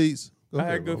 Good feet. I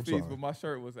had good feet, but my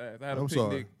shirt was ass. I had a I'm picnic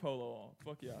sorry. polo on.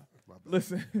 Fuck y'all.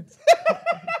 Listen.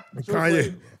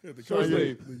 Kanye. The Short Kanye.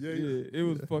 sleeve. the Ye. Yeah, it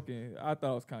was fucking. I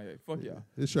thought it was Kanye. Fuck y'all.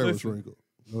 His shirt was Listen. wrinkled.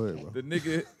 Go ahead, bro.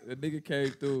 The nigga came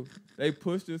through. They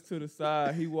pushed us to the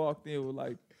side. He walked in with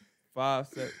like five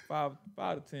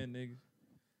to 10 niggas,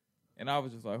 and I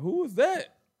was just like, "Who was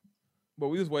that?" But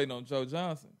we was waiting on Joe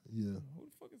Johnson. Yeah. Who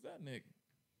the fuck is that nigga?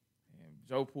 And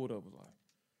Joe pulled up.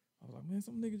 I was like, man,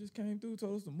 some nigga just came through,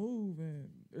 told us to move, and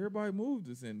everybody moved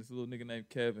us in. This little nigga named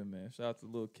Kevin, man. Shout out to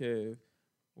little Kev,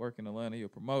 working in Atlanta. He a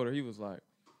promoter. He was like,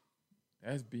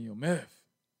 that's BMF.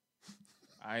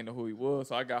 I ain't know who he was,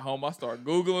 so I got home. I started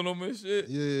Googling him and shit.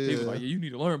 Yeah. He was like, yeah, you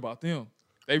need to learn about them.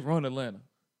 They run Atlanta.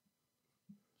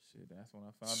 Shit, that's when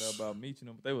I found out about meeting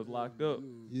them. But they was locked up.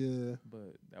 Yeah.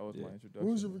 But that was my introduction.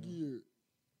 When was your rookie year?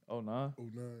 Oh, nah.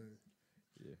 09.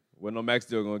 Well, no Max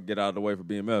still gonna get out of the way for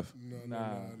BMF. No.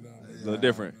 A little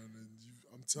different.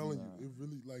 I'm telling you, it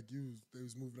really they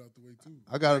was moving out the way too.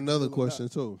 I got another question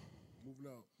too. Moving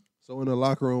out. So in the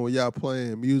locker room when y'all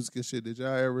playing music and shit, did y'all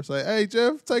ever say, "Hey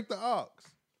Jeff, take the aux"?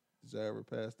 Did y'all ever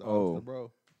pass the aux to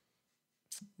bro?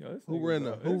 Yo, this Who nigga's ran a-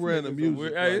 the- this who ran the nigga's a music,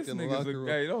 weird- like, Hey, this in the nigga's locker a room?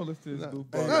 gay. Don't listen to this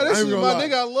goofball. No, this I ain't is gonna my lie.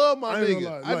 nigga. I love my I ain't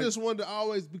gonna nigga. lie. I just wanted to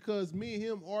always because me and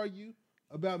him argue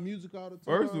about music all the time.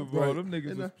 First of all, Right. them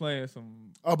niggas And, was playing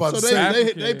some. I'm about so to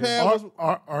say, they passed.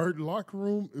 our locker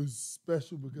room is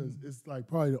special because it's like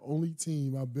probably the only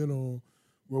team I've been on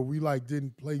where we like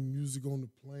didn't play music on the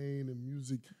plane and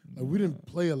music. Like we didn't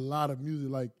play a lot of music.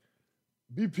 Like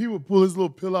BP would pull his little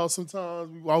pill out sometimes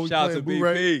while we Shout out playing to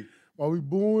Boo-Ray. BP. While we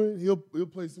booing, he'll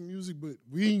play some music, but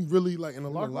we ain't really like in the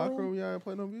In the locker room. y'all ain't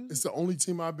play no music. It's the only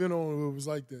team I've been on where it was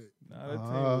like that. Nah, that team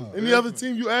was Any different. other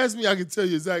team you ask me, I can tell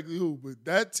you exactly who. But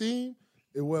that team,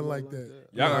 it wasn't like that.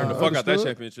 Y'all earned the fuck out that Understood.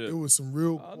 championship. It was some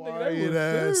real Oh, nigga, quiet they was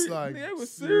ass, serious. like Nigga, they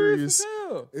was serious. serious as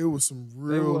hell. It was some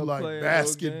real wasn't like playing no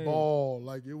basketball.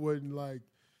 Like it wasn't like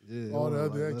Yeah, all the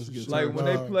like, other let's extra get shit. Like turned when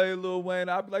up. they play Lil Wayne,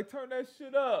 I'd be like, turn that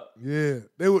shit up. yeah,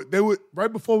 they would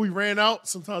right before we ran out.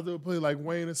 Sometimes they would play like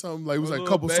Wayne or something. Like it was Or like a Lil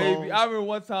couple Baby. songs. I remember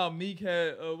one time Meek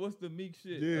had what's the Meek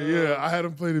shit? Yeah, I had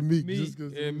them play the Meek, Meek just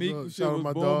because and Meek shit shout out was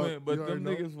my booming, dog. but You them already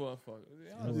know. niggas wasn't fucking.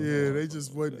 Yeah, they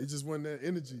just wasn't. It just wasn't that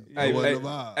energy. Hey, It wasn't hey, the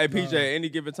vibe. hey, PJ, any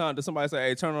given time, does somebody say,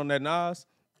 hey, turn on that Nas?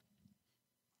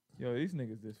 Yo, these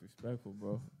niggas disrespectful,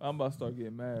 bro. I'm about to start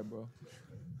getting mad, bro.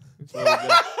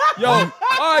 Yo, all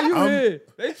right, you here?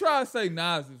 They try to say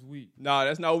Nas is weak. Nah,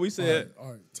 that's not what we said.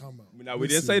 All right, time out. No, we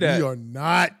didn't say that. We are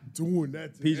not doing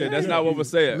that. to PJ, any that's of not what you. was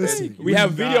said. Listen, we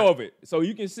have we're video not. of it, so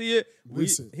you can see it.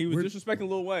 Listen, He was we're- disrespecting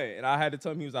Lil Wayne, and I had to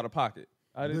tell him he was out of pocket.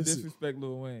 I didn't Listen. disrespect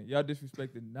Lil Wayne. Y'all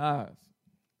disrespected Nas.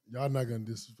 Y'all not gonna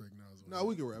disrespect Nas. No,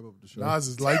 we can wrap up the show. Nas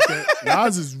is like that.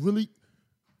 Nas is really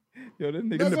Yo, this in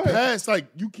nigga. the past. Like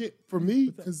you can't for me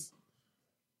because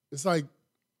it's like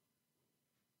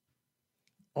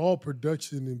all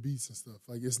production and beats and stuff.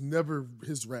 Like it's never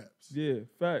his raps. Yeah,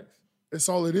 facts. It's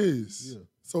all it is. Yeah.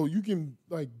 So you can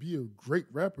like be a great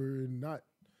rapper and not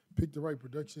pick the right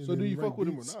production. So do and you right fuck with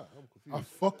him or beats. not? I'm I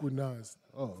confused. fuck with Nas.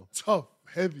 Oh, Tough,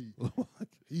 heavy.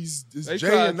 It's They Jay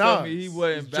tried and to tell Nas. me he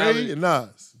wasn't It's valid. Jay and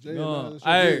Nas. Jay No, and Nas,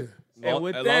 hey, Yeah. and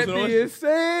with As long that as it being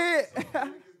said,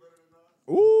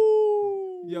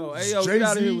 Ooh. yo, It's hey, yo, get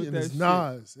out of here Jay-Z with and that it's shit.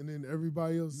 Nas, and then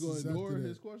everybody else You is gonna ignore after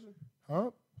his that. question?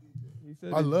 Huh? He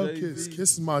said I it's love Jay-Z. Kiss.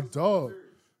 Kiss is my dog.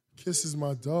 Kiss is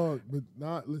my dog, but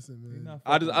not listen, He man. not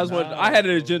I just fucking wanted, Nas, I had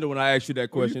an bro. agenda when I asked you that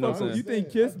question. You know what I'm You saying? think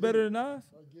Kiss better than Nas?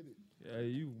 I get it. Yeah,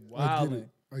 you I get wildin'. it.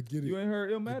 I get it. You ain't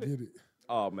heard I Illmatic? get it.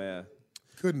 Oh man,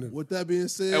 Couldn't have. With that being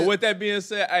said, And with that being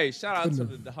said, hey, shout out to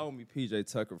the homie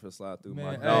PJ Tucker for sliding through,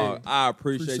 my Man, dog. hey. I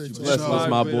appreciate you. Appreciate Blessing you. us,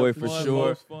 my Been boy, the for fun, sure.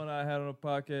 Most fun I had on the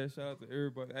podcast. Shout out to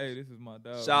everybody. Hey, this is my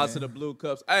dog. Shout out man. to the Blue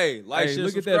Cups. Hey, like, Hey, share,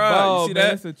 look at subscribe. that ball, You see man.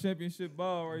 that? That's a championship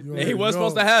ball right Yo, And he there. was no.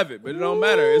 supposed to have it, but it don't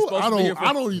matter. It's supposed to be here for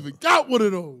I don't even got one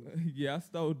of those. Yeah, I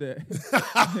stole that.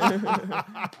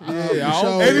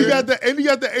 And he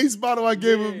got the ace bottle I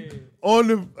gave him on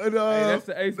the Hey, that's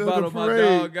the ace bottle my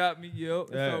parade. dog got me. Yep,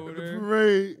 it's Yeah. over The there.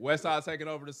 parade. Westside taking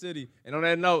over the city. And on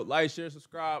that note, like, share,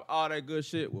 subscribe, all that good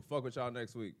shit. We'll fuck with y'all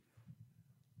next week.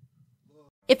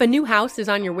 If a new house is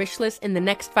on your wish list in the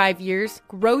next 5 years,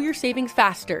 grow your savings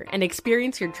faster and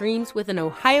experience your dreams with an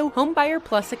Ohio Homebuyer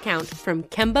Plus account from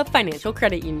Kemba Financial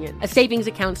Credit Union. A savings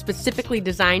account specifically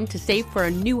designed to save for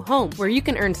a new home, where you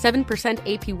can earn 7%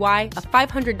 APY, a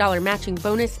 $500 matching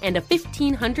bonus, and a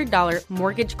 $1,500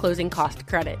 mortgage closing cost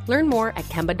credit. Learn more at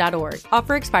Kemba.org.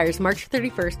 Offer expires March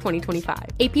 31st, 2025.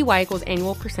 APY equals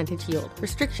annual percentage yield.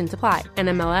 Restrictions apply.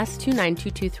 NMLS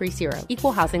 292230.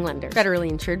 Equal housing lender. Federally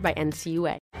insured by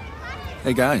NCUA.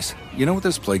 Hey guys, you know what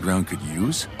this playground could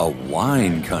use? A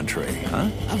wine country, huh?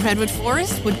 A redwood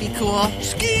forest would be cool.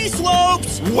 Ski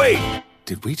slopes! Wait!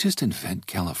 Did we just invent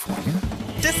California?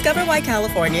 Discover why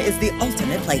California is the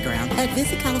ultimate playground at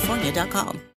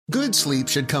visitcalifornia.com. Good sleep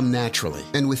should come naturally,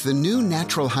 and with the new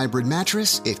Natural Hybrid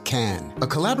mattress, it can. A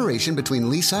collaboration between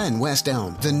Lisa and West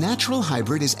Elm, the Natural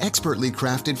Hybrid is expertly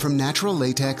crafted from natural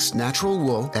latex, natural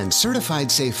wool, and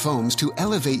certified safe foams to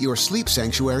elevate your sleep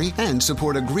sanctuary and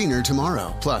support a greener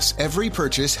tomorrow. Plus, every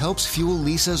purchase helps fuel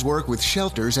Lisa's work with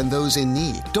shelters and those in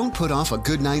need. Don't put off a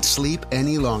good night's sleep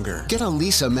any longer. Get a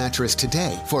Lisa mattress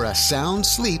today for a sound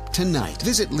sleep tonight.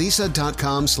 Visit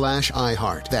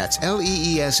lisa.com/iHeart. That's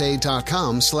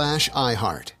LEESA.com/iHeart.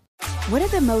 What do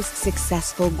the most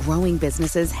successful growing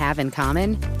businesses have in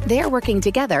common? They're working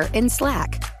together in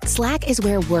Slack. Slack is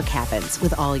where work happens,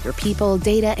 with all your people,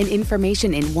 data, and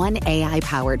information in one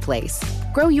AI-powered place.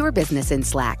 Grow your business in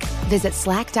Slack. Visit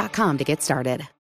slack.com to get started.